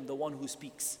Al-Mutakallim, the one who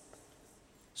speaks.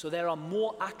 So there are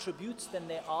more attributes than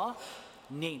there are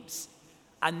names.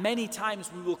 And many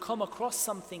times we will come across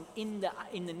something in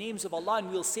the names of Allah, and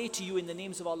we'll say to you in the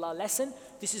names of Allah lesson,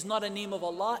 this is not a name of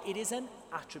Allah, it is an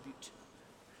attribute.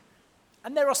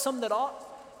 And there are some that are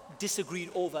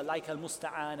disagreed over, like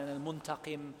Al-Musta'an and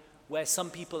Al-Muntaqim, where some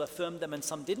people affirmed them and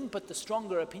some didn't, but the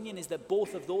stronger opinion is that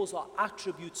both of those are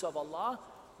attributes of Allah,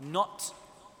 not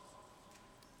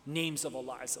names of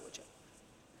Allah Azza wa Jal.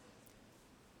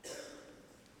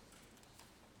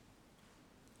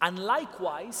 And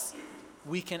likewise,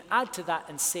 we can add to that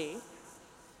and say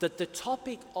that the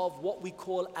topic of what we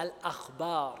call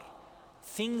al-akhbar,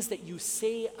 things that you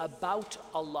say about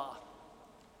Allah,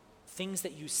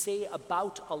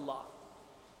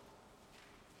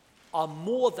 are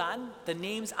more than the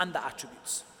names and the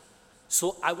attributes.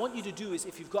 So I want you to do is,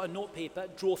 if you've got a note paper,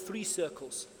 draw 3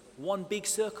 circles. One big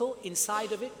circle,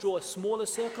 inside of it, draw a smaller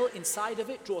circle, inside of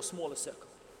it, draw a smaller circle.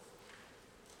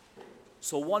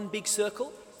 So one big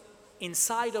circle,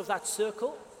 inside of that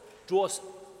circle, draw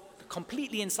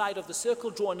completely inside of the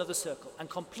circle, draw another circle. And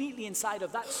completely inside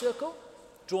of that circle,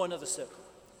 draw another circle.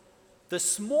 The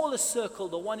smaller circle,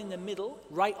 the one in the middle,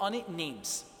 write on it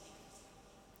names.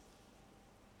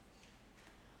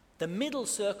 The middle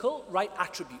circle, write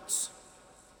attributes.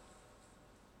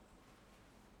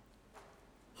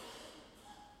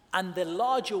 And the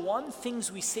larger one,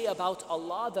 things we say about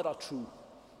Allah that are true.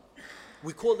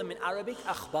 We call them in Arabic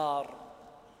akhbar.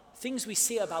 Things we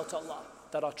say about Allah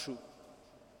that are true.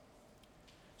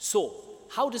 So,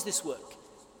 how does this work?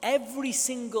 Every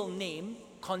single name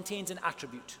contains an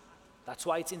attribute. That's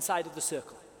why it's inside of the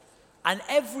circle. And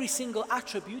every single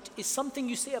attribute is something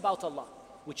you say about Allah,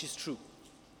 which is true.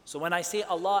 So when I say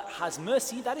Allah has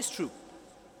mercy, that is true.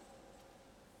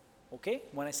 Okay?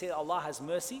 When I say Allah has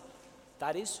mercy,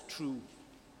 that is true.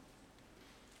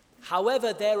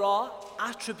 However, there are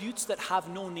attributes that have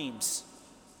no names.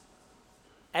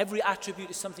 Every attribute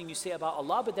is something you say about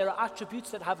Allah, but there are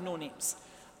attributes that have no names.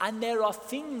 And there are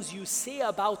things you say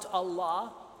about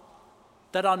Allah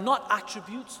that are not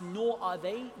attributes, nor are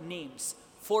they names.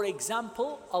 For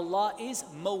example, Allah is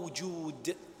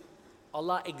mawjood.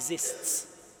 Allah exists.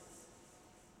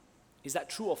 Is that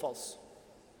true or false?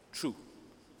 True.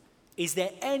 Is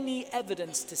there any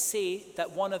evidence to say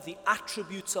that one of the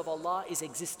attributes of Allah is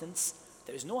existence?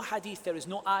 There is no hadith, there is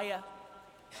no ayah,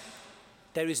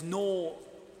 there is no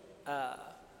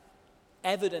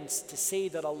evidence to say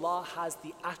that Allah has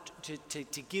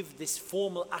to give this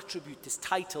formal attribute, this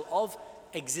title of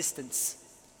existence.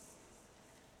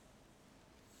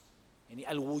 Yani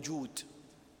al-wujud.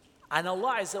 And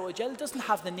Allah Azza wa Jal doesn't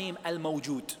have the name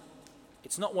al-mawjud.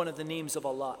 It's not one of the names of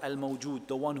Allah, al-mawjud,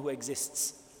 the one who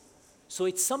exists. So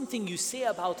it's something you say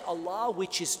about Allah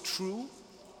which is true,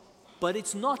 but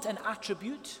it's not an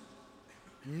attribute,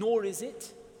 nor is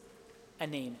it a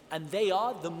name. And they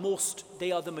are the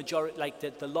majority, like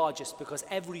the largest, because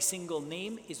every single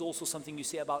name is also something you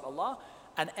say about Allah,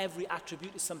 and every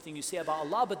attribute is something you say about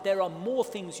Allah, but there are more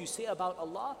things you say about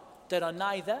Allah that are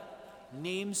neither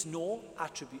names nor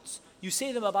attributes. You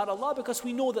say them about Allah because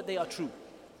we know that they are true,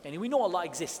 and we know Allah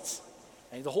exists.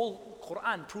 And the whole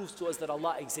Quran proves to us that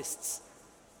Allah exists.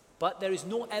 But there is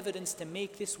no evidence to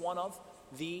make this one of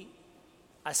the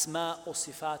asma or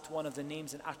sifat, one of the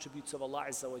names and attributes of Allah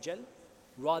Azza wa Jal.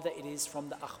 Rather, it is from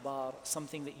the akhbar,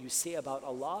 something that you say about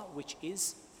Allah which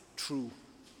is true.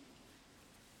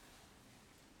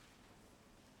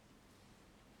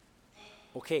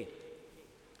 Okay.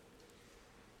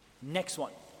 Next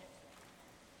one.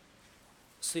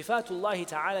 صفات الله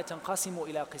تعالى تنقسم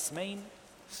إلى قسمين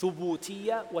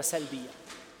ثبوتية وسلبية.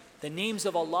 The names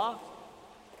of Allah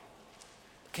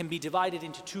can be divided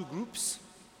into 2 groups.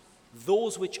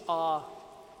 Those which are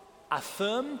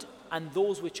affirmed and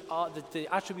those which are the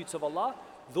attributes of Allah,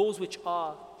 those which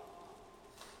are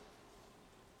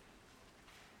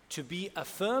to be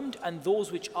affirmed and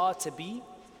those which are to be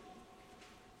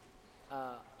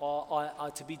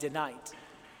denied.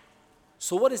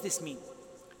 So what does this mean?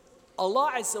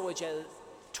 Allah Azza wa Jal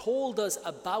told us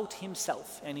about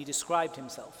Himself, and He described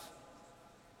Himself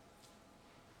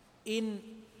in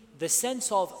the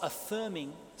sense of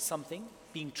affirming something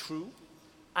being true,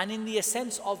 and in the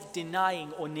sense of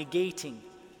denying or negating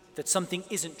that something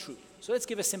isn't true. So let's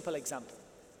give a simple example.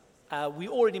 We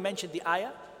already mentioned the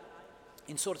ayah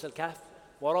in Surah Al-Kahf,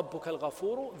 وَرَبُّكَ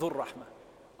الْغَفُورُ ذُو الرَّحْمَةِ.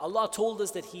 Allah told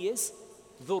us that He is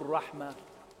ذُو الرَّحْمَةِ.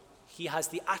 He has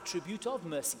the attribute of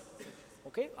mercy.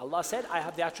 Okay, Allah said, I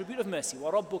have the attribute of mercy.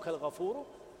 وَرَبُّكَ الْغَفُورُ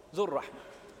ذُو الرَّحْمَةِ.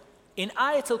 In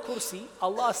Ayat al-Kursi,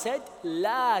 Allah said,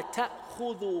 لَا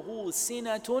تَأْخُذُهُ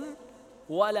سِنَةٌ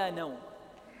وَلَا نَوْمٌ.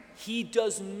 He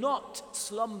does not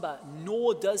slumber,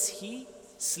 nor does He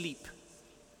sleep.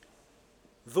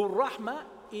 Dhur Rahmah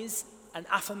is an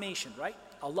affirmation, right?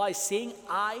 Allah is saying,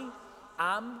 I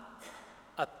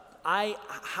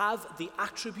have the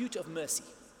attribute of mercy.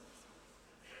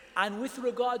 And with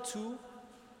regard to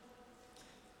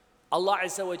Allah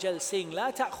Azza wa Jal saying,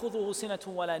 لا تأخذه سنة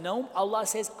ولا نوم, Allah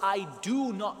says, I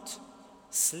do not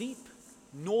sleep,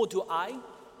 nor do I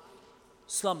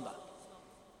slumber.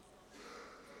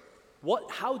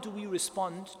 How do we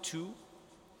respond to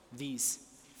these?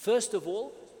 First of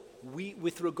all,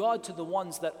 with regard to the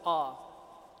ones that are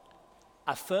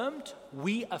affirmed,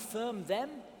 we affirm them,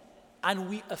 and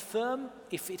we affirm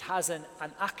if it has an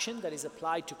action that is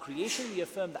applied to creation, we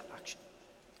affirm that action.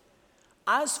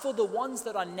 As for the ones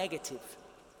that are negative,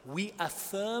 we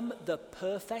affirm the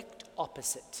perfect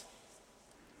opposite.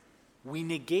 We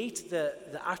negate the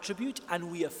attribute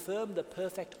and we affirm the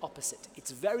perfect opposite.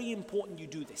 It's very important you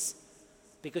do this,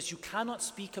 because you cannot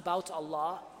speak about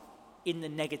Allah in the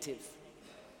negative.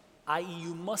 I.e.,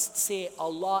 you must say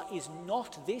Allah is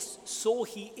not this, so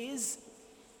He is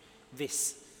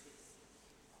this.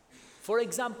 For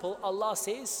example, Allah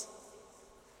says,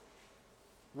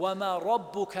 وَمَا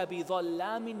رَبُّكَ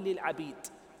بِظَلَّامٍ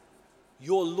لِلْعَبِيدِ.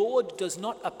 Your Lord does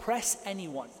not oppress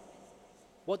anyone.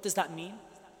 What does that mean?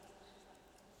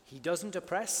 He doesn't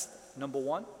oppress, number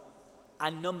one.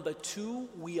 And number two,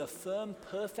 we affirm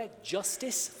perfect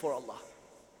justice for Allah.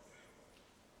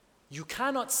 You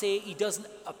cannot say He doesn't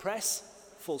oppress,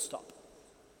 full stop.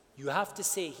 You have to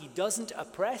say He doesn't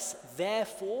oppress,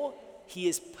 therefore He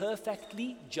is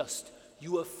perfectly just.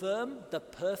 You affirm the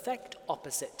perfect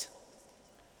opposite.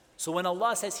 So when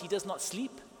Allah says He does not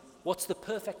sleep, what's the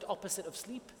perfect opposite of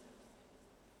sleep?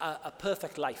 A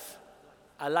perfect life.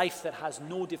 A life that has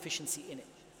no deficiency in it.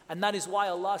 And that is why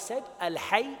Allah said,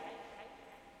 Al-Hayy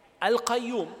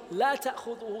Al-Qayyum La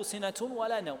ta'khudhuhu sinatun wa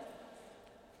la nawm.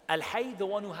 Al-Hayy, the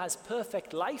one who has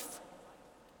perfect life,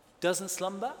 doesn't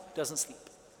slumber, doesn't sleep.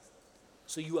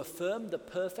 So you affirm the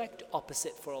perfect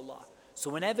opposite for Allah. So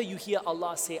whenever you hear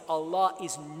Allah say, Allah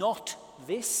is not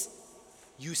this,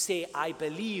 you say, I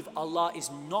believe Allah is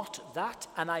not that,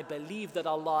 and I believe that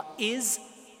Allah is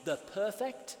the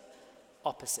perfect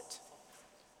opposite.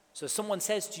 So someone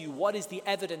says to you, what is the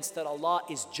evidence that Allah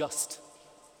is just?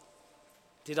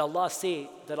 Did Allah say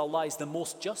that Allah is the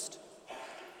most just?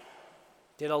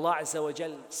 Did Allah Azza wa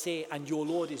Jal say, and your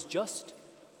Lord is just?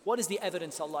 What is the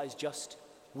evidence Allah is just?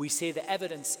 We say the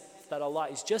evidence that Allah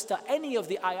is just are any of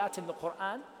the ayat in the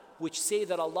Quran which say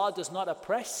that Allah does not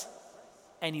oppress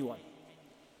anyone.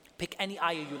 Pick any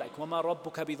ayah you like. وَمَا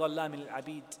رَبُّكَ بِظَلَّامٍ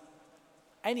لِلْعَبِيدِ.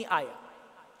 Any ayah.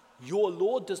 Your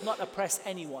Lord does not oppress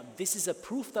anyone. This is a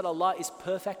proof that Allah is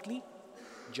perfectly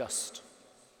just.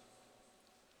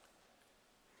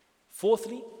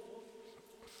 Fourthly,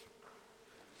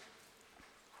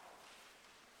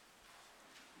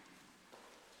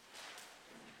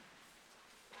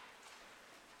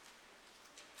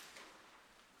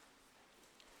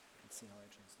 let's see how I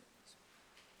translate this.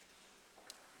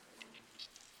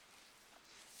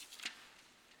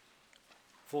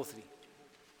 Fourthly,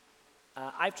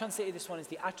 I've translated this one as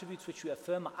the attributes which we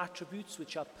affirm are attributes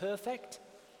which are perfect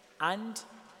and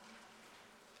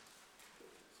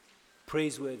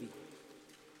praiseworthy.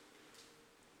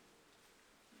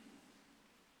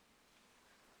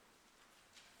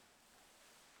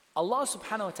 Allah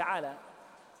subhanahu wa ta'ala,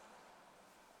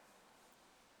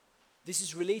 this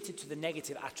is related to the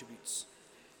negative attributes.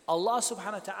 Allah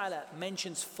subhanahu wa ta'ala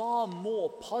mentions far more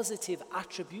positive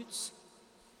attributes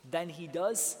than He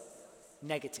does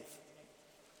negative.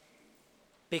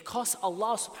 Because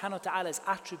Allah subhanahu wa ta'ala's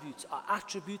attributes are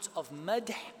attributes of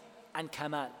madh and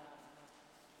kamal.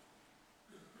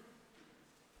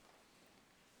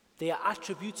 They are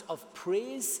attributes of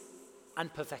praise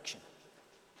and perfection.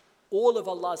 All of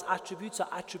Allah's attributes are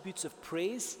attributes of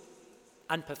praise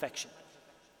and perfection.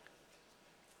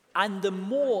 And the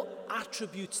more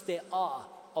attributes there are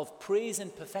of praise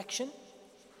and perfection,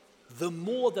 the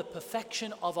more the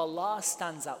perfection of Allah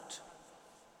stands out.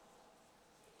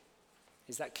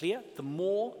 Is that clear? The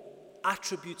more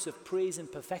attributes of praise and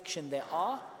perfection there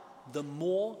are, the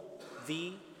more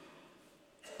the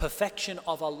perfection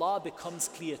of Allah becomes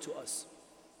clear to us.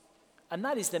 And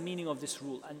that is the meaning of this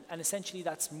rule. And essentially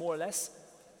that's more or less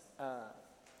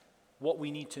what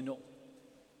we need to know.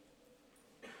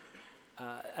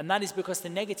 And that is because the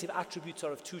negative attributes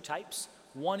are of two types.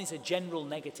 One is a general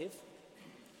negative.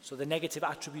 So the negative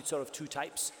attributes are of two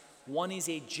types. One is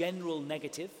a general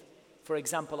negative. For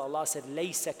example, Allah said,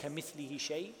 لَيْسَ كَمِثْلِهِ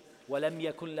شَيْءٍ وَلَمْ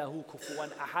يَكُنْ لَهُ كُفُوًا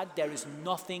أَحَدٍ. There is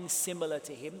nothing similar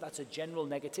to him. That's a general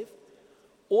negative.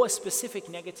 Or a specific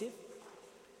negative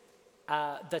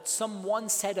that someone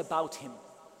said about him.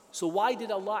 So why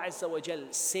did Allah Azza wa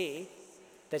Jal say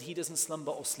that he doesn't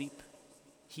slumber or sleep?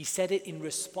 He said it in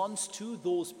response to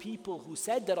those people who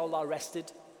said that Allah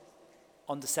rested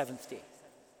on the seventh day.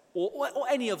 Or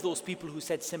any of those people who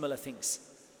said similar things.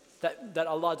 That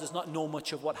Allah does not know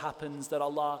much of what happens, that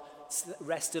Allah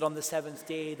rested on the seventh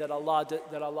day, that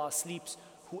Allah sleeps.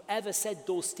 Whoever said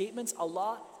those statements,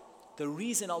 the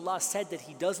reason Allah said that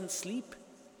he doesn't sleep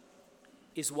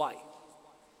is why?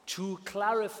 To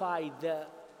clarify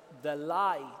the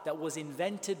lie that was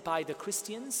invented by the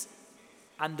Christians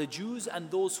and the Jews and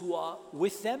those who are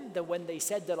with them, that when they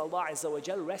said that Allah Azza wa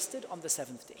Jal rested on the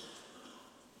seventh day.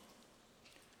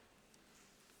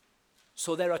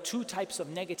 So there are two types of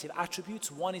negative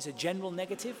attributes. One is a general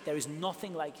negative. There is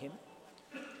nothing like him.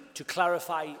 To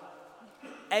clarify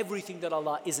everything that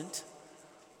Allah isn't.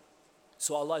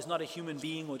 So Allah is not a human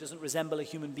being or doesn't resemble a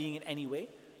human being in any way.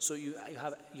 So you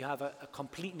have a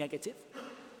complete negative.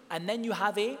 And then you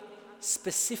have a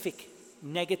specific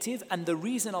negative. And the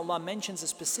reason Allah mentions a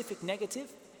specific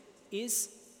negative is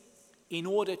in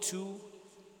order to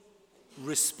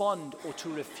respond or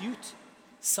to refute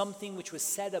something which was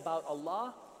said about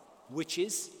Allah which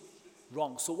is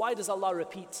wrong. So why does Allah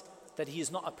repeat that he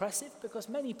is not oppressive? Because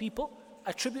many people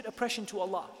attribute oppression to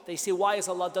Allah. They say, why has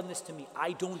Allah done this to me?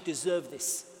 I don't deserve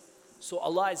this. So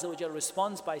Allah Azza wa Jalla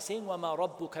responds by saying, وَمَا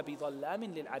رَبُّكَ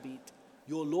بِظَلَّامٍ لِلْعَبِيدِ.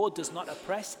 Your Lord does not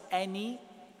oppress any,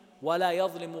 وَلَا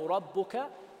يَظْلِمُ رَبُّكَ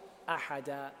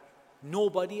أَحَدًا.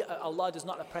 Nobody, Allah does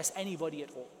not oppress anybody at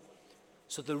all.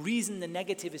 So the reason the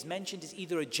negative is mentioned is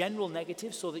either a general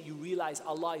negative so that you realize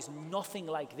Allah is nothing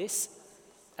like this,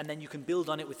 and then you can build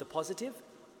on it with the positive,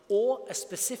 or a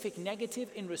specific negative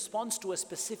in response to a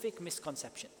specific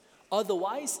misconception.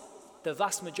 Otherwise, the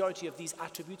vast majority of these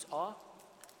attributes are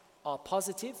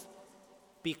positive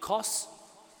because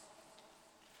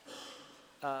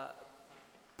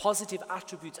positive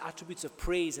attributes of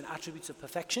praise and attributes of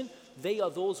perfection, they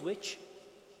are those which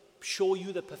show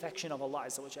you the perfection of Allah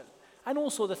Azza wa Jalla. And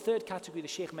also the third category the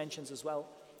Shaykh mentions as well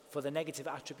for the negative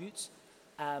attributes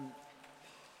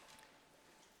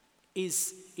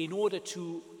is in order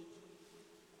to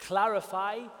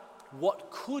clarify what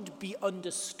could be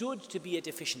understood to be a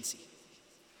deficiency.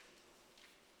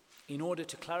 In order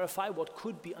to clarify what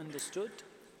could be understood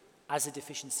as a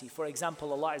deficiency. For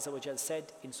example, Allah Azza wa Jal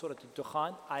said in Surah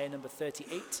Al-Dukhan, ayah number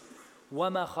 38,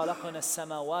 وَمَا خَلَقْنَا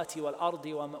السَّمَاوَاتِ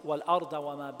وَالْأَرْضَ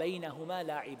وَمَا بَيْنَهُمَا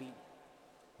لَاعِبِينَ.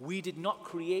 We did not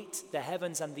create the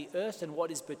heavens and the earth and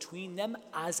what is between them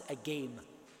as a game.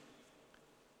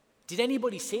 Did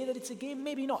anybody say that it's a game?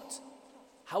 Maybe not.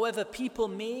 However, people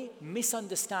may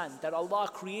misunderstand that Allah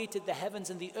created the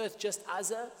heavens and the earth just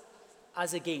as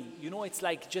a game. You know, it's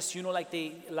like just, and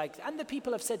the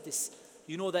people have said this,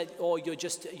 you're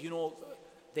just,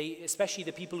 especially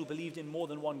the people who believed in more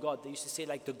than one God. They used to say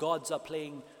like the gods are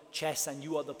playing chess and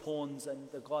you are the pawns, and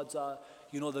the gods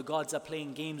are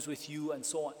playing games with you, and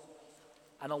so on.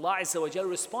 And Allah Azza wa Jalla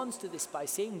responds to this by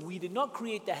saying, we did not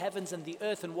create the heavens and the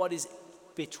earth and what is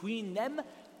between them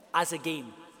as a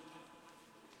game.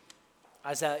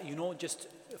 Just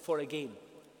for a game.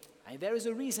 And there is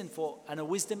a reason for and a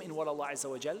wisdom in what Allah Azza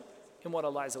wa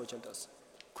Jalla does.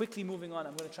 Quickly moving on,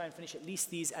 I'm going to try and finish at least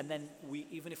these, and then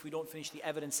even if we don't finish the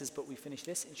evidences, but we finish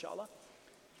this, inshallah.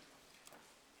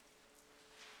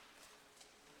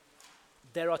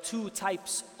 There are two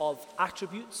types of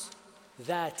attributes,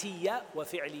 ذاتية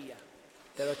وفعلية.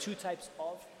 There are two types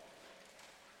of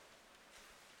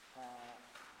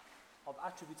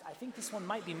attributes. I think this one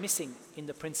might be missing in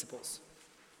the principles.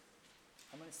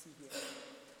 I'm going to see here.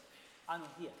 No,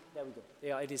 here. There we go.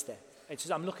 Yeah, it is there. It's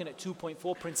just I'm looking at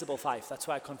 2.4, Principle 5. That's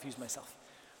why I confused myself.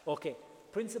 Okay.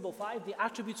 Principle 5, the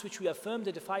attributes which we affirmed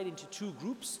are divided into two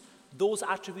groups. Those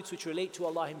attributes which relate to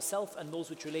Allah Himself and those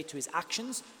which relate to His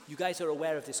actions. You guys are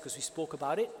aware of this because we spoke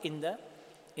about it in the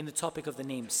topic of the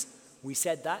names. We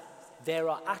said that there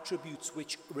are attributes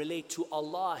which relate to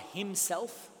Allah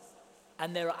Himself,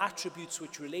 and there are attributes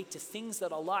which relate to things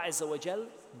that Allah Azza wa Jal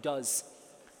does.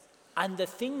 And the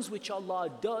things which Allah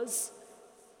does,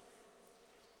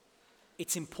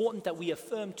 it's important that we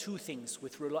affirm two things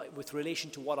with relation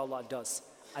to what Allah does.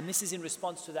 and this is in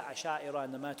response to the Asha'ira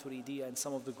and the Maturidiyya and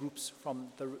some of the groups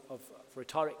of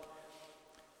rhetoric.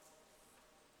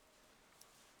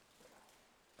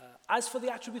 As for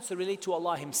the attributes that relate to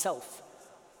Allah Himself,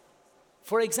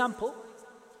 for example,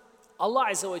 Allah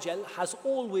Azza wa Jal has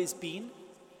always been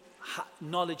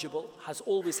knowledgeable, has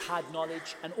always had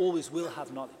knowledge, and always will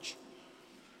have knowledge.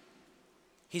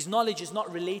 His knowledge is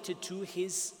not related to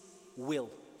His will.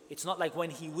 It's not like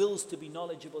when He wills to be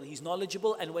knowledgeable, He's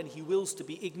knowledgeable, and when He wills to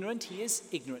be ignorant, He is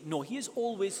ignorant. No, He is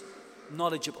always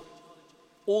knowledgeable,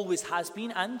 always has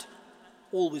been, and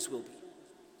always will be.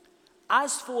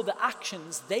 As for the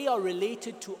actions, they are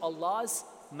related to Allah's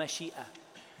mashi'ah.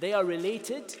 They are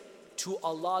related to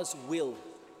Allah's will.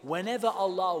 Whenever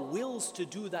Allah wills to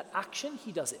do that action,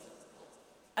 He does it.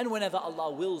 And whenever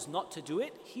Allah wills not to do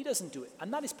it, He doesn't do it.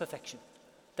 And that is perfection.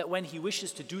 That when He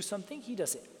wishes to do something, He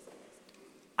does it.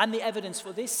 And the evidence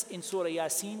for this in Surah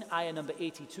Yasin, ayah number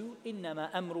 82,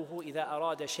 إِنَّمَا أَمْرُهُ إِذَا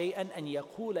أَرَادَ شَيْئًا أَن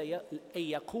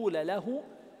يَقُولَ لَهُ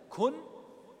كُن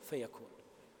فَيَكُونَ.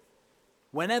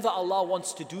 Whenever Allah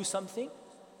wants to do something,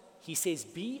 He says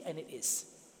be, and it is.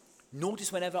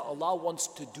 Notice whenever Allah wants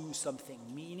to do something,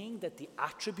 meaning that the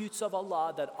attributes of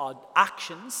Allah that are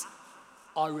actions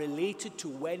are related to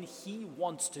when He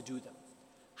wants to do them.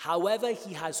 However,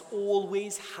 He has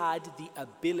always had the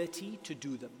ability to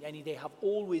do them. Yani they have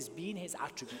always been His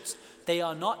attributes. They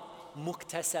are not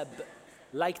muktasab,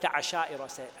 like the Asha'ira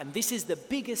said. And this is the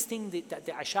biggest thing that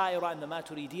the Asha'ira and the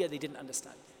Maturidiyya, they didn't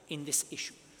understand in this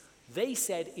issue. They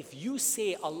said, if you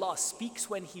say Allah speaks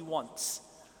when He wants,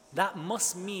 that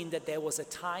must mean that there was a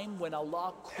time when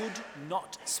Allah could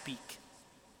not speak.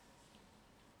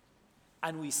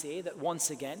 And we say that once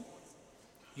again,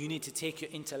 you need to take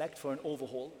your intellect for an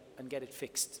overhaul and get it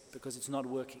fixed because it's not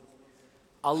working.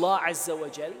 Allah Azza wa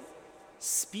Jal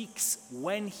speaks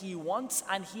when He wants,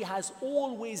 and He has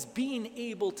always been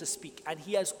able to speak, and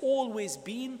He has always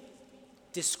been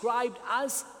described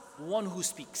as one who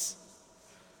speaks.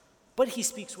 But He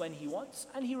speaks when He wants,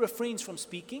 and He refrains from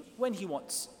speaking when He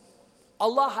wants.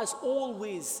 Allah has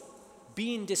always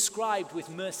been described with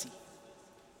mercy,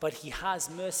 but He has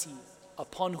mercy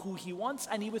upon who He wants,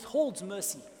 and He withholds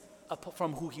mercy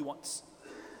from who He wants.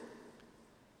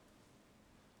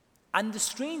 And the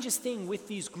strangest thing with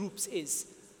these groups is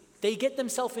they get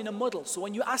themselves in a muddle. So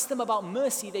when you ask them about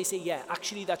mercy, they say, yeah,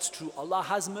 actually that's true. Allah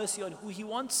has mercy on who He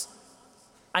wants,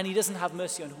 and He doesn't have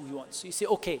mercy on who He wants. So you say,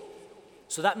 okay,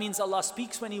 so that means Allah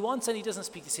speaks when He wants and He doesn't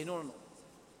speak. They say, no.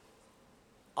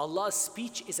 Allah's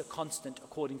speech is a constant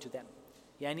according to them.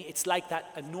 Yani it's like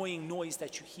that annoying noise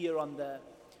that you hear on the,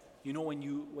 when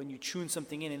you tune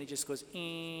something in and it just goes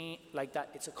like that.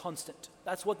 It's a constant.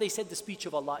 That's what they said the speech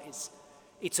of Allah is.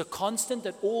 It's a constant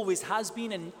that always has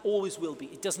been and always will be.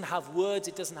 It doesn't have words,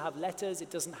 it doesn't have letters, it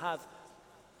doesn't have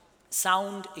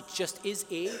sound. It just is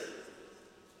a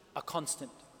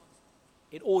constant.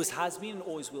 It always has been and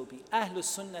always will be. Ahlus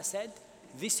Sunnah said,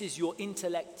 this is your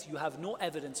intellect. You have no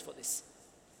evidence for this.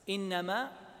 إِنَّمَا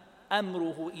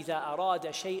أَمْرُهُ إِذَا أَرَادَ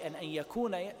شَيْئًا أَن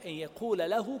يَقُولَ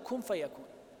لَهُ كُن فَيَكُونَ.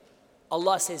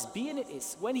 Allah says, be, and it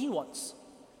is, when He wants.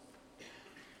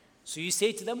 So you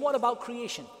say to them, what about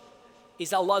creation?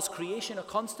 Is Allah's creation a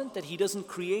constant, that He doesn't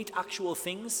create actual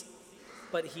things,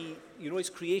 but His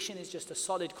creation is just a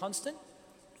solid constant?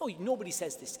 No, nobody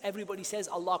says this. Everybody says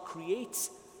Allah creates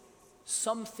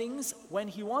some things when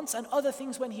He wants and other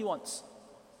things when He wants.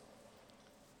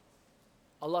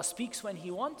 Allah speaks when He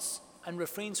wants and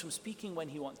refrains from speaking when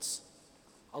He wants.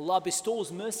 Allah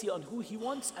bestows mercy on who He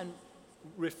wants and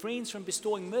refrains from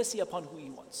bestowing mercy upon who He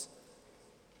wants.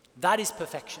 That is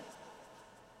perfection.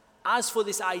 As for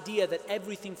this idea that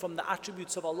everything from the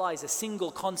attributes of Allah is a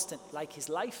single constant, like His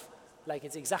life, like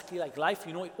it's exactly like life,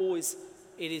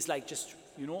 it is like just,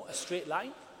 a straight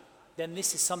line, then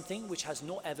this is something which has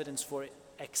no evidence for it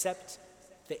except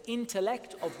the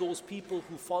intellect of those people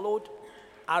who followed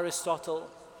Aristotle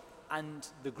and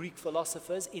the Greek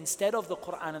philosophers instead of the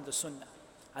Quran and the Sunnah.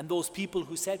 And those people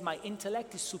who said, my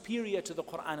intellect is superior to the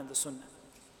Quran and the Sunnah.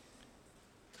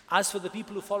 As for the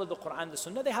people who follow the Quran and the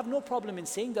Sunnah, they have no problem in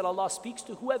saying that Allah speaks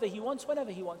to whoever He wants,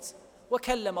 whenever He wants.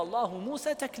 وَكَلَّمَ اللَّهُ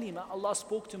مُوسَى تَكْلِيمًا. Allah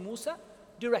spoke to Musa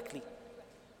directly.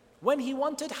 When He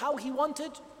wanted, how He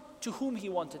wanted, to whom He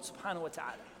wanted, subhanahu wa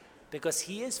ta'ala. Because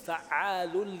He is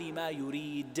فَعَالٌ لِمَا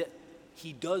يُرِيدُ.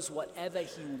 He does whatever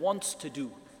He wants to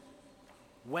do,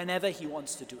 whenever He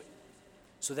wants to do it.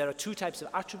 So there are two types of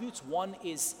attributes. One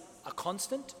is a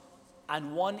constant,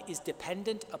 and one is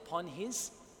dependent upon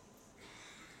His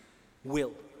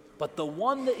will. But the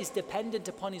one that is dependent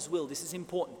upon His will, this is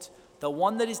important. The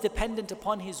one that is dependent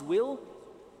upon His will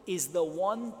is the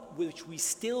one which we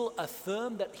still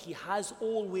affirm that he has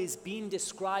always been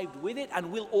described with it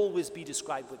and will always be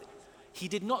described with it. He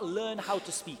did not learn how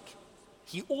to speak.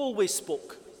 He always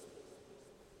spoke.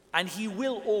 And he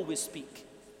will always speak.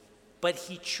 But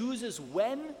he chooses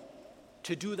when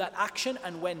to do that action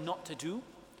and when not to do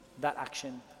that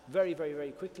action. Very, very,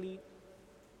 very quickly.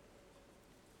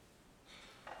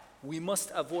 We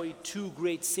must avoid two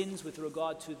great sins with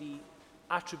regard to the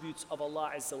attributes of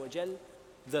Allah Azza wa Jal.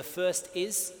 The first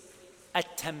is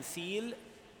at-tamthil,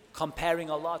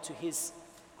 comparing Allah to His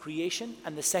creation.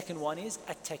 And the second one is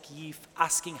at-takyif,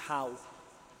 asking how.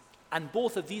 And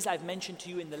both of these I've mentioned to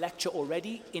you in the lecture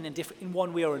already in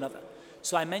one way or another.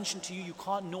 So I mentioned to you, you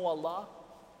can't know Allah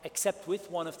except with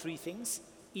one of three things.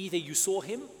 Either you saw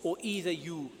Him, or either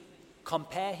you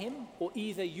compare Him, or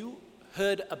either you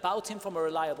heard about Him from a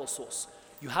reliable source.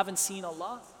 You haven't seen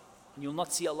Allah, and you'll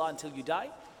not see Allah until you die.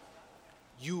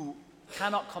 You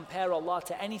cannot compare Allah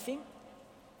to anything,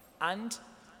 and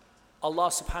Allah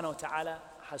subhanahu wa ta'ala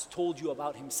has told you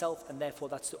about Himself, and therefore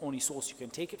that's the only source you can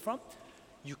take it from.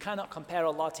 You cannot compare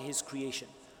Allah to His creation.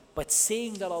 But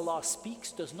saying that Allah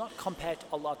speaks does not compare to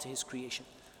Allah to His creation.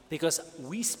 Because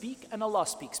we speak and Allah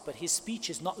speaks, but His speech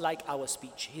is not like our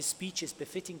speech. His speech is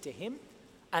befitting to Him,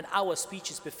 and our speech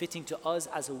is befitting to us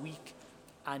as a weak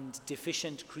and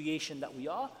deficient creation that we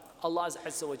are. Allah's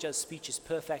Azza wa Jall's speech is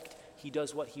perfect. He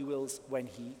does what He wills when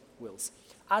He wills.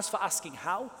 As for asking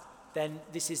how, then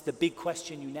this is the big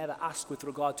question you never ask with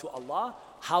regard to Allah.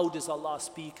 How does Allah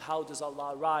speak? How does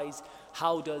Allah rise?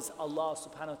 How does Allah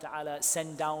subhanahu wa ta'ala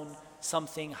send down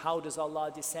something? How does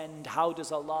Allah descend? How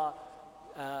does Allah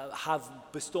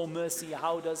bestow mercy?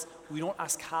 We don't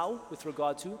ask how with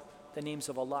regard to the names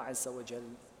of Allah Azza wa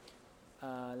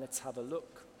Jal. Let's have a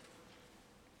look.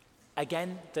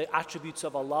 Again, the attributes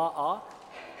of Allah are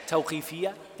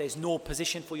tawqifiyya. There's no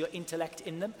position for your intellect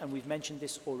in them, and we've mentioned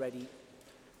this already.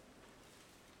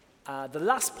 The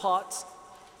last part,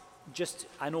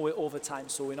 I know we're over time,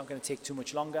 so we're not going to take too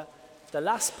much longer. The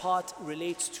last part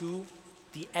relates to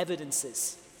the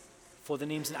evidences for the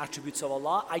names and attributes of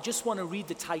Allah. I just want to read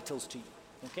the titles to you,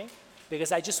 okay?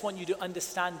 Because I just want you to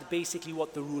understand basically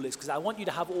what the rule is, because I want you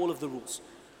to have all of the rules.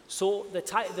 So the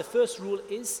first rule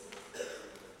is,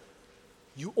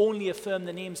 you only affirm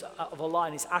the names of Allah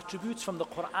and His attributes from the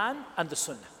Quran and the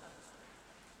Sunnah.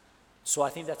 So I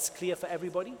think that's clear for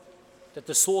everybody, that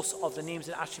the source of the names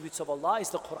and attributes of Allah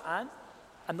is the Quran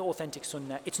and the authentic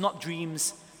Sunnah. It's not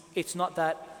dreams. It's not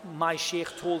that my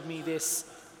Shaykh told me this,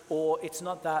 or it's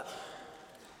not that,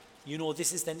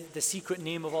 this is the secret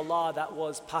name of Allah that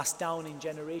was passed down in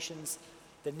generations.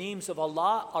 The names of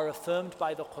Allah are affirmed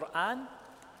by the Quran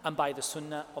and by the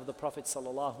Sunnah of the Prophet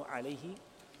sallallahu alaihi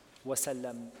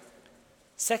wasallam.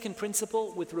 Second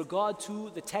principle, with regard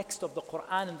to the text of the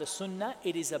Quran and the Sunnah,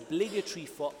 it is obligatory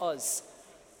for us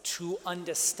to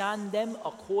understand them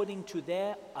according to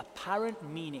their apparent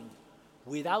meaning,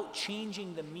 without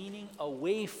changing the meaning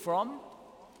away from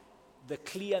the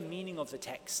clear meaning of the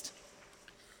text.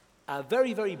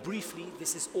 Very, very briefly,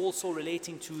 this is also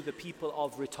relating to the people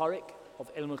of rhetoric,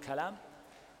 of ilm al-kalam.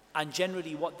 And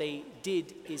generally what they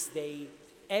did is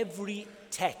every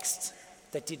text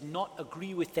that did not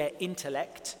agree with their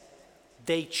intellect,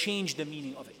 they changed the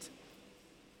meaning of it.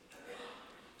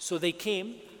 So they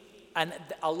came, and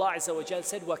Allah Azza wa Jal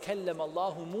said, وَكَلَّمَ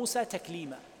اللَّهُ مُوسَى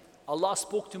تَكْلِيمًا. Allah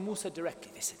spoke to Musa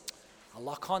directly. They said,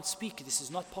 Allah can't speak, this is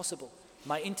not possible.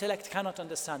 My intellect cannot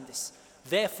understand this.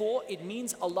 Therefore, it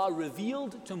means Allah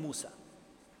revealed to Musa.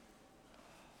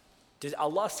 Did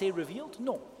Allah say revealed?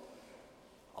 No.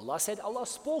 Allah said Allah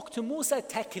spoke to Musa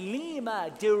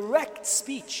taklima, direct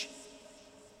speech.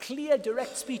 Clear,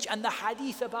 direct speech, and the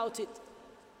hadith about it,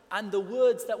 and the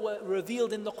words that were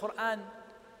revealed in the Quran.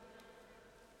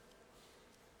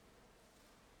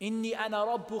 Inni ana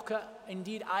rabbuka,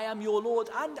 indeed I am your Lord.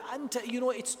 And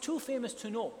it's too famous to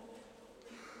know.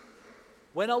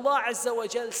 When Allah Azza wa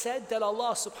Jal said that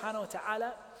Allah subhanahu wa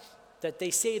ta'ala, that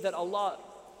they say that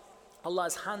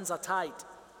Allah's hands are tied.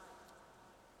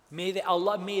 May their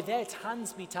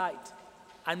hands be tied,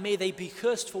 and may they be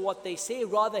cursed for what they say.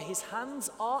 Rather, His hands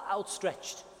are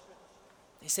outstretched.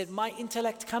 They said, my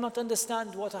intellect cannot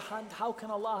understand what a hand, how can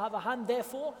Allah have a hand?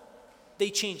 Therefore, they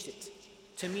changed it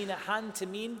to mean a hand, to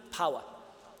mean power.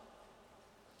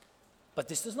 But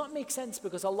this does not make sense,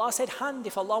 because Allah said hand.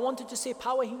 If Allah wanted to say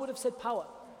power, He would have said power.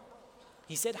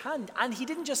 He said hand, and He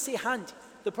didn't just say hand.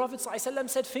 The Prophet ﷺ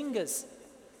said fingers.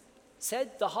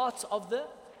 Said the hearts of the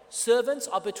servants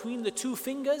are between the two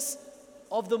fingers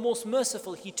of the most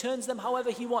merciful. He turns them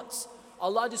however He wants.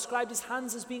 Allah described His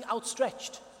hands as being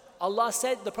outstretched. Allah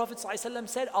said, the Prophet ﷺ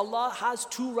said, Allah has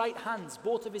two right hands.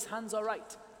 Both of His hands are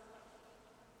right.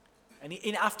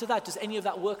 And after that, does any of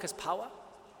that work as power?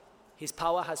 His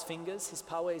power has fingers, his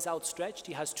power is outstretched,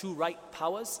 he has two right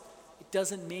powers. It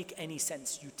doesn't make any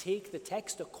sense. You take the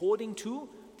text according to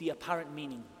the apparent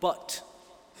meaning, but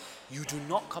you do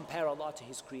not compare Allah to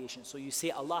his creation. So you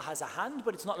say Allah has a hand,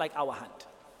 but it's not like our hand.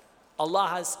 Allah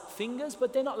has fingers,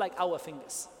 but they're not like our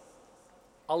fingers.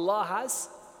 Allah has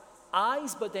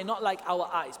eyes, but they're not like our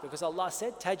eyes, because Allah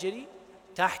said, Tajri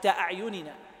tahta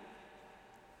a'yunina.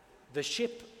 The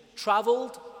ship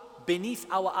traveled beneath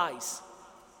our eyes.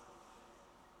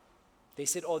 They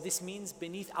said, oh, this means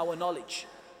beneath our knowledge.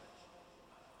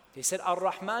 They said,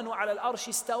 Ar-Rahmanu ala al-arshi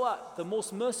istawa, the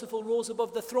most merciful rose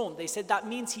above the throne. They said that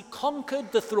means he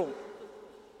conquered the throne.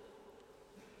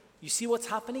 You see what's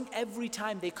happening? Every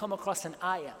time they come across an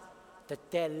ayah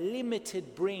that their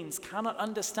limited brains cannot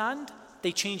understand,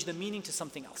 they change the meaning to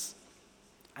something else.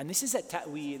 And this is a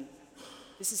ta'wil.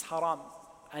 This is haram.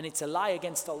 And it's a lie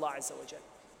against Allah Azza wa Jal.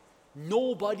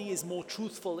 Nobody is more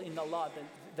truthful in Allah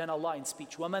than Allah in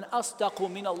speech. وَمَنْ أَصْدَقُ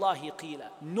مِنَ اللَّهِ قِيلًا.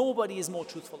 Nobody is more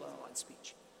truthful than Allah in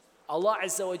speech. Allah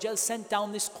Azza wa Jal sent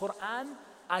down this Quran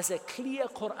as a clear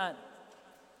Quran.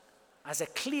 As a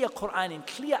clear Quran in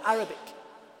clear Arabic.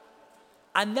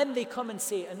 And then they come and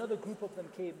say, another group of them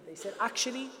came, they said,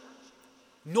 actually,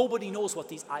 nobody knows what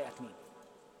these ayat mean.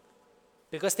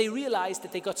 Because they realized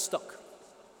that they got stuck.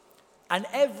 And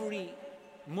every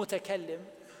mutakallim,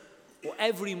 or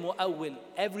every mu'awwil,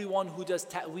 everyone who does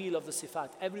ta'wil of the sifat,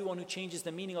 everyone who changes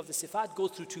the meaning of the sifat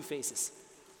goes through two phases.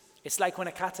 It's like when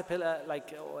a caterpillar,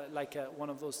 one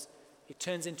of those, it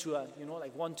turns into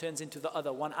like one turns into the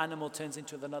other, one animal turns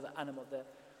into another animal,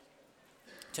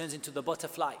 turns into the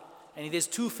butterfly. And there's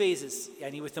two phases,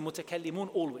 with the mutakallimun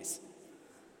always,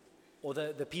 or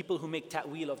the people who make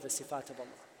ta'wil of the sifat of Allah.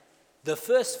 The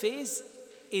first phase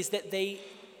is that they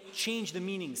change the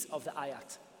meanings of the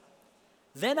ayat.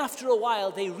 Then after a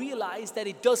while, they realize that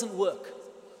it doesn't work.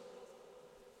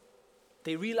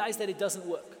 They realize that it doesn't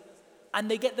work. And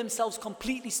they get themselves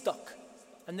completely stuck.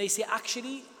 And they say,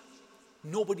 actually,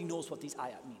 nobody knows what these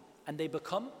ayat mean. And they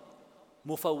become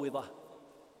mufawwidah.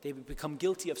 They become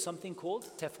guilty of something called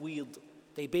tafweed.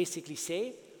 They basically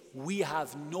say, we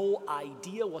have no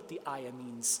idea what the ayah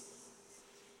means.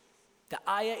 The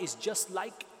ayah is just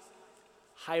like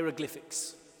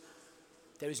hieroglyphics.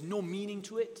 There is no meaning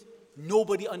to it.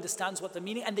 Nobody understands what the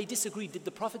meaning, and they disagree. Did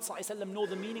the Prophet ﷺ know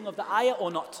the meaning of the ayah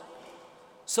or not?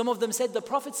 Some of them said the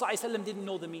Prophet ﷺ didn't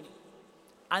know the meaning.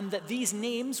 And that these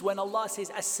names, when Allah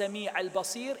says As-Sami'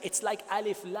 Al-Basir, it's like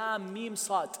Alif, Lam, Mim,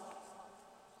 Sad.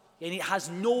 And it has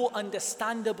no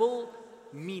understandable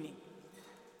meaning.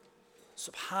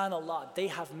 Subhanallah, they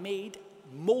have made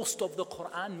most of the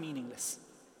Quran meaningless.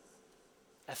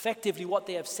 Effectively, what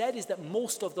they have said is that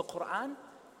most of the Quran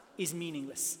is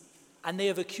meaningless. And they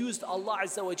have accused Allah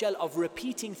Azza wa Jal of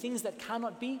repeating things that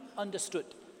cannot be understood.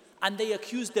 And they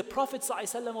accused the Prophet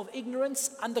ﷺ of ignorance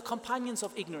and the companions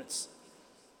of ignorance.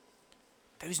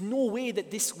 There is no way that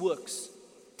this works.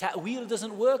 Ta'wil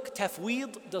doesn't work,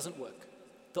 tafweed doesn't work.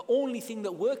 The only thing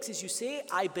that works is you say,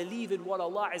 I believe in what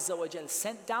Allah Azza wa Jal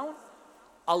sent down.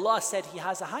 Allah said He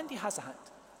has a hand, He has a hand.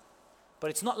 But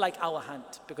it's not like our hand,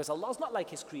 because Allah is not like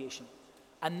His creation.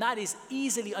 And that is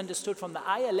easily understood from the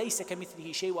ayah, لَيْسَ كَمِثْلِهِ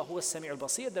شَيْءٌ وَهُوَ السَّمِيعُ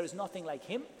الْبَصِيرُ. There is nothing like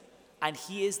Him, and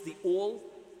He is the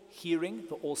all-hearing,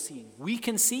 the all-seeing. We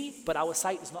can see, but our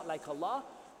sight is not like Allah.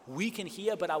 We can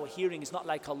hear, but our hearing is not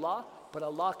like Allah. But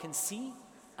Allah can see,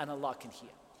 and Allah can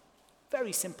hear.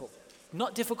 Very simple.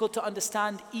 Not difficult to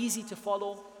understand, easy to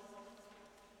follow.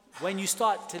 When you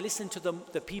start to listen to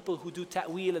the people who do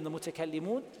ta'wil and the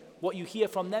mutakallimun, what you hear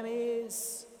from them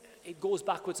is, it goes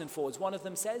backwards and forwards. One of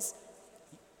them says,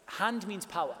 hand means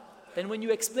power. Then when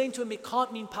you explain to him it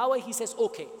can't mean power, he says,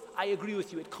 okay, I agree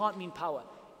with you, it can't mean power.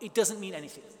 It doesn't mean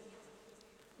anything.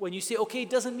 When you say, okay, it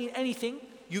doesn't mean anything,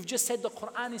 you've just said the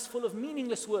Quran is full of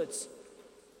meaningless words.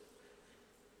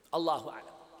 Allahu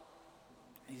A'lam.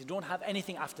 And you don't have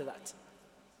anything after that.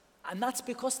 And that's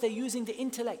because they're using the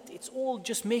intellect. It's all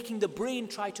just making the brain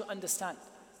try to understand.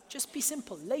 Just be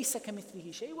simple. لَيْسَ كَمِثْلِهِ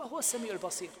شَيْءٌ وَهُوَ السَّمِيعُ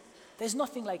الْبَصِيرُ. There's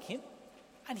nothing like Him,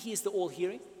 and He is the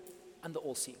all-hearing and the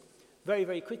all-seeing. Very,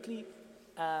 very quickly,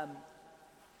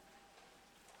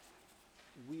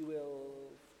 we will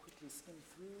quickly skim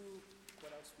through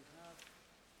what else we have.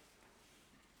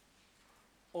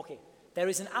 Okay, there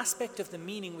is an aspect of the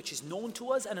meaning which is known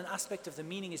to us and an aspect of the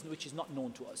meaning which is not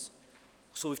known to us.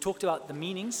 So we've talked about the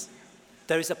meanings.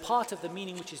 There is a part of the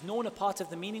meaning which is known, a part of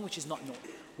the meaning which is not known.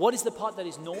 What is the part that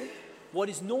is known? What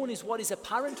is known is what is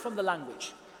apparent from the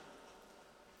language.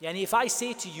 Yani if I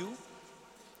say to you,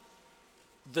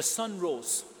 the sun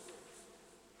rose,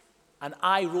 and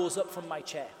I rose up from my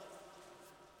chair,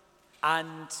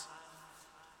 and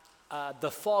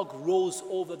the fog rose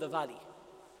over the valley.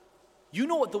 You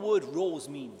know what the word rose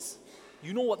means.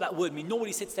 You know what that word means.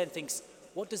 Nobody sits there and thinks,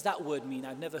 what does that word mean?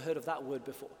 I've never heard of that word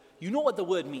before. You know what the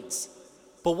word means.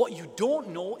 But what you don't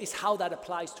know is how that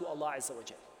applies to Allah Azza wa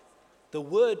Jal. The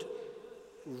word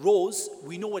rose,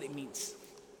 we know what it means.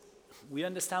 We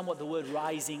understand what the word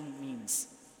rising means.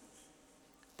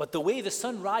 But the way the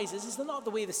sun rises is not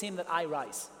the way the same that I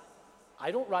rise.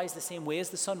 I don't rise the same way as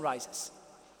the sun rises.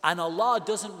 And Allah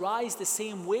doesn't rise the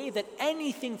same way that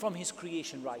anything from His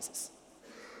creation rises.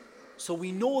 So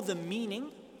we know the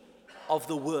meaning of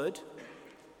the word,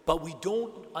 but we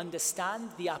don't understand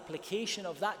the application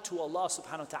of that to Allah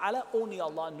subhanahu wa ta'ala. Only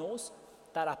Allah knows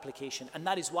that application. And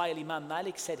that is why Imam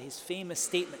Malik said his famous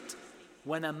statement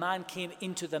when a man came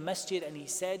into the masjid and he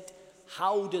said,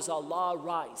 how does Allah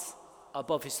rise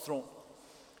above His throne?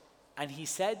 And he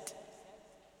said,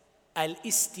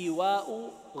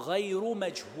 Al-istiwa'u ghayru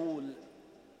majhul.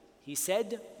 He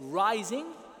said, rising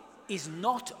is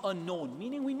not unknown,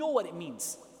 meaning we know what it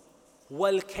means.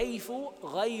 Wal-kayfu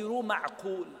ghayru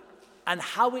ma'qul. And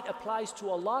how it applies to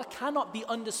Allah cannot be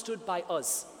understood by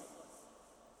us.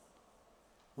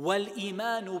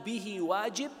 Wal-imanu bihi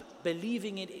wajib.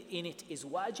 Believing in it is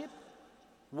wajib.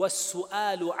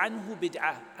 Was-su'alu anhu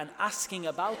bid'ah. And asking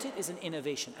about it is an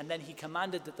innovation. And then he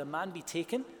commanded that the man be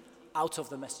taken out of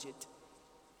the masjid.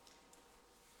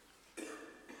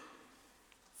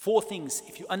 4 things.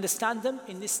 If you understand them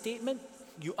in this statement,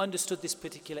 you understood this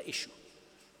particular issue.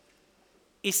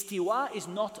 Istiwa is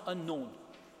not unknown.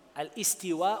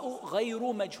 Al-istiwa'u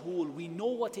ghayru majhul. We know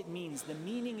what it means. The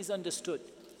meaning is understood.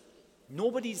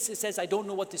 Nobody says, I don't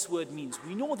know what this word means.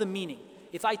 We know the meaning.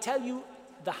 If I tell you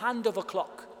the hand of a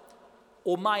clock,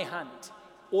 or my hand,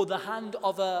 or the hand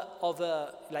of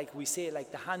a like we say,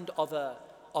 like the hand of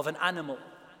an animal,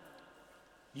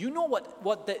 you know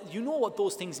what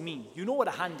those things mean. You know what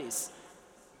a hand is.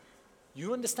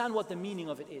 You understand what the meaning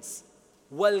of it is.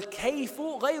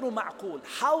 وَالْكَيْفُ غَيْرُ مَعْقُولٍ.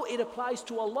 How it applies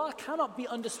to Allah cannot be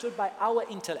understood by our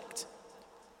intellect.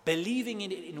 Believing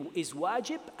in it is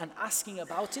wajib, and asking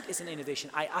about it is an innovation.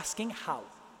 Asking how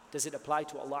does it apply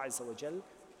to Allah Azza wa Jal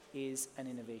is an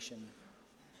innovation.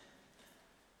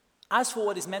 As for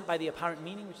what is meant by the apparent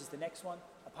meaning, which is the next one,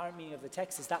 apparent meaning of the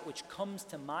text is that which comes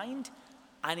to mind,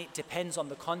 and it depends on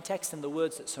the context and the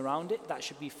words that surround it. That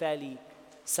should be fairly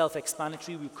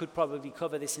self-explanatory. We could probably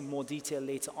cover this in more detail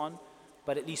later on,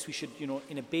 but at least we should,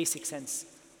 in a basic sense,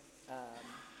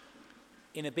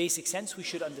 we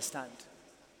should understand.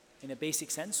 In a basic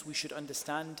sense, we should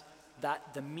understand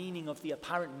that the meaning of the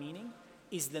apparent meaning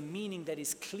is the meaning that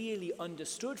is clearly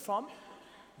understood from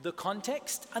the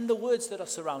context and the words that are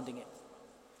surrounding it.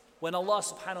 When Allah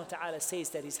subhanahu wa ta'ala says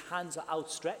that His hands are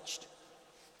outstretched,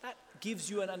 that gives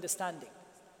you an understanding.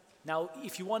 Now,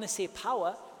 if you want to say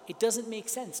power, it doesn't make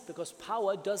sense because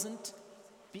power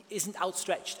isn't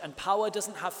outstretched, and power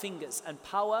doesn't have fingers, and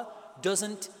power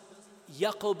doesn't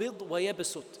yaqbid wa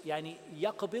yabsut. Yani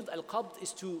yaqbid, al-qabd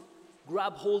is to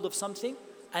grab hold of something,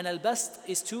 and al-bast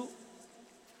is to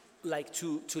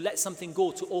let something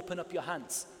go, to open up your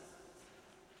hands.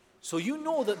 So you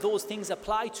know that those things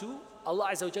apply to Allah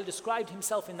Azza wa Jal. Described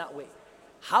Himself in that way.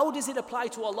 How does it apply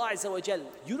to Allah Azza wa Jal?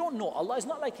 You don't know. Allah is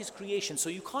not like His creation, so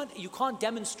you can't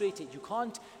demonstrate it, you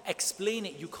can't explain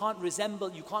it, you can't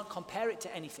resemble, you can't compare it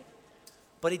to anything.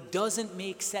 But it doesn't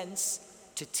make sense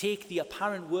to take the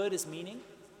apparent word as meaning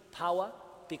power,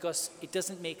 because it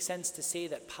doesn't make sense to say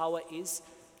that power is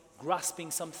grasping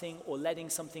something or letting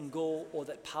something go, or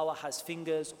that power has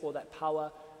fingers, or that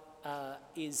power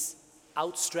is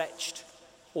outstretched,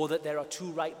 or that there are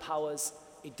 2 right powers.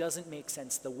 It doesn't make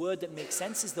sense. The word that makes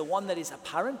sense is the one that is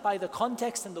apparent by the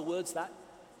context and the words that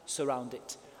surround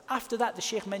it. After that, the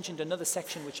Shaykh mentioned another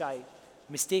section which I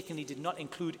mistakenly did not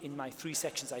include in my 3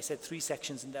 sections. I said 3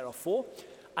 sections and there are 4.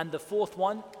 And the 4th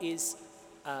one is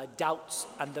doubts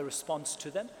and the response to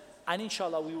them. And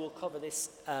inshallah, we will cover this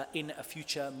in a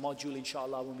future module,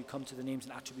 inshallah, when we come to the names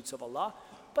and attributes of Allah.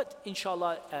 But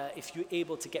inshallah, if you're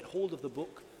able to get hold of the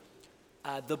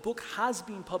book has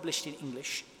been published in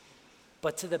English,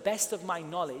 but to the best of my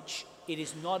knowledge, it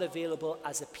is not available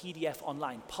as a PDF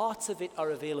online. Parts of it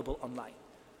are available online.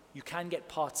 You can get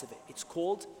parts of it. It's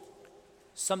called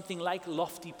something like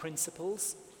Lofty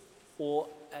Principles, or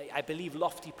I believe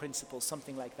Lofty Principles,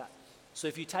 something like that. So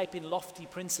if you type in Lofty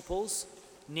Principles,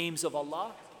 names of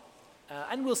Allah,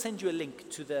 and we'll send you a link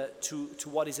to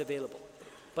what is available.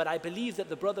 But I believe that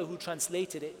the brother who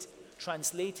translated it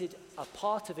translated a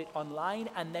part of it online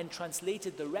and then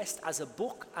translated the rest as a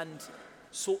book, and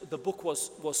so the book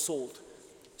was sold.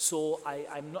 So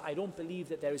I don't believe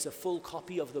that there is a full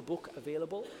copy of the book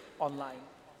available online.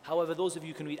 However, those of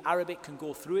you who can read Arabic can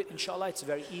go through it, inshallah. It's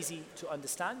very easy to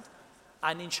understand.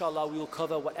 And inshallah, we will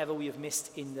cover whatever we have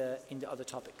missed in the other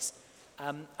topics.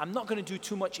 I'm not going to do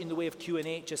too much in the way of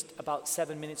Q&A, just about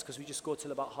 7 minutes, because we just go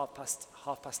till about half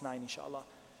past 9, inshallah,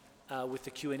 with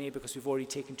the Q&A, because we've already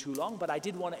taken too long. But I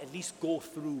did want to at least go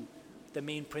through the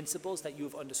main principles that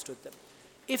you've understood them.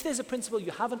 If there's a principle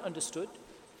you haven't understood,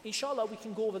 inshallah, we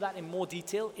can go over that in more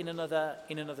detail in another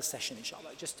session,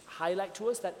 inshallah. Just highlight to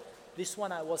us that this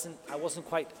one I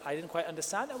didn't quite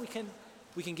understand, and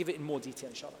we can give it in more detail,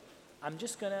 inshallah. I'm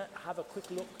just going to have a quick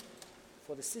look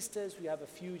for the sisters. We have a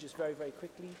few just very, very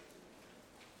quickly.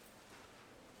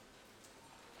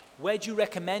 Where do you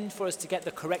recommend for us to get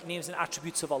the correct names and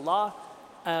attributes of Allah?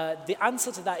 The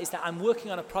answer to that is that I'm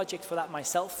working on a project for that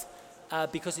myself,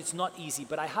 because it's not easy.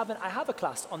 But I have a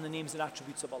class on the names and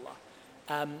attributes of Allah.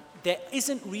 There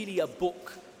isn't really a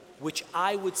book which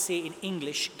I would say in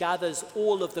English gathers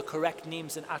all of the correct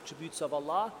names and attributes of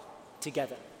Allah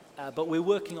together. But we're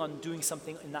working on doing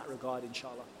something in that regard,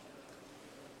 inshallah.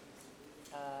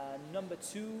 Number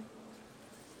 2.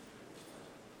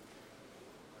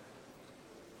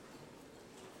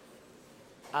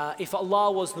 If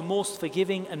Allah was the most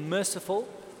forgiving and merciful,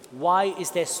 why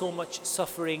is there so much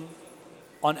suffering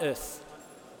on earth?